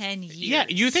for 10 years? Yeah,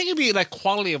 you think it'd be like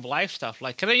quality of life stuff.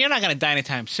 Like, 'cause you're not going to die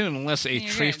anytime soon unless a You're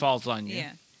tree good. falls on you.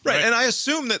 Yeah. right, and I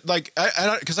assume that like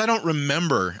because I don't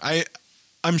remember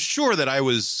I'm sure that I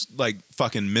was like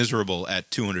fucking miserable at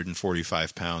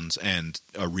 245 pounds and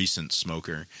a recent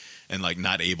smoker, and like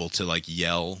not able to like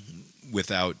yell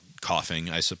without coughing,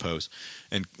 I suppose,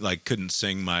 and like couldn't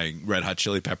sing my Red Hot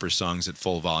Chili Peppers songs at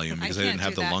full volume because I, can't didn't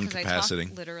have do the that lung 'cause capacity. I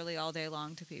talk literally all day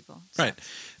long to people. So. Right.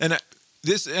 And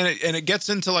it gets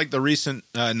into like the recent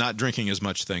not drinking as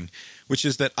much thing, which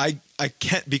is that I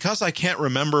can't, because I can't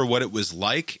remember what it was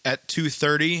like at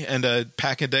 2:30 and a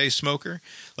pack a day smoker.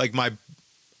 Like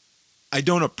I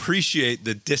don't appreciate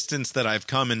the distance that I've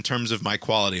come in terms of my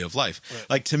quality of life. Right.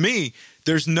 Like to me,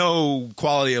 there's no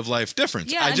quality of life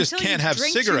difference. Yeah, I just until can't you have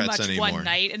drink cigarettes too much anymore. one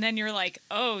night, and then you're like,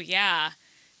 oh yeah,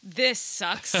 this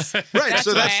sucks. Right. That's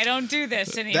So why I don't do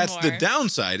this anymore. That's the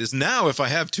downside. Is now if I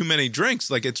have too many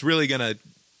drinks, like it's really gonna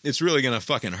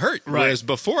fucking hurt. Right. Whereas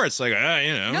before, it's like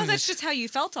No, that's just how you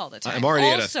felt all the time. I'm already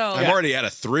also, at a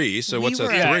 3. So what's a we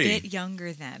 3? were a bit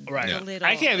younger then. Right. A little,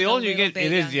 I can't. The like older a you little get, bit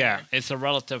it is. younger. It's a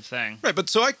relative thing. Right, but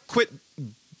so I quit.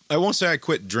 I won't say I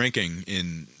quit drinking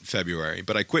in February,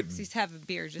 but I quit. Just have a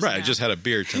beer. Just Right, now. I just had a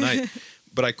beer tonight,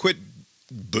 but I quit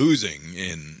boozing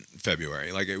in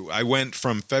February. Like I went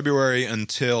from February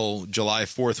until July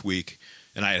 4th week,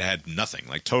 and I had nothing.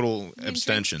 Like total I mean,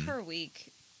 abstention drinks per week.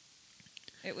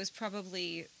 It was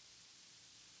probably,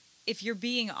 if you're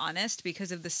being honest,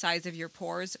 because of the size of your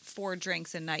pores, 4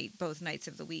 drinks a night, both nights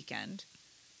of the weekend,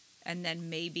 and then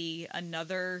maybe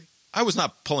another. I was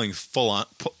not pouring full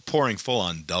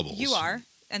on doubles. You are,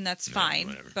 and that's No, fine.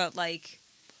 whatever. But like,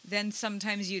 then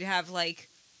sometimes you'd have like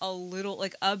a little,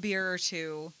 like a beer or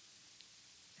two.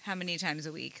 How many times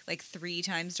a week? Like 3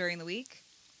 times during the week.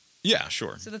 Yeah,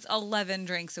 sure. So that's 11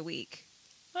 drinks a week.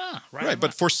 Ah, Right,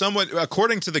 but for someone,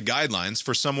 according to the guidelines,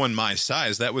 for someone my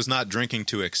size, that was not drinking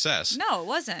to excess. No, it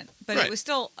wasn't. But Right. it was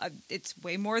still. It's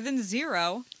way more than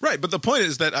 0. Right, but the point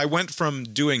is that I went from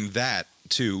doing that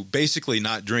to basically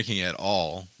not drinking at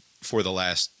all for the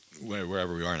last,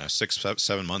 wherever we are now,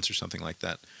 6-7 months or something like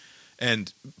that.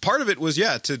 And part of it was,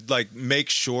 to like make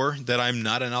sure that I'm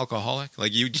not an alcoholic.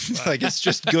 Like like it's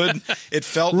just good. It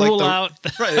felt Rule like out.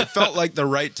 right. It felt like the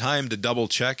right time to double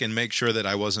check and make sure that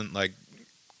I wasn't like,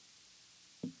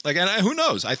 and who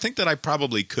knows? I think that I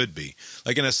probably could be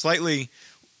like in a slightly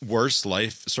worse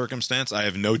life circumstance. I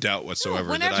have no doubt whatsoever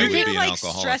that Whenever I would you're be an like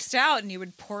alcoholic. stressed out and you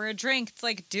would pour a drink, it's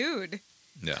like, dude,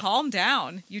 Yeah. calm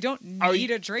down. You don't need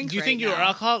a drink. Do you right think you're now.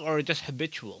 alcoholic or just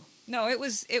habitual? No, it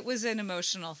was an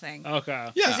emotional thing. Okay.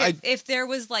 Yeah, 'Cause if there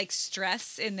was like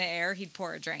stress in the air, he'd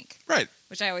pour a drink, right.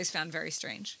 which I always found very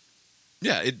strange.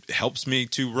 Yeah, it helps me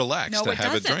to relax, No, to it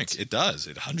have doesn't. a drink. It does.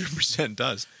 It 100%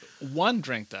 does. One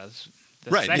drink does. The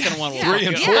Right. second one will Yeah. 3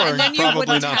 and fuck 4 you and up. then you probably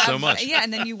wouldn't not have, so much. Yeah,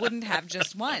 and then you wouldn't have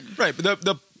just one. Right, but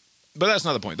but that's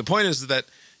not the point. The point is that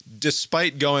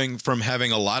despite going from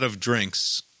having a lot of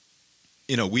drinks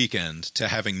in a weekend to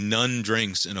having none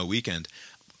drinks in a weekend,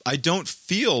 I don't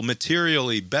feel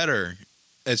materially better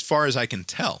as far as I can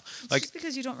tell. It's Like just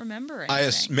because you don't remember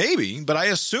anything. maybe, but I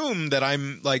assume that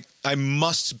I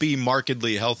must be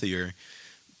markedly healthier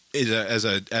as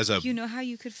a You know how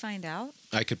you could find out?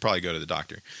 I could probably go to the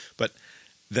doctor, but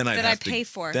then I'd That I have to pay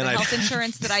for. then The I'd- health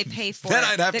insurance that I pay for. Then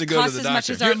I'd have that to go to costs the as much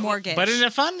doctor. as our mortgage. But isn't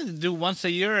it fun to do once a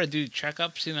year or do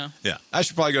checkups, Yeah, I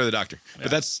should probably go to the doctor. Yeah.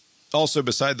 But that's also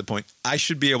beside the point. I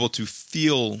should be able to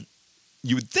feel.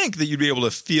 You would think that you'd be able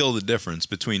to feel the difference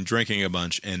between drinking a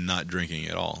bunch and not drinking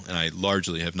at all, and I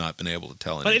largely have not been able to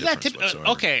tell any But is that difference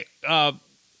whatsoever. okay?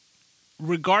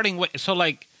 Regarding what, so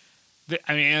like,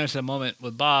 I mean, it's a moment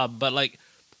with Bob, but like,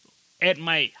 at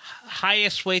my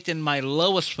highest weight and my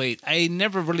lowest weight, I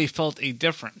never really felt a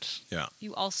difference. Yeah,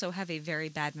 You also have a very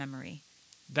bad memory.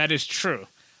 That is true,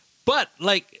 but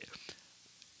like,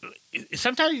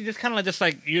 sometimes you just kind of just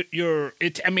like you're.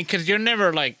 I mean, because you're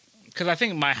never like. Because I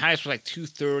think my highest was like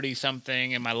 230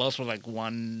 something, and my lowest was like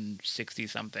 160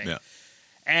 something.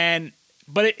 Yeah.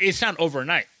 But it's not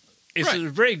overnight. It's Right. a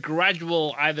very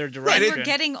gradual either Right, direction. And we're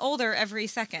getting older every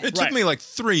second. it took Right. me like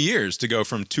 3 years to go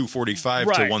from 245 to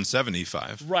Right.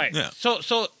 175. Right. Yeah.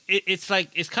 So it's like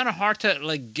it's kind of hard to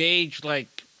like gauge like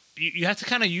you have to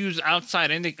kind of use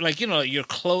outside like your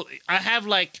clothes. I have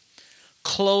like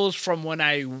clothes from when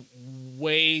I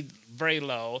weighed very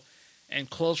low and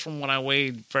clothes from when I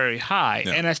weighed very high,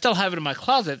 Yeah. and I still have it in my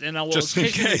closet. And I will Just in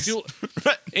occasionally case. do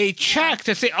Right. a check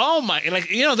to say, oh my, like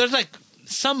there's like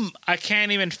some I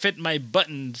can't even fit my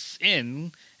buttons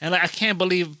in, and like, I can't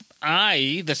believe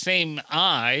the same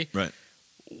I. Right.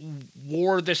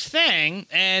 Wore this thing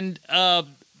and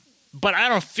but I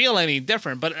don't feel any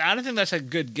different, but I don't think that's a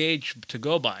good gauge to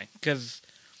go by because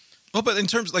Well, but in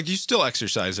terms like you still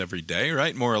exercise every day,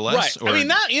 right? More or less. right. I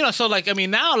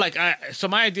mean now so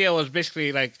my idea was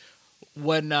basically like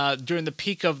when during the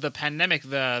peak of the pandemic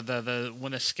the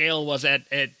when the scale was at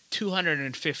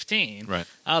 215. Right.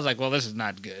 I was like, well, this is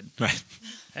not good. Right.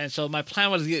 And so my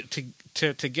plan was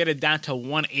to get it down to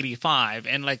 185.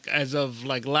 And like as of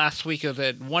like last week, it was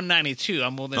at 192.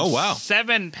 I'm within Oh, wow.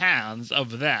 7 pounds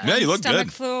of that. Yeah, you look Stomach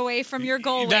good. flew away from your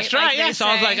goal That's weight. right. like Yeah. they So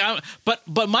I was say. like,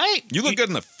 but my You look good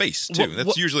in the face too. What-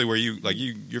 That's usually where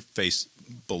your face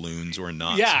balloons or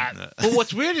not. Yeah. But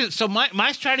what's weird is, so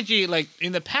my strategy, like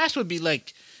in the past, would be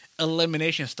like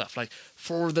elimination stuff. Like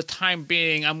for the time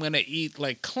being, I'm gonna eat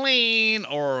like clean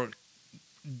or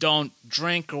don't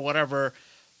drink or whatever.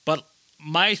 But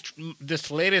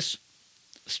this latest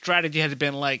strategy has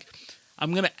been like,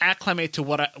 I'm gonna acclimate to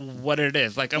what it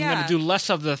is. Like I'm Yeah. gonna do less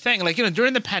of the thing. Like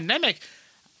during the pandemic,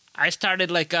 I started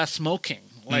like smoking,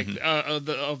 like of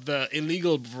the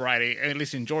illegal variety, at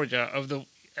least in Georgia.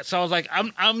 So I was like,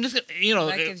 I'm just that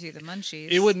gives you the munchies.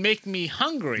 it would make me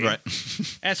hungry, Right.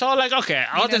 And so I was like, okay,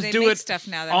 I'll just they do make it stuff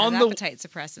now that on has the. appetite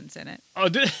suppressants in it. Oh,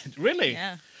 really?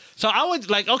 Yeah. So I would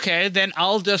like, okay, then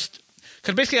I'll just,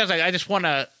 because basically I was like, I just want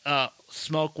to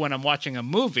smoke when I'm watching a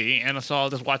movie, and so I'll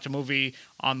just watch a movie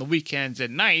on the weekends at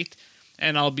night,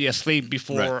 and I'll be asleep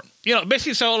before, Right.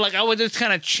 Basically, so like I would just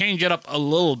kind of change it up a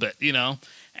little bit,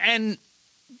 and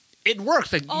it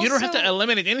works. Like you don't have to Also-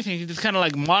 eliminate anything; you just kind of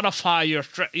like modify your,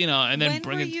 and then When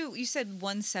bring were it. you said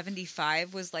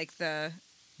 175 was like the...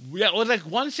 Yeah, it was like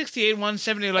 168,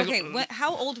 170. Like Okay,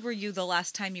 how old were you the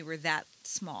last time you were that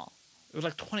small? it was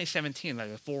like 2017,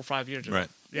 like 4 or 5 years ago. Right.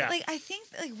 Yeah. Like, I think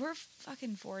we're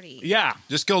fucking 40. Yeah.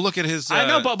 Just go look at his. I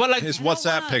know, but like his I don't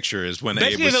WhatsApp wanna- picture is when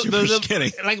Abe basically was super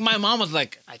skinny. like my mom was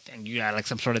like, I think you got like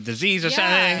some sort of disease or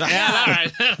Yeah, something. yeah.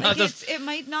 All right. Like, Just- it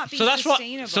might not be so that's why.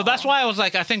 sustainable. So that's why I was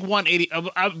like, I think 180.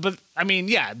 But I mean,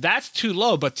 yeah, that's too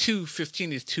low. But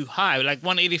 215 is too high. Like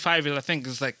 185 is, I think,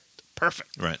 is like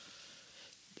perfect. Right.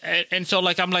 And so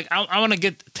like I'm like I want to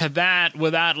get to that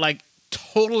without like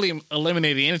totally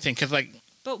eliminating anything, because like.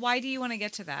 But why do you want to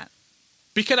get to that?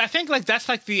 Because I think like that's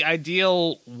like the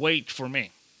ideal weight for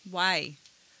me. Why?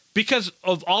 Because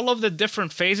of all of the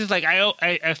different phases, like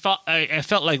I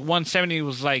felt like 170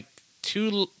 was like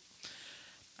too.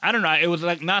 I don't know. It was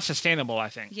like not sustainable. I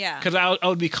think. Yeah. Because I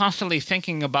would be constantly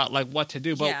thinking about like what to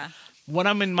do. But Yeah. when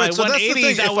I'm in my Right, so that's the 180s,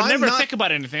 thing. I If would I'm never not- think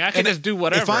about anything. I can And just do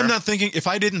whatever. If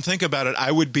I didn't think about it,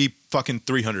 I would be fucking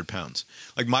 300 pounds.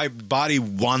 Like my body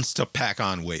wants to pack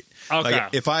on weight. Okay.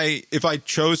 Like if I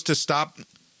chose to stop,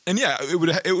 and yeah,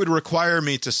 it would require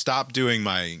me to stop doing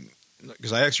my,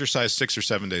 because I exercise 6 or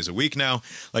 7 days a week now.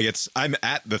 Like I'm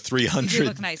at the You 300. do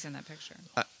look nice in that picture.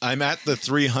 I'm at the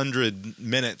 300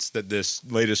 minutes that this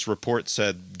latest report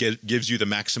said gives you the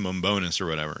maximum bonus or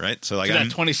whatever, right? So like So that I'm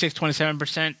 26,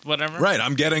 27%, whatever. right.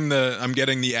 I'm getting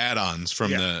the add-ons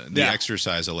from Yeah. the Yeah.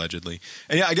 exercise allegedly,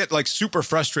 and yeah, I get like super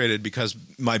frustrated because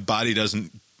my body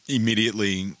doesn't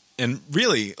immediately. And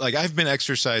really, like I've been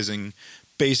exercising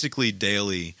basically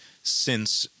daily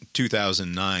since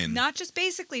 2009. Not just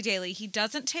basically daily. He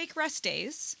doesn't take rest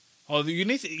days. Oh, you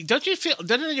need. Don't you feel?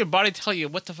 Doesn't your body tell you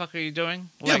what the fuck are you doing?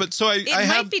 Yeah, but so It I might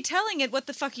have be telling it what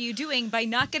the fuck are you doing by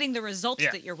not getting the results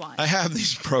Yeah. that you want. I have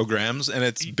these programs, and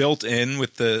it's built in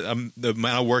with the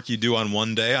amount of work you do on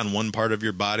one day on one part of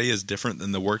your body is different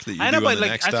than the work that you I know, do but on the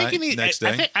like next I think day. you need. Next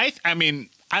I day. think I mean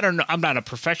I don't know. I'm not a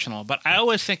professional, but I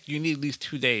always think you need at least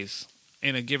 2 days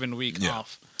in a given week Yeah.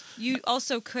 off. You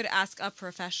also could ask a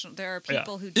professional. There are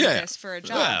people who do yeah, this for a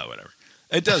job. Yeah, whatever.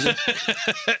 It doesn't.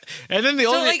 And then the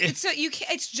So only like, so you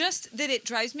can't, it's just that it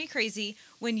drives me crazy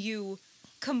when you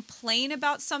complain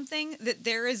about something that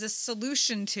there is a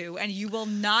solution to, and you will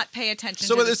not pay attention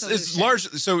So to the it's solution. large.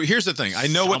 So here's the thing. I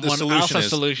know what the Someone solution else's is.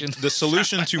 solution. The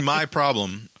solution to my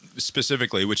problem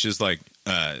specifically, which is like,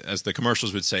 as the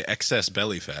commercials would say, excess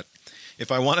belly fat.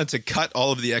 If I wanted to cut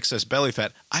all of the excess belly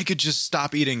fat, I could just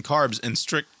stop eating carbs and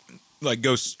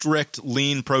go strict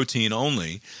lean protein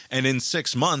only, and in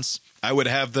 6 months I would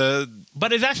have the.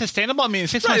 But is that sustainable? I mean, in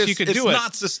 6 Right, months you could do it. It's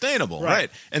not sustainable, Right. right?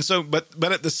 And so, but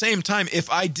at the same time, if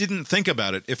I didn't think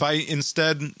about it, if I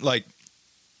instead like,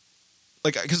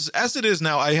 because as it is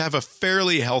now, I have a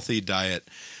fairly healthy diet.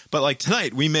 But like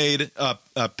tonight, we made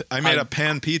I made a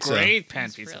pan pizza, Great pan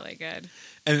It's pizza. really good.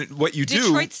 and what you do,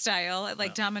 Detroit style,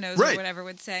 like Domino's or Right. whatever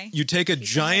would say. you take a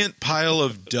giant pile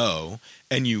of dough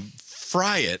and you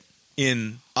fry it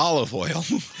in olive oil.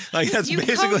 Like that's You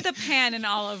basically. coat the pan in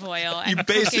olive oil and You cook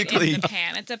it basically- in the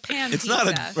pan. It's a pan It's pizza.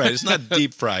 not it's not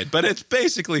deep fried, but it's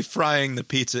basically frying the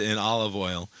pizza in olive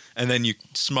oil, and then you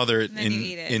smother it And then you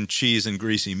eat it. in cheese and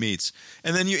greasy meats,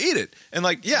 and then you eat it. And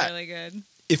like, yeah, Really good.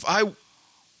 if I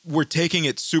were taking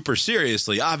it super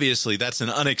seriously, obviously that's an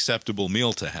unacceptable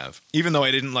meal to have, even though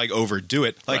I didn't like overdo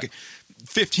it. Like, Right.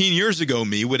 15 years ago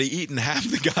me would have eaten half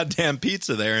the goddamn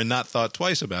pizza there and not thought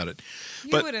twice about it.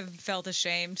 You But would have felt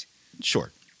ashamed.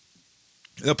 sure.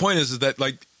 The point is that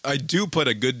like I do put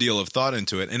a good deal of thought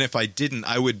into it, and if I didn't,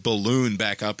 I would balloon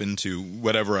back up into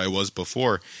whatever I was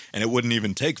before, and it wouldn't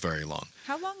even take very long.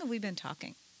 How long have we been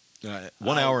talking?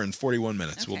 1 hour and 41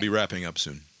 minutes. We'll Okay. be wrapping up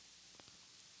soon.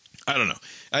 I don't know.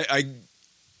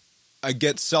 I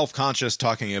get self-conscious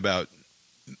talking about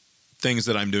things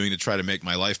that I'm doing to try to make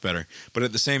my life better, but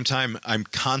at the same time, I'm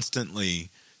constantly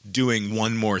doing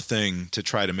one more thing to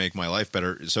try to make my life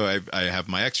better. So I have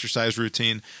my exercise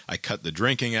routine. I cut the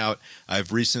drinking out.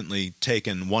 I've recently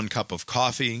taken 1 cup of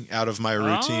coffee out of my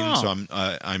routine, so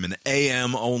I'm an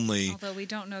AM only. Although we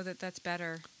don't know that that's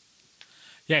better.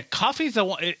 Yeah, coffee's the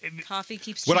one. Coffee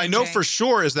keeps What I know changing. for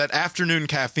sure is that afternoon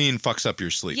caffeine fucks up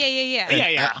your sleep. Yeah.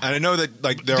 Yeah. And I know that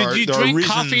like there Did are you there are drink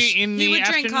reasons. coffee in the He would drink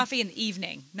afternoon? coffee in the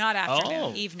evening, not afternoon.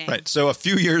 Oh. Evening. Right. So a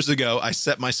few years ago, I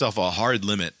set myself a hard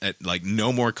limit at like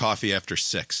no more coffee after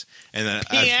 6. And then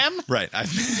PM? Right.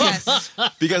 Yes.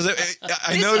 Because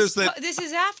I noticed that. This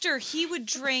is after he would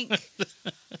drink.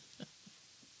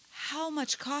 How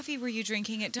much coffee were you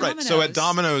drinking at Domino's? Right. So at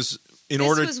Domino's, this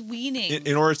was weaning.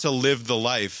 in order to live the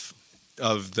life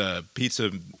of the pizza,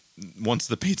 once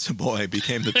the pizza boy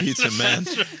became the pizza man,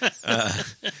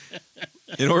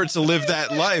 in order to live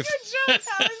that life, How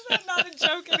is that not a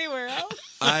joke anywhere else?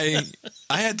 I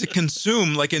had to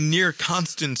consume like a near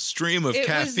constant stream of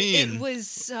caffeine. It was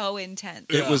so intense.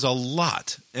 It was a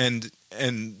lot,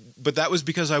 but that was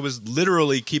because I was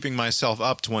literally keeping myself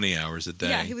up 20 hours a day.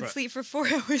 Yeah, he would sleep for 4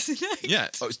 hours a night. Yeah,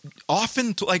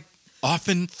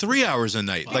 often 3 hours a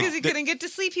night. Because he couldn't get to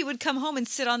sleep, he would come home and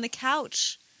sit on the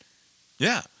couch.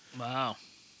 Yeah, Wow.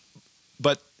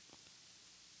 but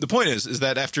the point is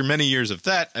that after many years of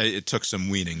that, it took some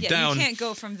weaning Yeah, down. you can't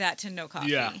go from that to no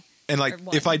coffee. Yeah. And or like,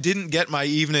 one. if I didn't get my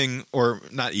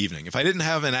if I didn't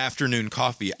have an afternoon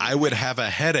coffee, I would have a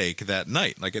headache that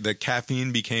night. Like the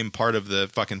caffeine became part of the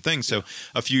fucking thing. So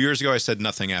a few years ago, I said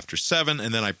nothing after 7,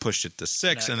 and then I pushed it to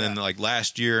 6. And then like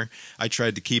last year, I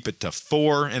tried to keep it to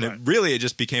 4. And it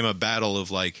just became a battle of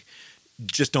like,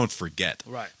 just don't forget.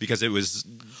 Right. Because it was,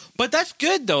 But that's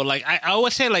good though. Like I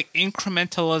always say, like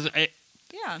incrementalism.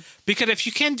 Yeah. Because if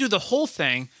you can't do the whole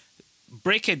thing,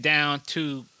 break it down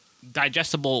to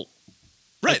digestible.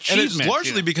 right. And it's achievement,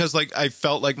 largely you know? because like I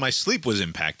felt like my sleep was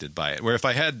impacted by it. Where if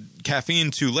I had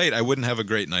caffeine too late, I wouldn't have a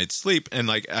great night's sleep. And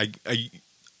like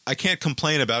I can't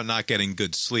complain about not getting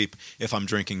good sleep if I'm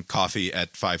drinking coffee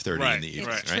at 5:30 Right. in the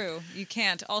evening. It's right? true. You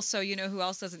can't. Also, you know who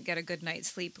else doesn't get a good night's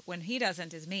sleep when he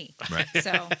doesn't is me. Right.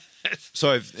 So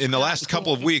So in the last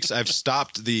couple of weeks, I've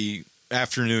stopped the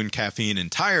afternoon caffeine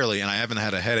entirely, and I haven't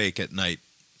had a headache at night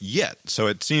yet. So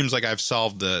it seems like I've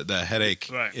solved the headache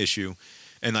Right. issue.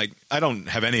 And like I don't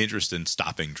have any interest in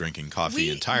stopping drinking coffee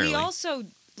entirely. We also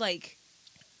like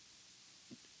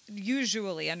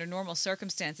usually under normal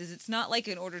circumstances, it's not like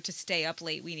in order to stay up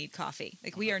late we need coffee.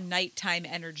 Like we are nighttime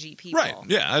energy people. Right.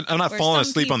 Yeah. I'm not Where falling some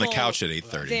asleep on the people, couch at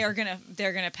 8:30.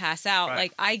 They're gonna pass out. Right.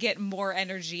 Like I get more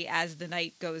energy as the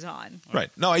night goes on. Right.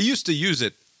 No, I used to use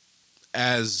it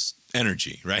as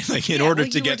energy, right? Like in Yeah, order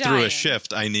well, to you were get through a dying.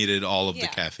 shift, I needed all of the Yeah.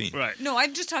 caffeine. Right. No,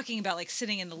 I'm just talking about like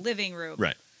sitting in the living room.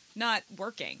 Right. Not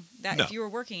working. That No. if you were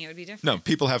working it would be different. No,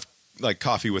 people have like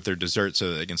coffee with their dessert so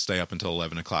that they can stay up until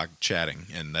 11 o'clock chatting,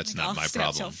 and that's Like, not I'll my stay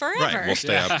up problem. till forever. Right, we'll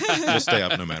stay up. We'll stay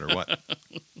up no matter what.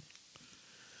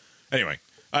 Anyway,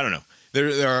 I don't know.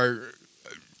 There are.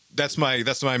 That's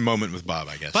my moment with Bob,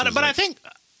 I guess. But is I like- think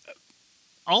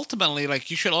ultimately,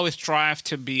 like you should always strive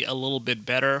to be a little bit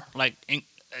better. Like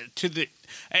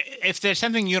if there's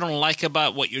something you don't like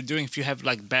about what you're doing, if you have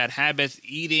like bad habits,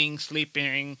 eating,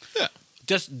 sleeping, Yeah.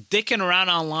 just dicking around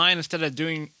online instead of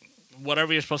doing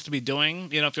whatever you're supposed to be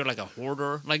doing. You know, if you're like a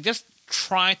hoarder, like just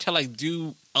try to like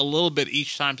do a little bit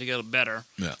each time to get better.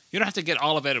 Yeah. You don't have to get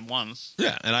all of it at once.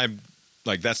 Yeah, and I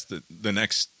like that's the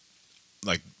next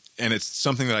like, and it's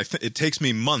something that it takes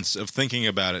me months of thinking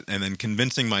about it and then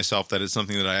convincing myself that it's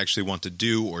something that I actually want to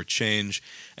do or change,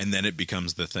 and then it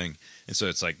becomes the thing. And so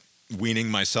it's like weaning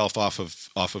myself off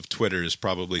of Twitter is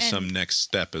probably And- some next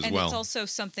step as and well. it's also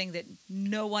something that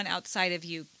no one outside of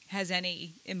you has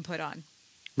any input on.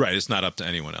 Right, it's not up to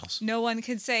anyone else. No one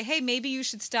can say, "Hey, maybe you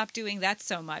should stop doing that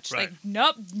so much." Right. Like,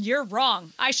 nope, you're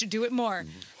wrong. I should do it more.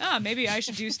 Oh, maybe I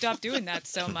should stop doing that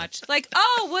so much. Like,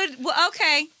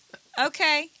 okay,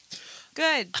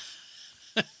 good.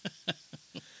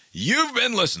 You've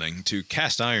been listening to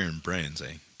Cast Iron Brains,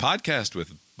 a podcast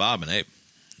with Bob and Abe,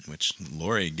 which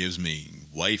Lori gives me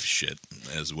wife shit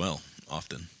as well,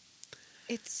 often.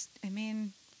 I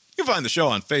mean, You can find the show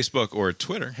on Facebook or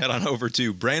Twitter. Head on over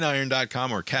to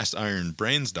brainiron.com or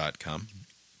castironbrains.com.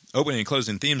 Opening and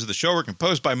closing themes of the show were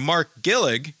composed by Mark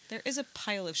Gillig. There is a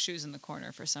pile of shoes in the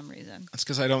corner for some reason. That's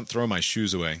because I don't throw my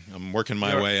shoes away. I'm working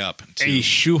my You're way up. A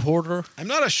shoe hoarder? I'm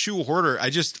not a shoe hoarder. I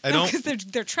don't. Because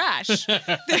they're trash.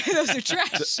 Those are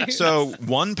trash shoes. So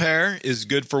one pair is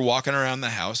good for walking around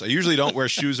the house. I usually don't wear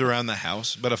shoes around the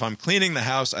house, but if I'm cleaning the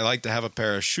house, I like to have a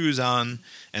pair of shoes on,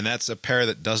 and that's a pair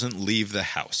that doesn't leave the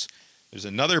house. There's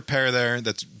another pair there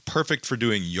that's perfect for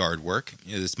doing yard work.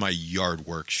 It's my yard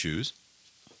work shoes.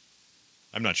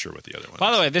 I'm not sure what the other one is.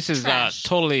 By the way, this is Trash.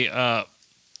 totally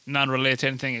non-related to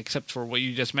anything except for what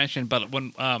you just mentioned. But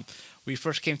when we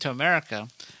first came to America,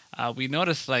 we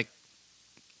noticed like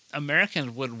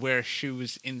Americans would wear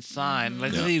shoes inside.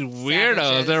 Like these weirdos,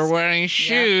 Savages. they're wearing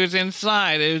shoes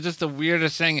inside. It was just the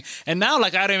weirdest thing. And now,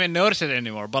 like, I don't even notice it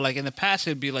anymore. But like in the past,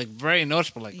 it'd be like very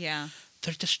noticeable. Like, Yeah.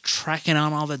 they're just tracking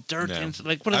on all the dirt. Yeah. And,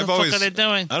 like, what the I've fuck always- are they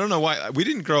doing? I don't know why. We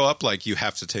didn't grow up like you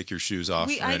have to take your shoes off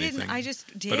or I anything. didn't. I just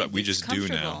did. But we It's just do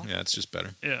now. comfortable. Yeah, it's just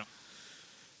better. Yeah.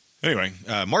 Anyway,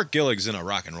 Mark Gillig's in a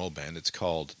rock and roll band. It's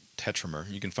called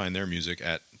Tetramer. You can find their music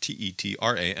at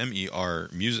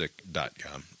TETRAMER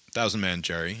music.com. Thousand Man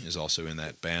Jerry is also in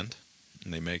that band,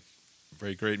 and they make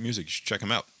very great music. You should check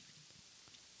them out.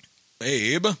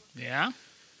 Abe, Yeah.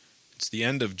 it's the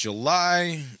end of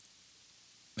July.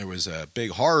 There was a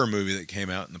big horror movie that came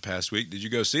out in the past week. Did you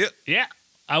go see it? Yeah.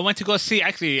 I went to go see,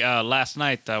 actually, last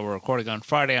night, we're recording on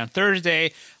Friday. On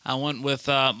Thursday, I went with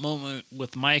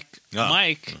Mike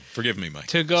Forgive me, Mike.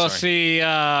 to go Sorry. see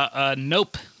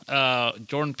Nope,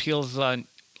 Jordan Peele's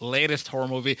latest horror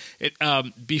movie.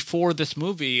 Before this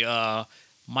movie,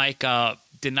 Mike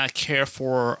did not care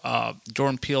for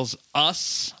Jordan Peele's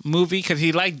Us movie because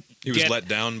he liked He was let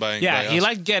down by he us?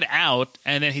 liked Get Out,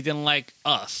 and then he didn't like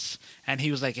Us. And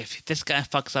he was like, if this guy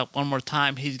fucks up one more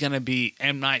time, he's going to be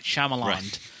M. Night Shyamalan,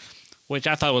 Right. which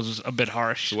I thought was a bit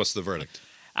harsh. So what's the verdict?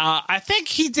 I think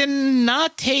he did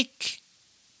not take...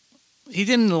 He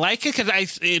didn't like it because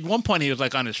at one point he was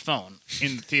like on his phone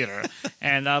in the theater.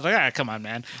 And I was like, all right, come on,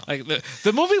 man. Like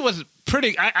the movie was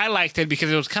pretty... I liked it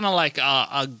because it was kind of like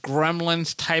a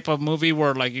Gremlins type of movie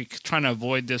where like you're trying to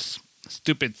avoid this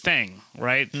stupid thing,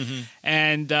 right? Mm-hmm.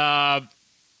 And...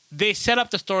 they set up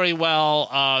the story well.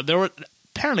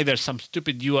 Apparently there's some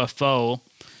stupid UFO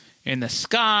in the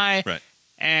sky, Right.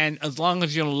 and as long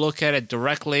as you don't look at it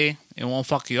directly, it won't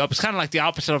fuck you up. It's kind of like the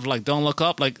opposite of like don't look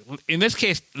up. Like in this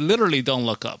case, literally don't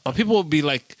look up. But people will be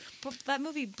like, But that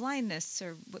movie Blindness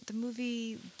or what the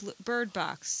movie Bird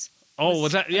Box. "Oh,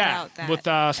 was that about that. with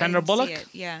I Sandra didn't see Bullock?" it,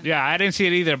 yeah. yeah, I didn't see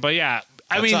it either. But yeah,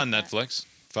 I That's mean, on Netflix.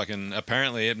 Fucking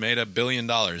apparently it made $1 billion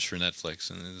for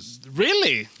Netflix, and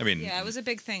really, I mean, Yeah, it was a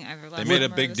big thing. they made a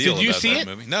big deal Did you about see that it?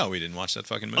 movie. No, we didn't watch that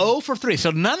fucking movie. 0 for 3.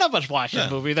 So none of us watched Yeah.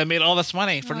 this movie that made all this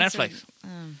money for Well, it's Netflix.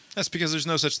 That's because there's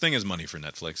no such thing as money for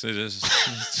Netflix. It is.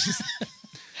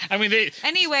 I mean, they.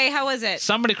 Anyway, how was it?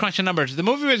 Somebody crunch the numbers. The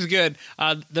movie was good.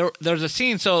 There's a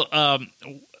scene, so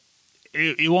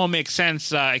it won't make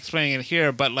sense explaining it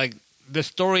here, but like the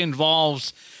story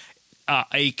involves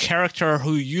a character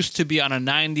who used to be on a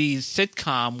 90s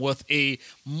sitcom with a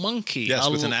monkey. Yes,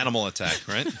 A with an l- animal attack,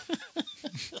 right?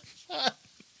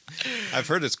 I've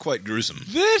heard it's quite gruesome.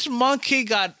 This monkey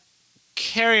got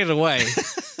carried away.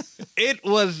 It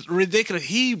was ridiculous.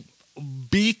 He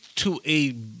beat to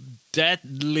a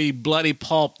deadly bloody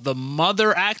pulp the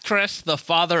mother actress, the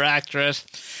father actress.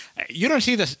 You don't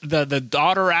see the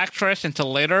daughter actress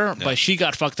until later, but she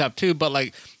got fucked up too. But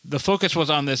like the focus was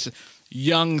on this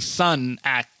young son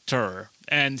actor,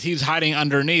 and he's hiding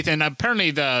underneath. And apparently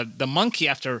the monkey,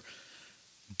 after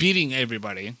beating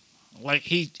everybody, like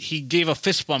he gave a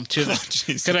fist bump to them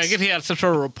Jesus. because I guess he had some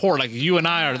sort of report like you and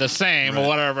I are the same or Right.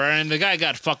 whatever, and the guy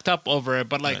got fucked up over it.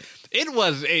 But like Right. it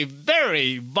was a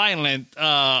very violent.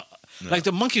 Like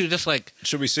the monkey was just like,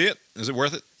 Should we see it? Is it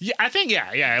worth it? yeah, I think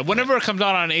yeah. Whenever it comes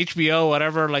out on HBO,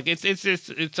 whatever, like it's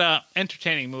a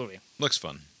entertaining movie. Looks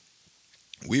fun.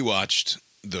 We watched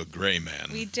The Gray Man.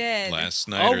 We did. Last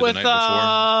night or the with night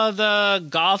before. the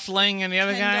Gosling and the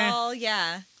other guy, Kendall,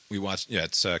 yeah. We watched. Yeah,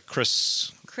 it's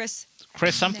Chris.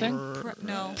 Chris something,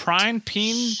 No. Pine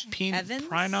Evans?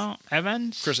 Prino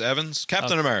Evans, Chris Evans,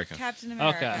 Captain America. Captain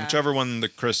America. Okay. Whichever one the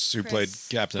Chris who played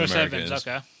Captain Chris America Evans. is.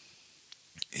 Okay,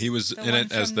 He was The in one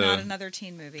it as from the Not Another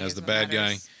Teen Movie. as is the what bad guy.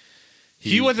 matters.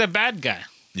 he was a bad guy.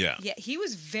 Yeah, Yeah, he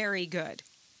was very good.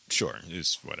 sure.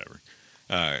 It's whatever.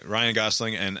 Ryan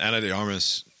Gosling and Ana de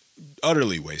Armas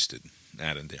utterly wasted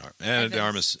Ana de Armas. Ana de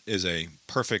Armas is a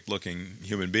perfect-looking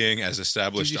human being, as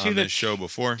established on this show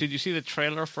before. Did you see the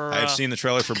trailer for? I have seen the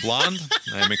trailer for Blonde.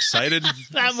 I'm excited.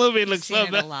 That movie looks so Seen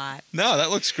it bad. a lot. No, that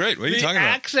looks great. What are you The talking about?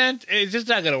 accent is just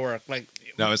not gonna work. Like,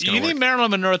 No, it's you gonna need work.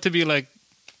 Marilyn Monroe to be like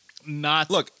not.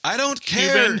 Look, I don't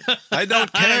care. Cuban. I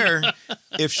don't care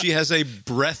if she has a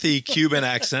breathy Cuban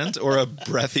accent or a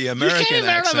breathy American you can't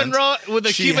accent. Marilyn Monroe with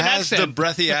a She Cuban has accent. the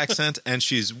breathy accent, and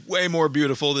she's way more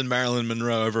beautiful than Marilyn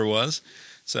Monroe ever was.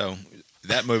 So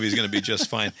that movie's going to be just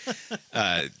fine.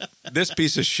 This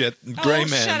piece of shit, Gray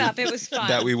Man, Shut up. It was fun.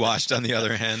 that we watched, on the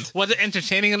other hand, Was it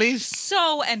entertaining at least?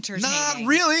 so entertaining. not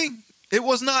really. It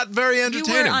was not very You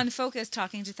entertaining. were on Focus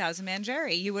talking to Thousand Man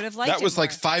Jerry. You would have liked That it was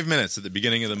like more. 5 minutes at the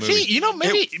beginning of the movie. See, you know,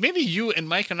 It- maybe you and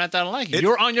Mike are not that alike. It-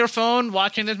 You're on your phone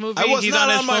watching this movie. I was He's not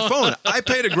on, on his my phone. I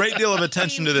paid a great deal of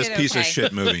attention to this did piece of okay.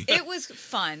 shit movie. It was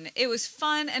fun. It was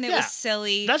fun and it Yeah. was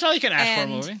silly. That's all you can ask for a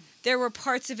and movie. There were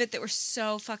parts of it that were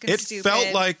so fucking It stupid.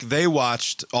 felt like they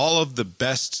watched all of the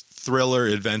best thriller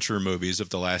adventure movies of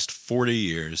the last 40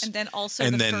 years and then also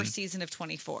and the then- first season of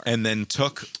 24. and then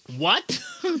took What?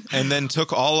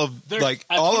 all of There's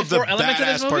all of the 24 elements of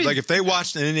this badass parts. movie? Like if they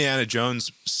watched an Indiana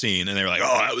Jones scene and they were like,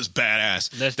 "Oh, that was badass,"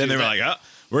 Let's then do they were that. like, "Oh,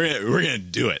 we're gonna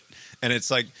do it." And it's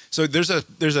like, so there's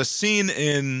a scene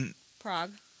in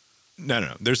Prague.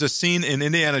 no. There's a scene in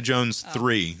Indiana Jones Oh.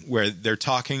 3 where they're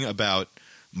talking about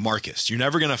Marcus. You're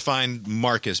never going to find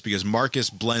Marcus because Marcus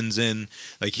blends in.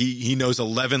 Like he knows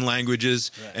 11 languages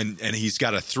and he's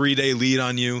got a 3-day lead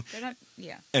on you. They're not.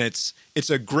 Yeah. And it's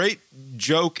a great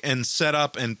joke and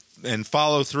setup and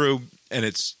follow through. And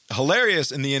it's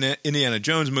hilarious in the Indiana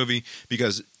Jones movie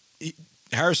because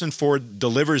Harrison Ford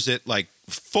delivers it like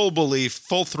full belief,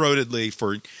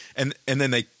 full-throatedly and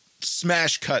then they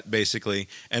smash cut basically,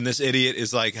 and this idiot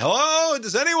is like, "Hello,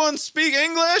 does anyone speak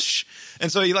English?"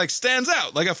 And so he like stands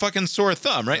out like a fucking sore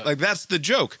thumb, right? Like that's the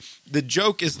joke. The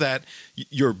joke is that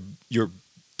you're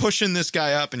pushing this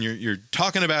guy up and you're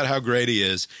talking about how great he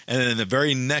is, and then in the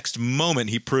very next moment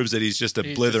he proves that he's just a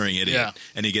blithering idiot, yeah.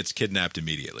 and he gets kidnapped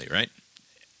immediately, right?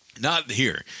 Not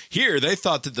here. Here, they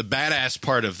thought that the badass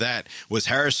part of that was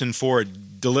Harrison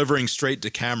Ford delivering straight to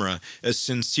camera a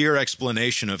sincere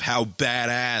explanation of how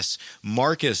badass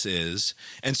Marcus is.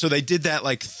 And so they did that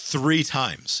like 3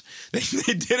 times. They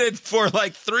did it for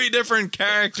like 3 different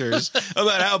characters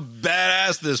about how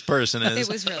badass this person is.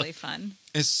 It was really fun.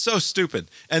 It's so stupid.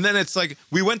 And then it's like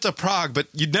we went to Prague, but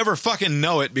you'd never fucking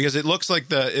know it because it looks like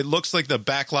the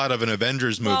backlot of an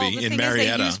Avengers movie well, the in thing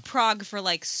Marietta. is they use Prague for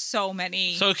like so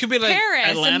many. So it could be like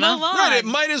Paris Atlanta? and Milan. Right, it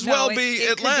might as well No, be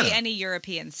it Atlanta. Could be any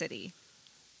European city.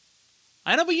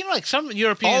 I know, but you know, like some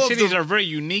European All of cities the- are very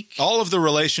unique. All of the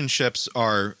relationships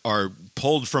are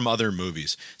pulled from other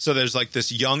movies. So there's like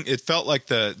this young. It felt like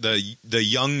the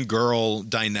young girl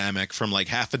dynamic from like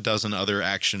half a dozen other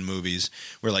action movies,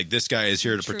 where like this guy is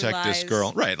here to True protect this Lies.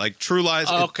 girl, right? Like True Lies.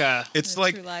 Okay. It's The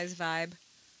like True Lies vibe.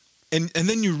 And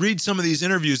then you read some of these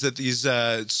interviews that these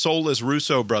soulless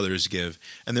Russo brothers give,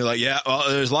 and they're like, "Yeah, well,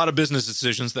 there's a lot of business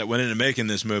decisions that went into making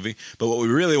this movie, but what we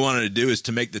really wanted to do is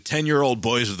to make the 10-year-old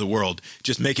boys of the world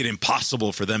just make it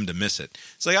impossible for them to miss it."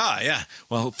 It's like, yeah,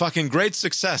 well, fucking great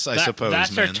success, I suppose.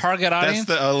 That's man. their target audience?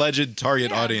 That's the alleged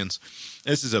target Yeah. audience.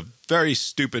 This is a very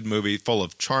stupid movie full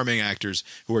of charming actors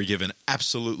who are given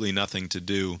absolutely nothing to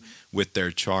do with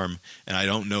their charm, and I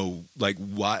don't know like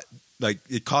what. Like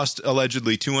it cost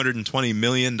allegedly $220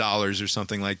 million or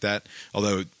something like that.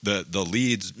 Although the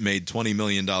leads made $20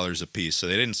 million a piece, so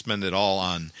they didn't spend it all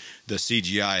on the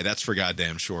CGI. That's for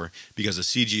goddamn sure, because the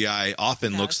CGI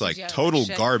often No, looks like CGI total looks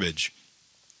shit. garbage,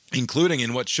 including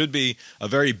in what should be a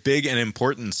very big and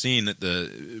important scene at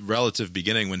the relative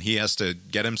beginning when he has to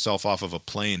get himself off of a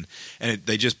plane, and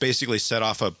they just basically set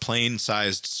off a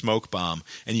plane-sized smoke bomb,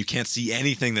 and you can't see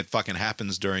anything that fucking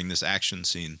happens during this action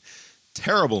scene.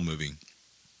 Terrible movie.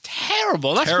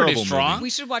 Terrible. That's Terrible pretty strong. movie. We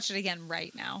should watch it again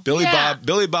right now. Yeah.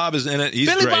 Billy Bob is in it. He's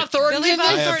Billy great. Bob Thornton's Billy in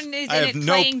Bob it? Thornton is I in have it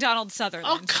no- playing Donald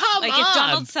Sutherland. Oh, come like on. if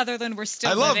Donald Sutherland were still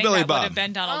I love living, Billy that Bob. would have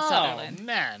been Donald Sutherland. Oh,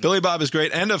 man. Billy Bob is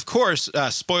great. And of course,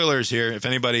 spoilers here, if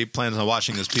anybody plans on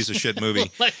watching this piece of shit movie.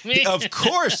 Like me. Of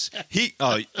course,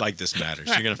 like this matters.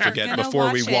 You're going to forget gonna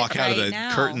before we watch it walk out of right the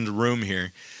now. curtained room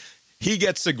here. He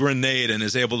gets a grenade and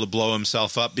is able to blow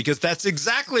himself up because that's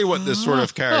exactly what this sort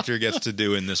of character gets to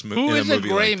do in this movie. Who in is a the movie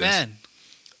gray like this.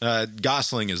 man?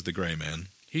 Gosling is the gray man.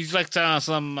 He's like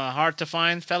some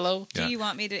hard-to-find fellow. Do Yeah. you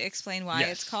want me to explain why Yes.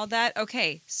 it's called that?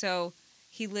 Okay, so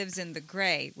he lives in the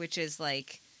gray, which is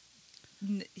like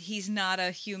he's not a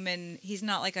human. He's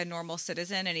not like a normal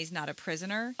citizen, and he's not a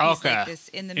prisoner. He's Okay. like this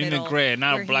in the In the middle, gray,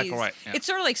 not where black or he's- white, yeah. It's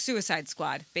sort of like Suicide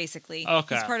Squad, basically.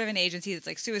 Okay. He's part of an agency that's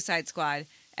like Suicide Squad,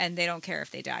 and they don't care if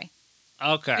they die.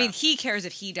 Okay. I mean, he cares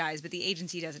if he dies, but the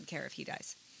agency doesn't care if he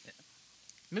dies.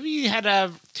 Maybe you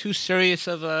had too serious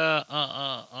of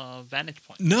a vantage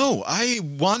point. No, I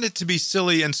want it to be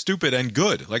silly and stupid and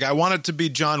good. Like, I want it to be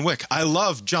John Wick. I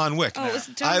love John Wick.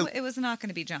 Oh, it was not going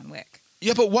to be John Wick.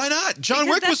 Yeah, but why not? John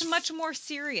Because Wick that's was much more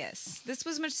serious. This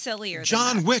was much sillier.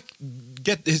 John than that.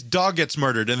 Wick. His dog gets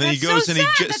murdered, and then That's he goes so and he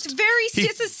sad. just That's very. he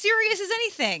It's as serious as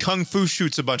anything. kung fu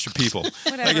shoots a bunch of people.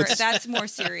 Whatever. That's more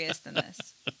serious than this.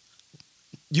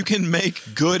 You can make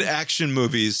good action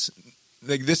movies.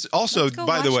 Like this. Also, Let's go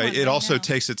by the watch way, one it right also now.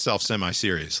 takes itself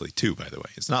semi-seriously too. By the way,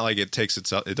 it's not like it takes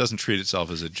itself. It doesn't treat itself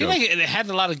as a I feel joke. like it had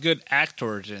a lot of good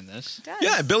actors in this. It does.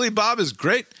 Yeah, Billy Bob is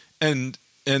great, and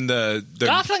the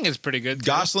Gosling is pretty good. too.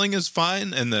 Gosling is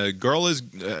fine, and the girl is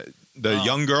the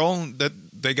young girl that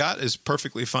they got is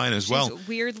perfectly fine as She's well.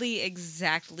 weirdly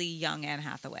exactly young Anne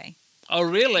Hathaway. Oh,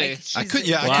 really? Like, I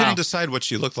she's- I Wow. couldn't decide what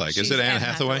she looked like. Is she's it Anne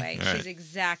Hathaway? All right. She's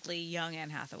exactly young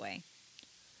Anne Hathaway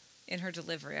in her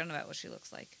delivery. I don't know about what she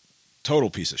looks like. Total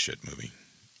piece of shit movie.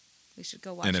 We should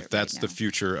go watch And it if that's right the now.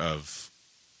 future of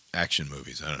action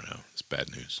movies, I don't know. It's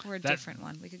bad news. Or a That- different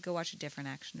one. We could go watch a different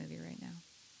action movie right now.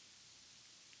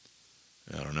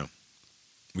 I don't know.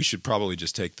 We should probably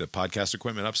just take the podcast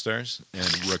equipment upstairs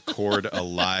and record a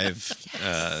live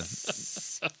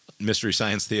Mystery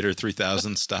Science Theater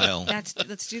 3000 style Let's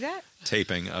do that.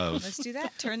 taping of Let's do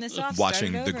that. Turn this off.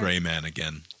 watching start The it over. Gray Man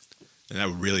again. And that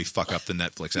would really fuck up the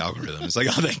Netflix algorithm. It's like,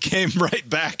 oh, they came right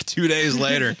back 2 days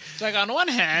later. It's like on one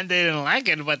hand they didn't like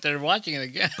it, but they're watching it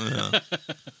again.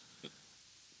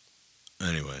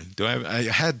 Anyway, I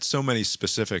had so many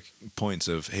specific points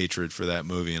of hatred for that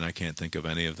movie, and I can't think of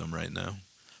any of them right now.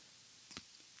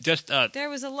 Just There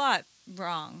was a lot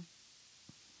wrong.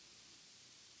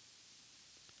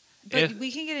 But If-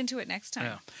 we can get into it next time.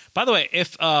 yeah. By the way,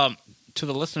 if to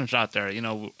the listeners out there,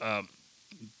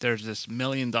 there's this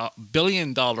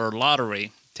billion-dollar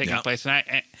lottery taking Yeah. place,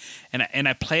 and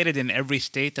I played it in every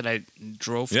state that I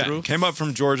drove Yeah, through. it came up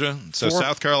from Georgia, so Four-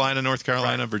 South Carolina, North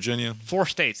Carolina, Virginia. 4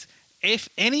 states. If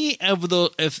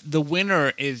the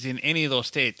winner is in any of those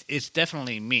states, it's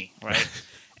definitely me, right?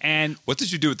 And What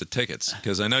did you do with the tickets?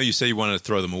 Because I know you say you wanted to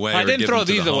throw them away. I or didn't give throw them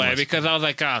to these the away homeless. because I was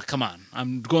like, oh, come on.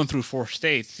 I'm going through 4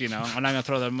 states, I'm not going to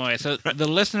throw them away. So the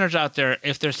listeners out there,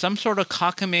 if there's some sort of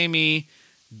cockamamie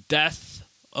death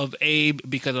of Abe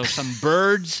because of some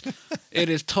birds, it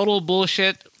is total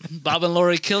bullshit. Bob and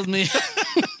Lori killed me.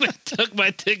 They took my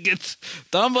tickets.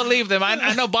 Don't believe them.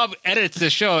 I know Bob edits the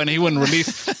show and he wouldn't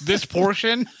release this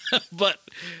portion, but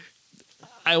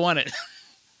I want it.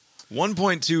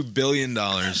 $1.2 billion,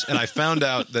 and I found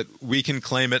out that we can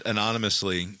claim it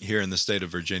anonymously here in the state of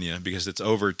Virginia because it's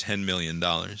over $10 million.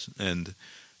 And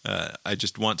I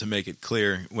just want to make it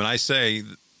clear, when I say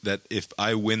that if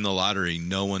I win the lottery,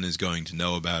 no one is going to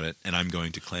know about it, and I'm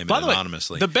going to claim it By the way,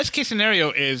 anonymously. the best case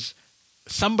scenario is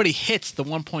somebody hits the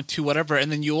 1.2 whatever,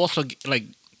 and then you also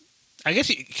I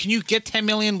guess can you get 10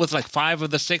 million with 5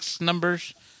 of the 6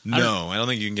 numbers? No, I don't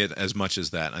think you can get as much as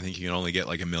that. I think you can only get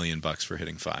 $1 million for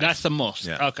hitting 5. That's the most.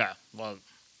 Yeah. Okay. Well,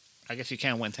 I guess you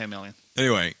can't win 10 million.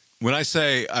 Anyway, when I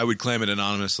say I would claim it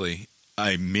anonymously,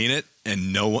 I mean it,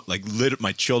 and no one,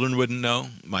 my children wouldn't know.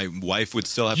 My wife would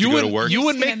still have to go to work. You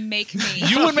would It's make gonna make me.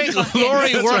 you would make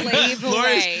Lori work. Slave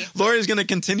away. Lori's going to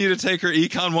continue to take her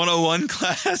Econ 101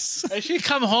 class. And she'd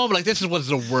come home like this was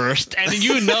the worst, and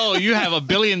you have $1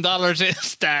 billion in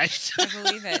stashed. I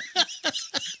believe it.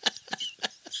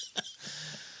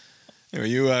 Anyway,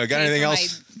 you got Pay anything for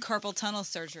else? My carpal tunnel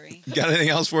surgery. Got anything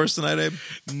else for us tonight, Abe?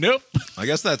 Nope. I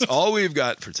guess that's all we've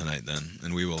got for tonight then,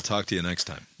 and we will talk to you next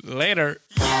time. Later.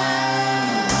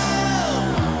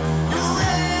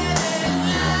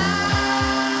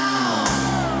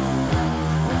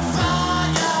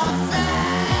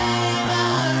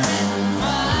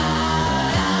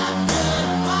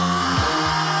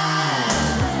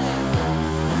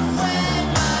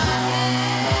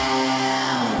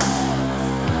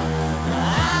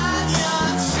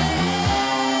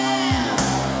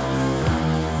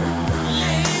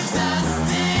 Leaves us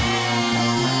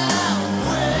still,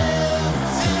 will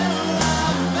to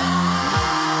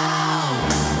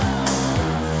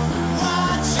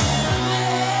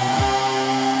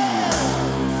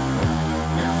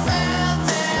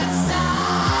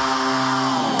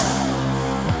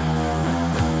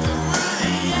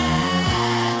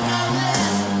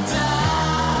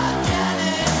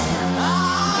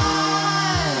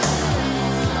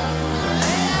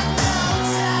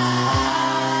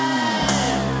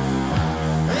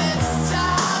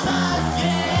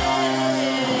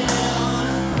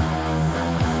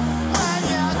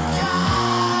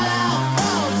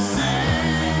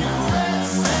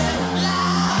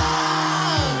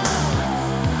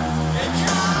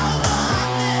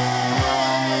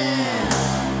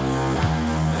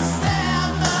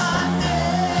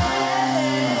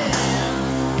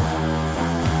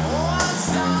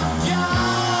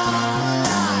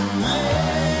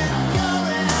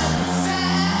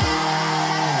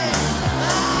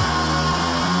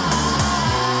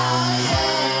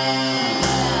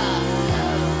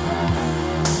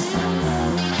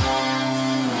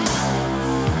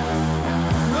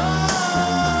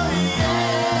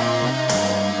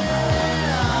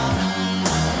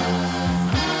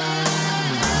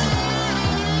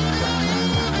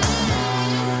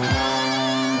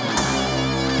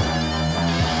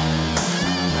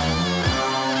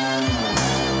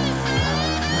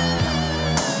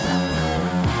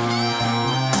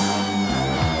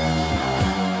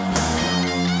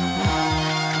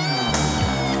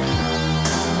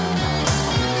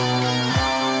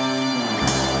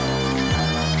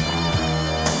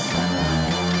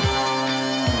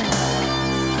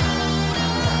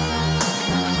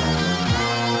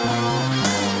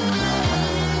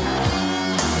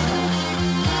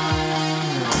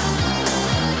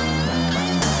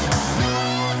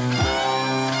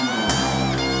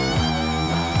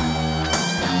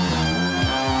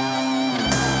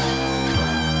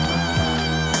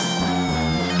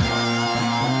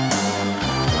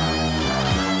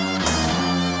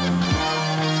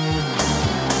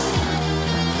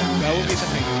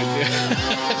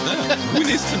Who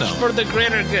needs to know? For the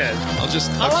greater good.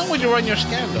 How long would you run your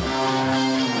scandal? I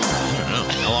don't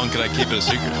know. How long could I keep it a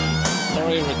secret?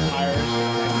 Lori retires.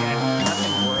 Again,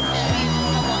 nothing works.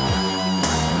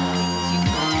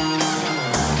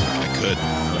 I could.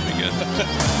 That would be good.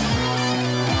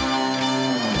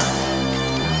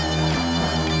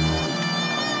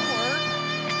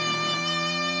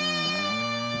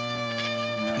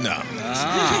 No.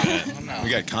 We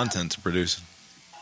got content to produce.